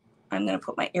that out. I'm going to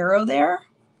put my arrow there.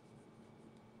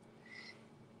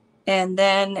 And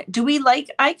then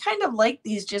I kind of like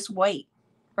these just white,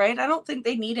 right? I don't think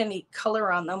they need any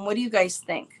color on them. What do you guys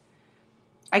think?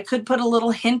 I could put a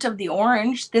little hint of the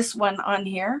orange, this one on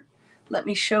here. Let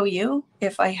me show you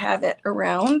if I have it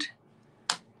around.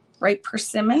 Right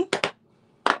persimmon.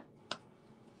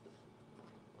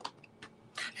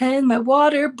 And my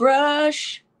water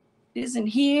brush isn't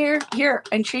here. Here,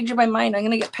 I'm changing my mind. I'm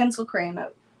going to get pencil crayon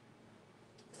out.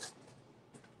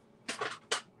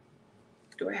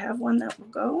 Do I have one that will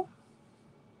go?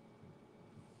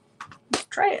 Let's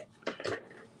try it.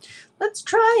 Let's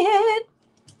try it.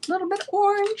 A little bit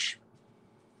orange.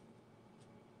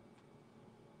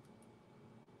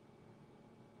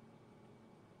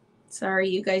 Sorry,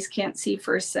 you guys can't see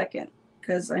for a second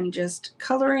because I'm just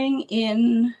coloring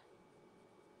in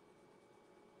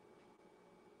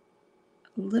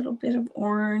a little bit of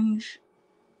orange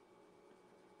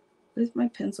with my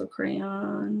pencil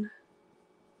crayon.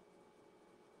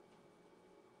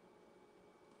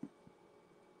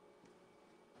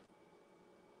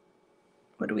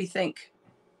 What do we think?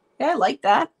 Yeah, I like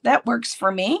that. That works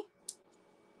for me.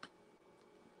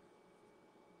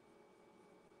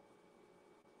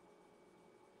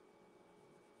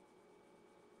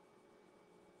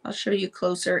 I'll show you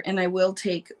closer and I will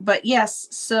take, but yes,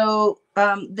 so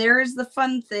there's the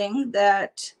fun thing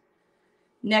that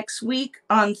next week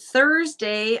on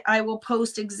Thursday, I will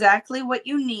post exactly what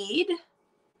you need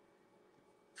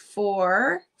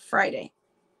for Friday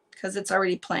because it's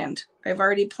already planned. I've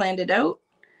already planned it out.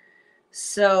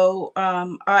 So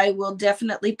I will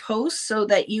definitely post so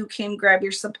that you can grab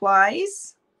your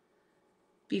supplies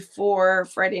before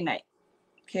Friday night.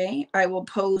 Okay, I will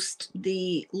post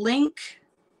the link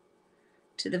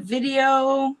to the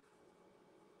video.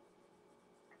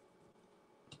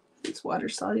 It's water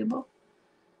soluble.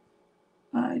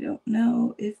 I don't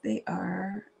know if they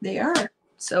are. They are.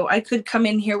 So I could come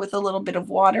in here with a little bit of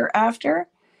water after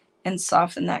and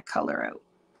soften that color out.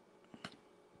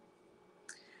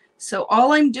 So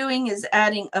all I'm doing is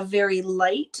adding a very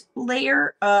light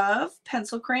layer of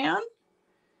pencil crayon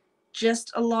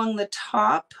just along the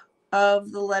top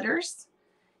of the letters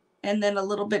and then a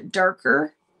little bit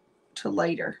darker to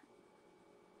lighter.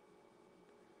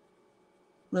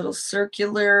 Little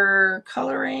circular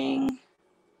coloring.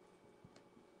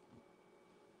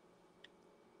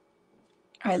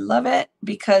 I love it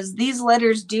because these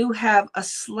letters do have a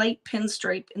slight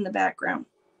pinstripe in the background.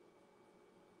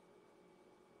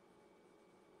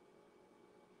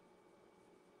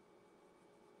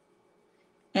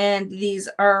 And these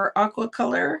are aqua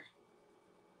color.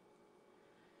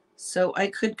 So I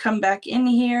could come back in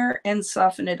here and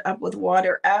soften it up with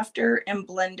water after and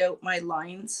blend out my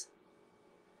lines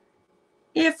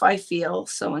if I feel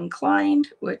so inclined,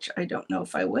 which I don't know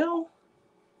if I will.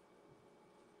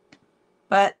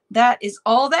 But that is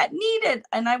all that needed,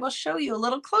 and I will show you a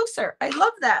little closer. I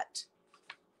love that.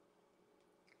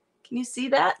 Can you see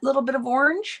that little bit of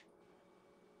orange?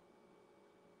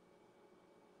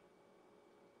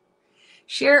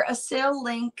 Share a sale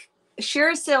link.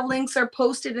 Share a sale links are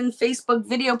posted in Facebook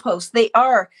video posts. They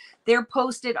are. They're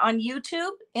posted on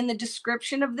YouTube in the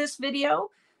description of this video.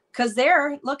 Because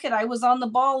there, look at, I was on the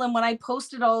ball, and when I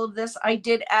posted all of this, I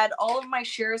did add all of my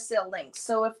share a sale links.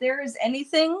 So if there is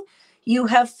anything you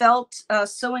have felt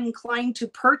so inclined to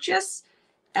purchase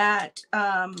at,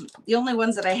 the only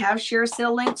ones that I have share a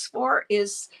sale links for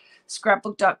is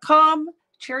scrapbook.com,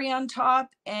 Cherry on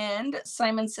Top, and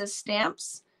Simon Says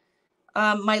Stamps.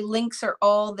 My links are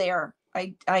all there.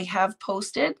 I have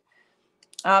posted.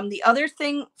 The other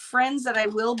thing, friends, that I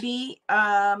will be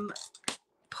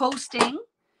posting,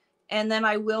 and then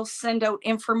I will send out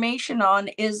information on,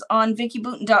 is on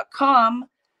vickybooten.com.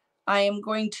 I am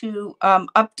going to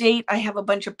update. I have a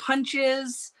bunch of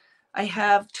punches. I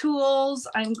have tools.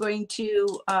 I'm going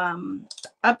to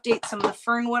update some of the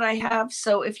Fernwood I have.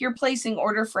 So if you're placing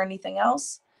order for anything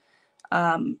else,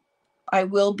 I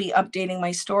will be updating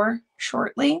my store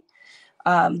shortly.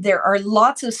 There are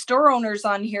lots of store owners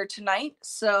on here tonight.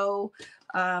 So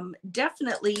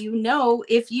definitely,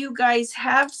 if you guys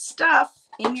have stuff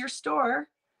in your store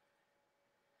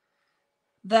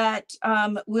that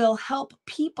will help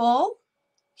people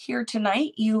here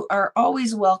tonight, you are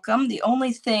always welcome. The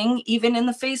only thing, even in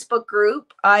the Facebook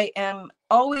group, I am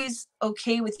always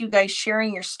okay with you guys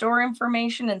sharing your store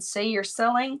information and say you're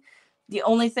selling. The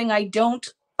only thing I don't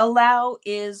allow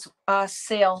is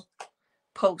sale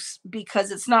posts,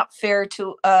 because it's not fair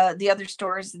to the other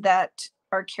stores that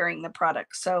are carrying the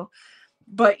product. So,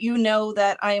 but you know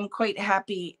that I am quite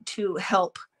happy to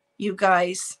help you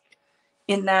guys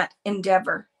in that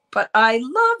endeavor. But I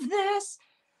love this.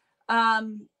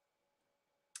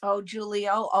 Oh, Julie,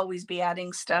 I'll always be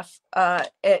adding stuff.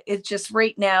 It's just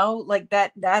right now, like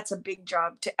that's a big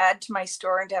job to add to my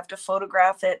store, and to have to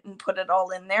photograph it and put it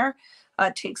all in there.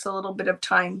 Takes a little bit of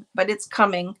time, but it's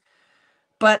coming.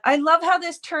 But I love how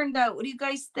this turned out. What do you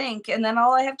guys think? And then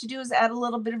all I have to do is add a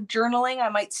little bit of journaling. I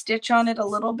might stitch on it a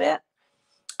little bit.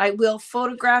 I will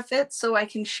photograph it so I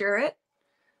can share it.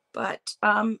 But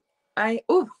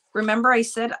remember I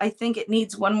said I think it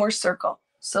needs one more circle.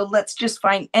 So let's just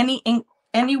find any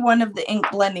one of the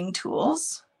ink blending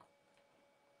tools.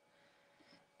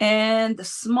 And the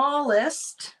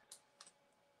smallest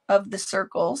of the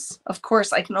circles, of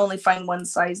course, I can only find one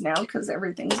size now because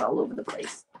everything's all over the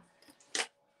place.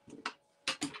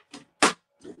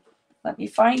 Let me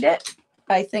find it.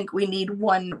 I think we need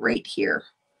one right here.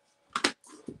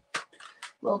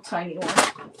 Little tiny one.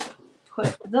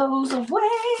 Put those away.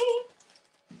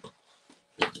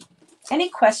 Any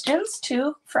questions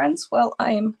too, friends? While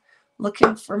I'm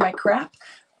looking for my crap,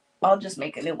 I'll just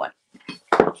make a new one.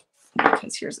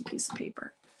 Because here's a piece of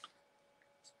paper.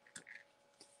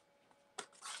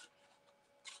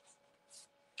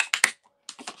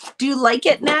 Do you like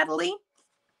it, Natalie?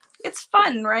 It's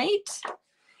fun, right?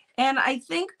 And I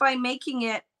think by making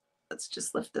it, let's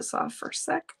just lift this off for a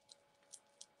sec,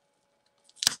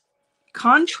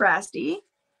 contrasty,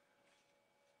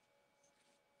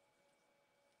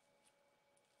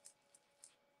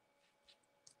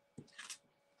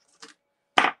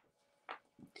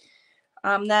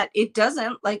 that it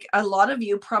doesn't, like a lot of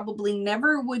you probably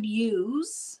never would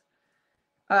use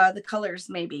the colors.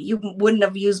 Maybe you wouldn't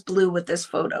have used blue with this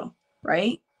photo,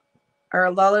 right? Or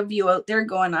a lot of you out there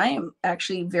going, I am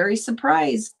actually very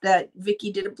surprised that Vicky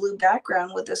did a blue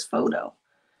background with this photo.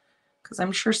 Because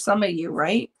I'm sure some of you,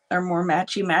 right, are more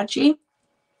matchy.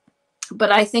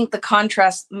 But I think the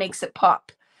contrast makes it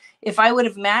pop. If I would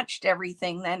have matched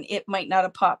everything, then it might not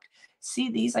have popped.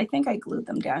 See these? I think I glued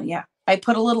them down. Yeah, I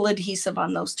put a little adhesive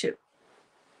on those too.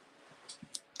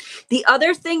 The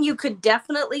other thing you could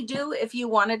definitely do if you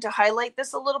wanted to highlight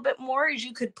this a little bit more is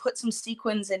you could put some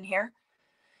sequins in here.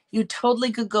 You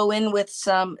totally could go in with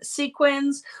some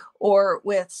sequins or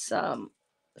with some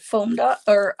foam dot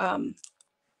or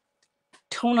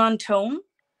tone on tone.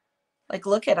 Like,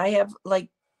 look at, I have like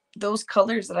those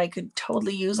colors that I could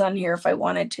totally use on here if I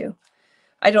wanted to.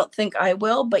 I don't think I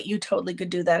will, but you totally could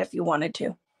do that if you wanted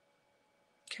to.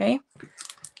 Okay.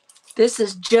 This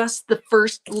is just the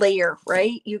first layer,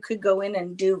 right? You could go in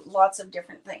and do lots of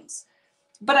different things.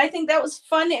 But I think that was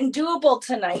fun and doable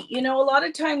tonight. You know, a lot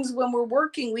of times when we're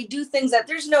working, we do things that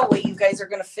there's no way you guys are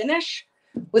going to finish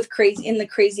with crazy in the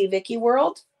crazy Vicky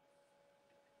world.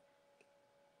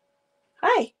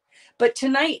 Hi. But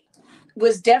tonight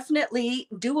was definitely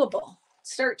doable,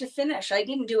 start to finish. I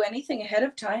didn't do anything ahead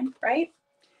of time, right?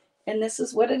 And this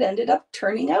is what it ended up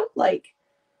turning out like.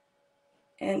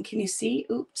 And can you see?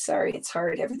 Oops, sorry, it's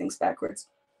hard. Everything's backwards.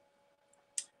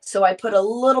 So I put a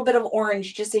little bit of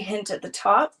orange, just a hint at the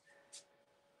top.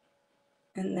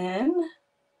 And then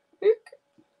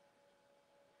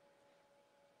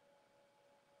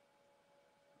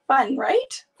fun,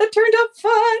 right? That turned out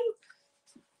fun.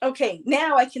 Okay,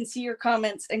 now I can see your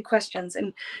comments and questions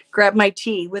and grab my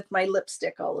tea with my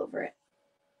lipstick all over it.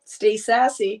 Stay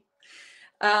sassy.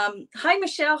 Hi,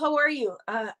 Michelle. How are you?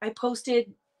 I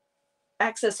posted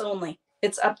access only.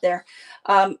 It's up there.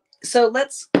 So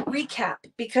let's recap,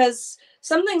 because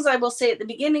some things I will say at the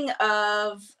beginning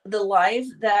of the live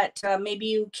that maybe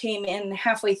you came in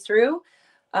halfway through,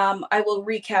 I will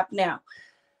recap now.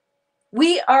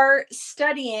 We are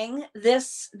studying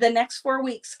this the next 4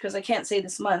 weeks, because I can't say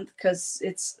this month because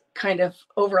it's kind of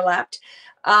overlapped,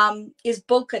 is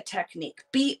bokeh technique,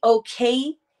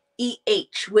 BOKEH,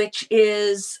 which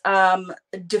is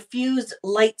diffused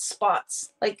light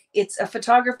spots. Like, it's a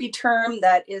photography term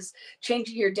that is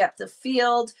changing your depth of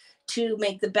field to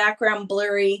make the background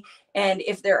blurry. And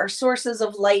if there are sources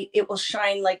of light, it will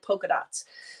shine like polka dots.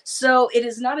 So it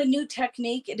is not a new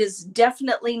technique. It is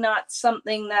definitely not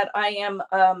something that I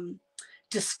am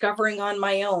discovering on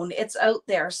my own. It's out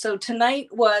there. So tonight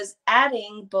was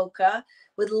adding bokeh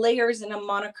with layers in a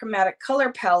monochromatic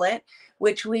color palette,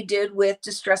 which we did with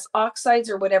distress oxides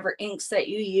or whatever inks that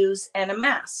you use, and a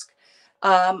mask.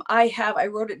 I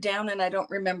wrote it down and I don't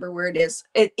remember where it is.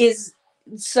 It is,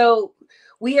 so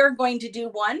we are going to do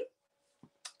one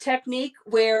technique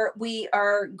where we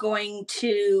are going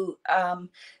to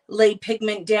lay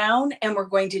pigment down and we're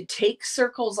going to take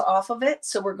circles off of it.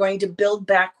 So we're going to build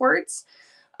backwards.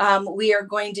 We are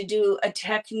going to do a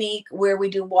technique where we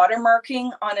do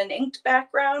watermarking on an inked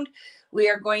background. We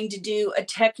are going to do a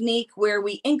technique where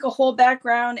we ink a whole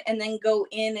background and then go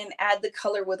in and add the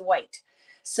color with white.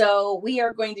 So we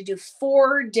are going to do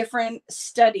 4 different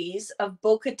studies of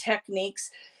bokeh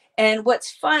techniques. And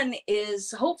what's fun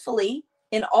is, hopefully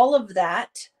in all of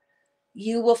that,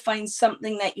 you will find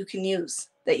something that you can use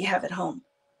that you have at home,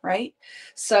 right?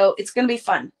 So it's going to be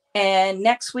fun. And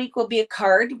next week will be a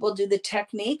card. We'll do the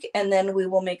technique and then we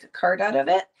will make a card out of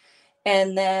it.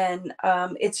 And then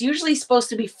it's usually supposed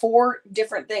to be 4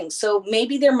 different things. So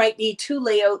maybe there might be 2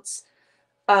 layouts,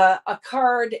 a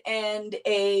card and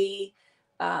a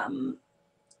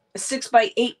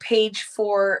 6x8 page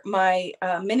for my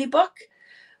mini book.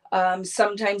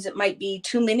 Sometimes it might be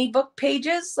 2 mini book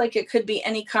pages, like it could be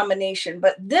any combination,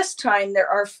 but this time there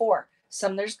are 4.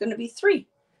 Some there's going to be 3.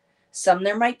 Some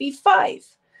there might be 5.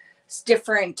 It's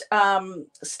different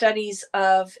studies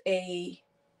of a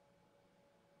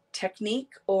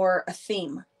technique or a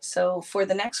theme. So for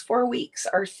the next 4 weeks,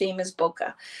 our theme is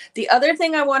bokeh. The other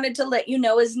thing I wanted to let you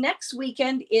know is next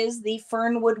weekend is the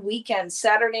Fernwood weekend,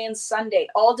 Saturday and Sunday.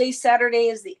 All day Saturday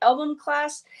is the album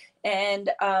class, and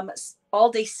all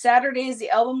day Saturday is the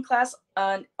album class.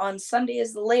 On Sunday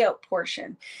is the layout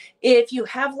portion. If you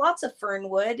have lots of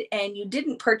Fernwood and you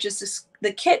didn't purchase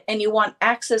the kit and you want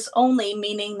access only,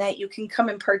 meaning that you can come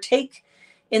and partake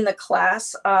in the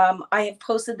class, I have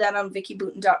posted that on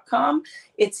vickybooten.com.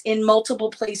 It's in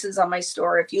multiple places on my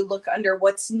store. If you look under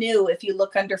what's new, if you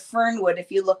look under Fernwood,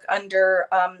 if you look under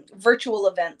virtual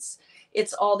events,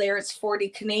 it's all there. It's 40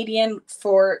 Canadian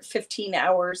for 15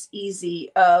 hours easy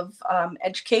of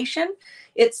education.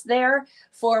 It's there.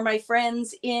 For my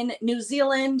friends in New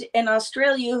Zealand and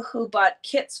Australia who bought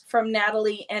kits from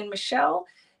Natalie and Michelle,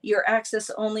 your access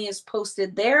only is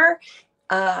posted there.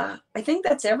 I think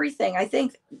that's everything. I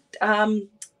think,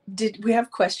 did we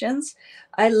have questions?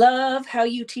 I love how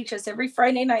you teach us every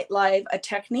Friday night live a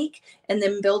technique and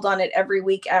then build on it every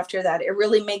week after that. It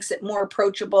really makes it more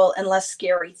approachable and less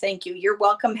scary. Thank you. You're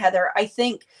welcome, Heather. I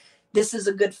think this is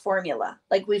a good formula.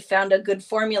 Like, we found a good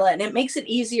formula, and it makes it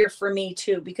easier for me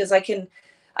too, because I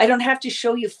don't have to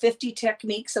show you 50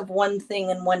 techniques of one thing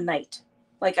in one night.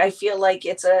 Like, I feel like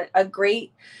it's a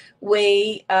great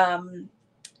way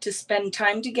to spend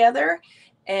time together.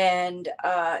 And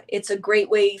it's a great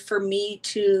way for me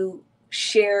to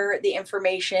share the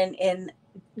information in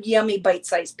yummy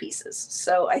bite-sized pieces.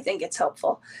 So I think it's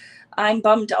helpful. I'm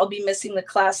bummed I'll be missing the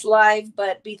class live,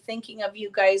 but be thinking of you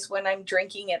guys when I'm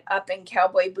drinking it up in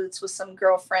cowboy boots with some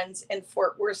girlfriends in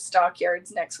Fort Worth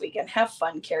stockyards next weekend. Have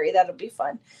fun, Carrie. That'll be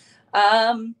fun.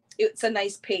 It's a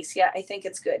nice pace. Yeah, I think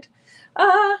it's good.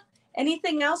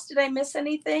 Anything else? Did I miss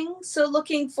anything? So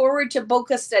looking forward to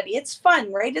BOKEH study. It's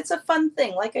fun, right? It's a fun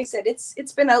thing. Like I said,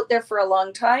 it's been out there for a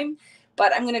long time,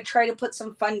 but I'm going to try to put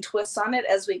some fun twists on it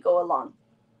as we go along.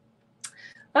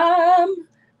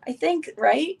 I think,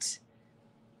 right?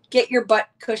 Get your butt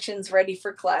cushions ready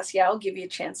for class. Yeah, I'll give you a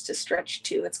chance to stretch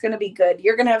too. It's going to be good.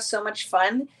 You're going to have so much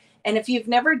fun. And if you've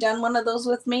never done one of those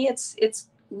with me,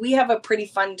 we have a pretty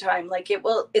fun time. Like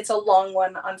it's a long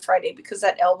one on Friday because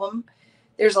that album,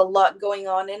 there's a lot going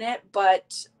on in it,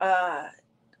 but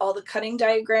all the cutting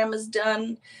diagram is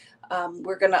done. I'm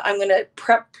gonna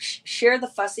share the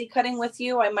fussy cutting with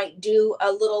you. I might do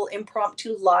a little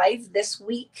impromptu live this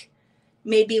week,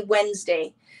 maybe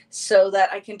Wednesday, so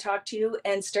that I can talk to you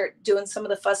and start doing some of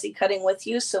the fussy cutting with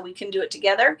you so we can do it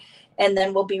together, and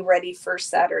then we'll be ready for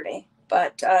Saturday.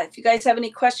 But if you guys have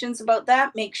any questions about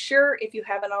that, make sure, if you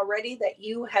haven't already, that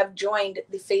you have joined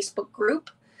the Facebook group,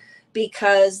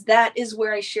 because that is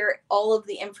where I share all of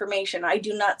the information. I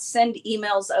do not send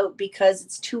emails out because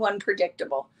it's too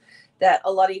unpredictable that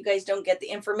a lot of you guys don't get the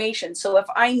information. So if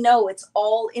I know it's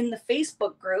all in the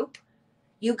Facebook group,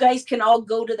 you guys can all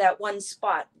go to that one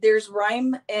spot. There's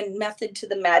rhyme and method to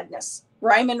the madness,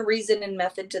 rhyme and reason and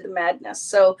method to the madness.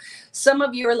 So some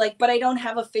of you are like, but I don't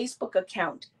have a Facebook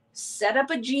account. Set up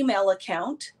a Gmail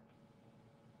account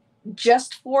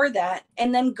just for that,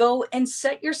 and then go and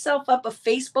set yourself up a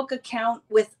Facebook account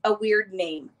with a weird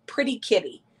name, Pretty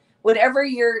Kitty, whatever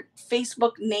your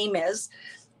Facebook name is,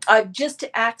 just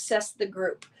to access the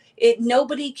group.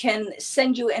 Nobody can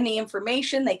send you any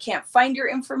information. They can't find your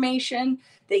information.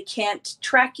 They can't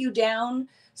track you down.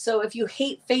 So if you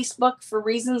hate Facebook for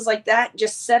reasons like that,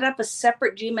 just set up a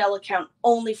separate Gmail account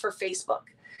only for Facebook.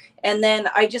 And then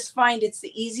I just find it's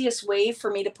the easiest way for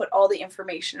me to put all the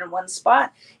information in one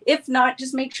spot. If not,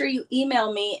 just make sure you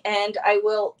email me and I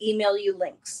will email you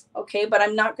links. Okay. But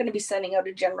I'm not going to be sending out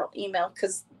a general email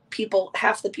because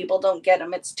half the people don't get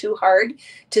them. It's too hard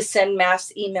to send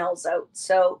mass emails out.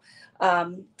 So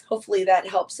hopefully that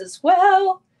helps as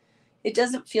well. It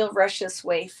doesn't feel rushed this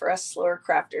way for us slower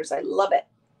crafters. I love it.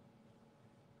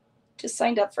 Just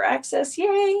signed up for access.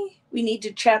 Yay. We need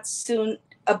to chat soon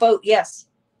about, yes.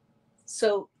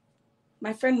 So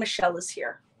my friend Michelle is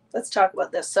here. Let's talk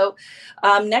about this. So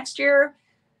next year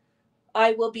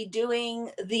I will be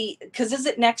doing because is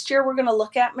it next year we're going to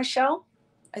look at, Michelle?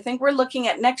 I think we're looking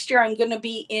at next year. I'm going to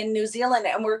be in New Zealand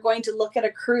and we're going to look at a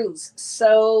cruise.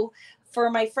 So for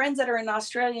my friends that are in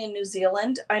Australia and New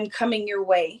Zealand, I'm coming your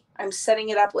way. I'm setting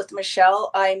it up with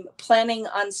Michelle. I'm planning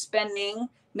on spending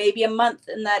maybe a month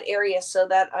in that area so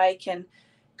that I can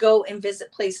go and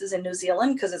visit places in New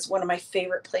Zealand because it's one of my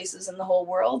favorite places in the whole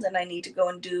world. And I need to go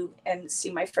and see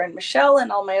my friend Michelle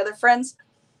and all my other friends.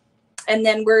 And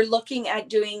then we're looking at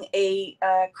doing a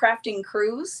crafting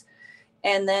cruise.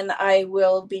 And then I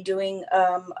will be doing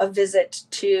a visit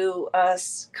to a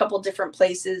couple different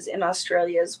places in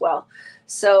Australia as well.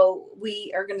 So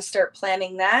we are going to start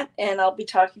planning that. And I'll be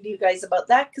talking to you guys about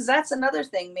that because that's another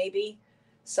thing. Maybe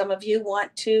some of you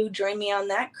want to join me on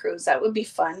that cruise. That would be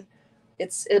fun.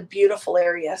 It's a beautiful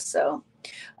area. So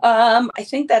I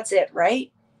think that's it,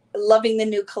 right? Loving the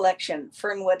new collection.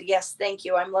 Fernwood, yes, thank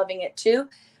you. I'm loving it too.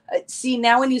 See,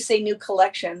 now when you say new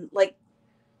collection, like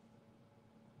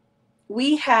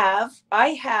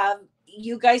I have,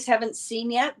 you guys haven't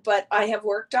seen yet, but I have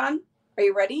worked on. Are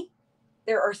you ready?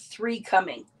 There are 3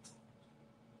 coming.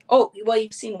 Oh, well,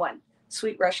 you've seen one.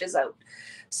 Sweet Rush is out.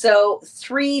 So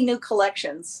 3 new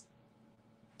collections.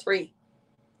 3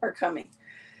 are coming.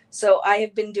 So I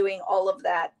have been doing all of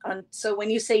that. So when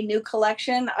you say new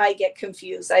collection, I get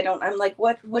confused. I'm like,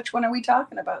 which one are we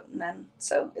talking about? And then,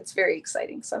 so it's very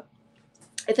exciting. So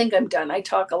I think I'm done. I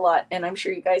talk a lot and I'm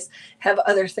sure you guys have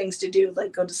other things to do,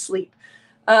 like go to sleep.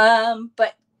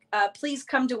 But please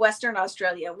come to Western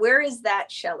Australia. Where is that,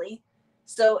 Shelley?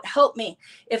 So help me.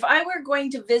 If I were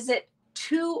going to visit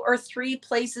 2 or 3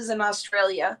 places in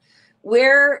Australia,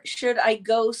 where should I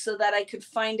go so that I could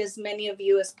find as many of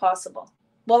you as possible?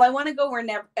 Well, I want to go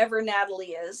wherever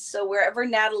Natalie is. So wherever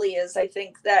Natalie is, I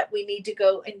think that we need to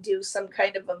go and do some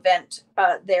kind of event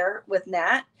there with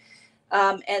Nat.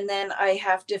 And then I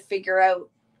have to figure out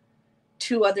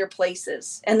 2 other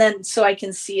places. And then so I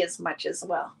can see as much as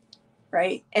well.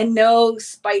 Right. And no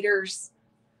spiders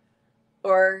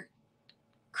or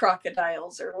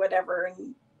crocodiles or whatever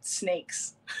and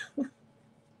snakes.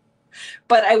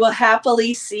 But I will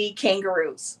happily see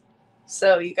kangaroos.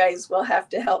 So you guys will have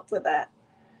to help with that.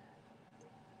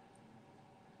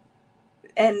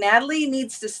 And Natalie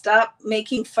needs to stop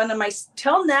making fun of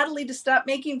tell Natalie to stop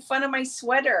making fun of my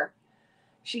sweater.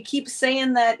 She keeps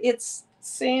saying that it's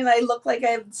saying I look like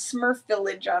I have Smurf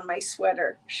Village on my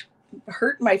sweater.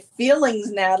 Hurt my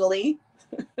feelings, Natalie.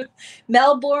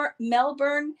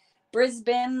 Melbourne,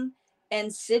 Brisbane,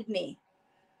 and Sydney.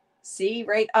 See,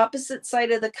 right opposite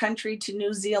side of the country to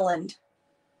New Zealand.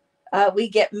 We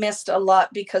get missed a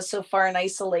lot because so far and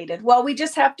isolated. Well, we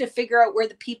just have to figure out where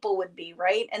the people would be,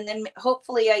 right? And then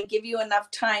hopefully I give you enough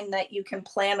time that you can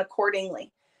plan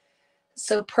accordingly.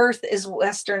 So Perth is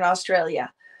Western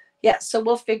Australia. Yeah, so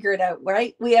we'll figure it out,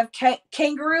 right? We have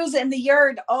kangaroos in the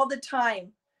yard all the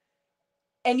time.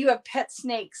 And you have pet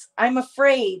snakes. I'm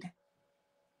afraid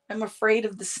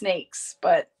of the snakes,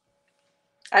 but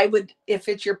I would, if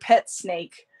it's your pet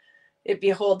snake, it'd be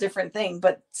a whole different thing.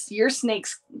 But your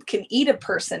snakes can eat a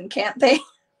person, can't they?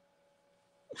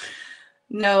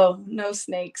 No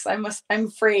snakes. I'm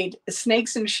afraid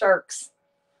snakes and sharks.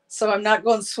 So I'm not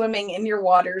going swimming in your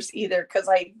waters either, because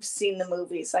I've seen the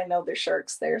movies. I know there's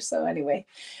sharks there. So anyway,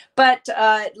 but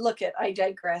look at, I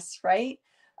digress, right?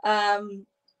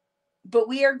 But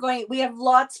we have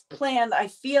lots planned. I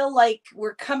feel like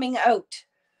we're coming out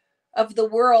of the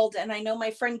world. And I know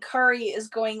my friend Kari is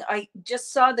going. I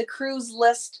just saw the cruise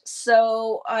list,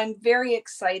 so I'm very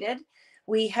excited.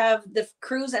 We have the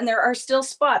cruise, and there are still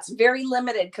spots, very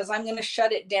limited, because I'm going to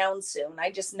shut it down soon.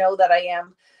 I just know that I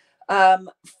am,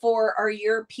 for our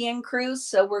European cruise.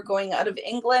 So we're going out of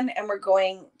England and we're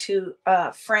going to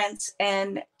France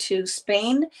and to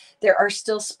Spain. There are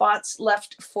still spots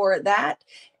left for that.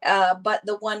 But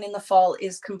the one in the fall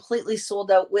is completely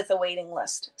sold out with a waiting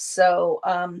list. So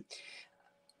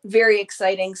very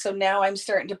exciting. So now I'm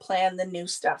starting to plan the new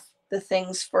stuff, the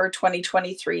things for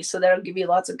 2023. So that'll give you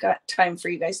lots of time for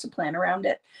you guys to plan around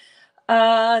it.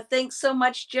 Thanks so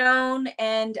much, Joan.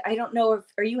 And I don't know,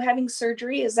 are you having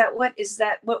surgery? Is that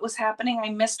what was happening? I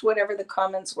missed whatever the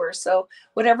comments were. So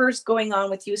whatever's going on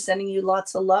with you, sending you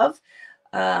lots of love.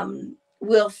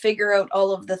 We'll figure out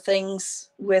all of the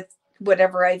things with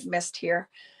whatever I've missed here.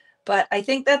 But I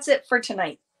think that's it for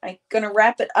tonight. I'm going to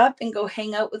wrap it up and go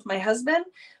hang out with my husband.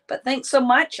 But thanks so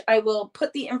much. I will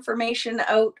put the information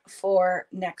out for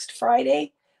next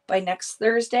Friday, by next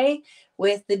Thursday,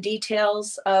 with the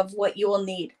details of what you will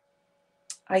need.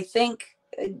 I think,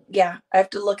 yeah, I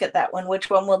have to look at that one, which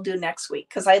one we'll do next week,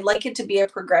 because I'd like it to be a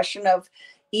progression of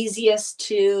easiest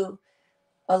to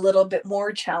a little bit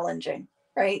more challenging,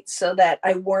 right? So that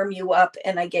I warm you up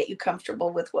and I get you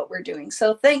comfortable with what we're doing.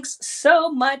 So thanks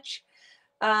so much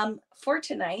for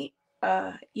tonight.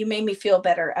 You made me feel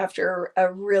better after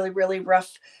a really, really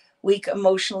rough week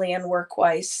emotionally and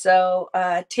work-wise. So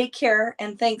take care,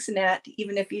 and thanks, Nat,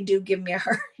 even if you do give me a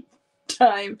hard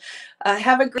time.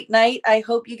 Have a great night. I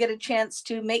hope you get a chance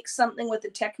to make something with the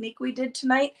technique we did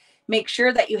tonight. Make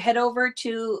sure that you head over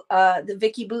to the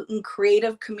Vicky Booten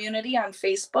Creative Community on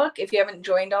Facebook if you haven't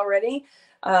joined already.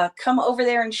 Come over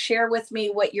there and share with me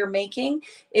what you're making.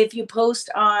 If you post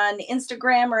on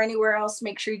Instagram or anywhere else,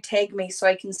 make sure you tag me so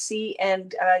I can see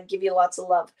and give you lots of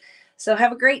love. So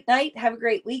have a great night. Have a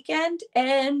great weekend.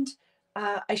 And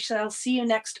I shall see you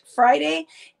next Friday.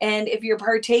 And if you're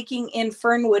partaking in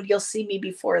Fernwood, you'll see me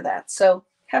before that. So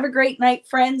have a great night,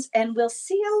 friends, and we'll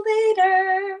see you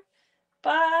later.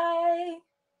 Bye.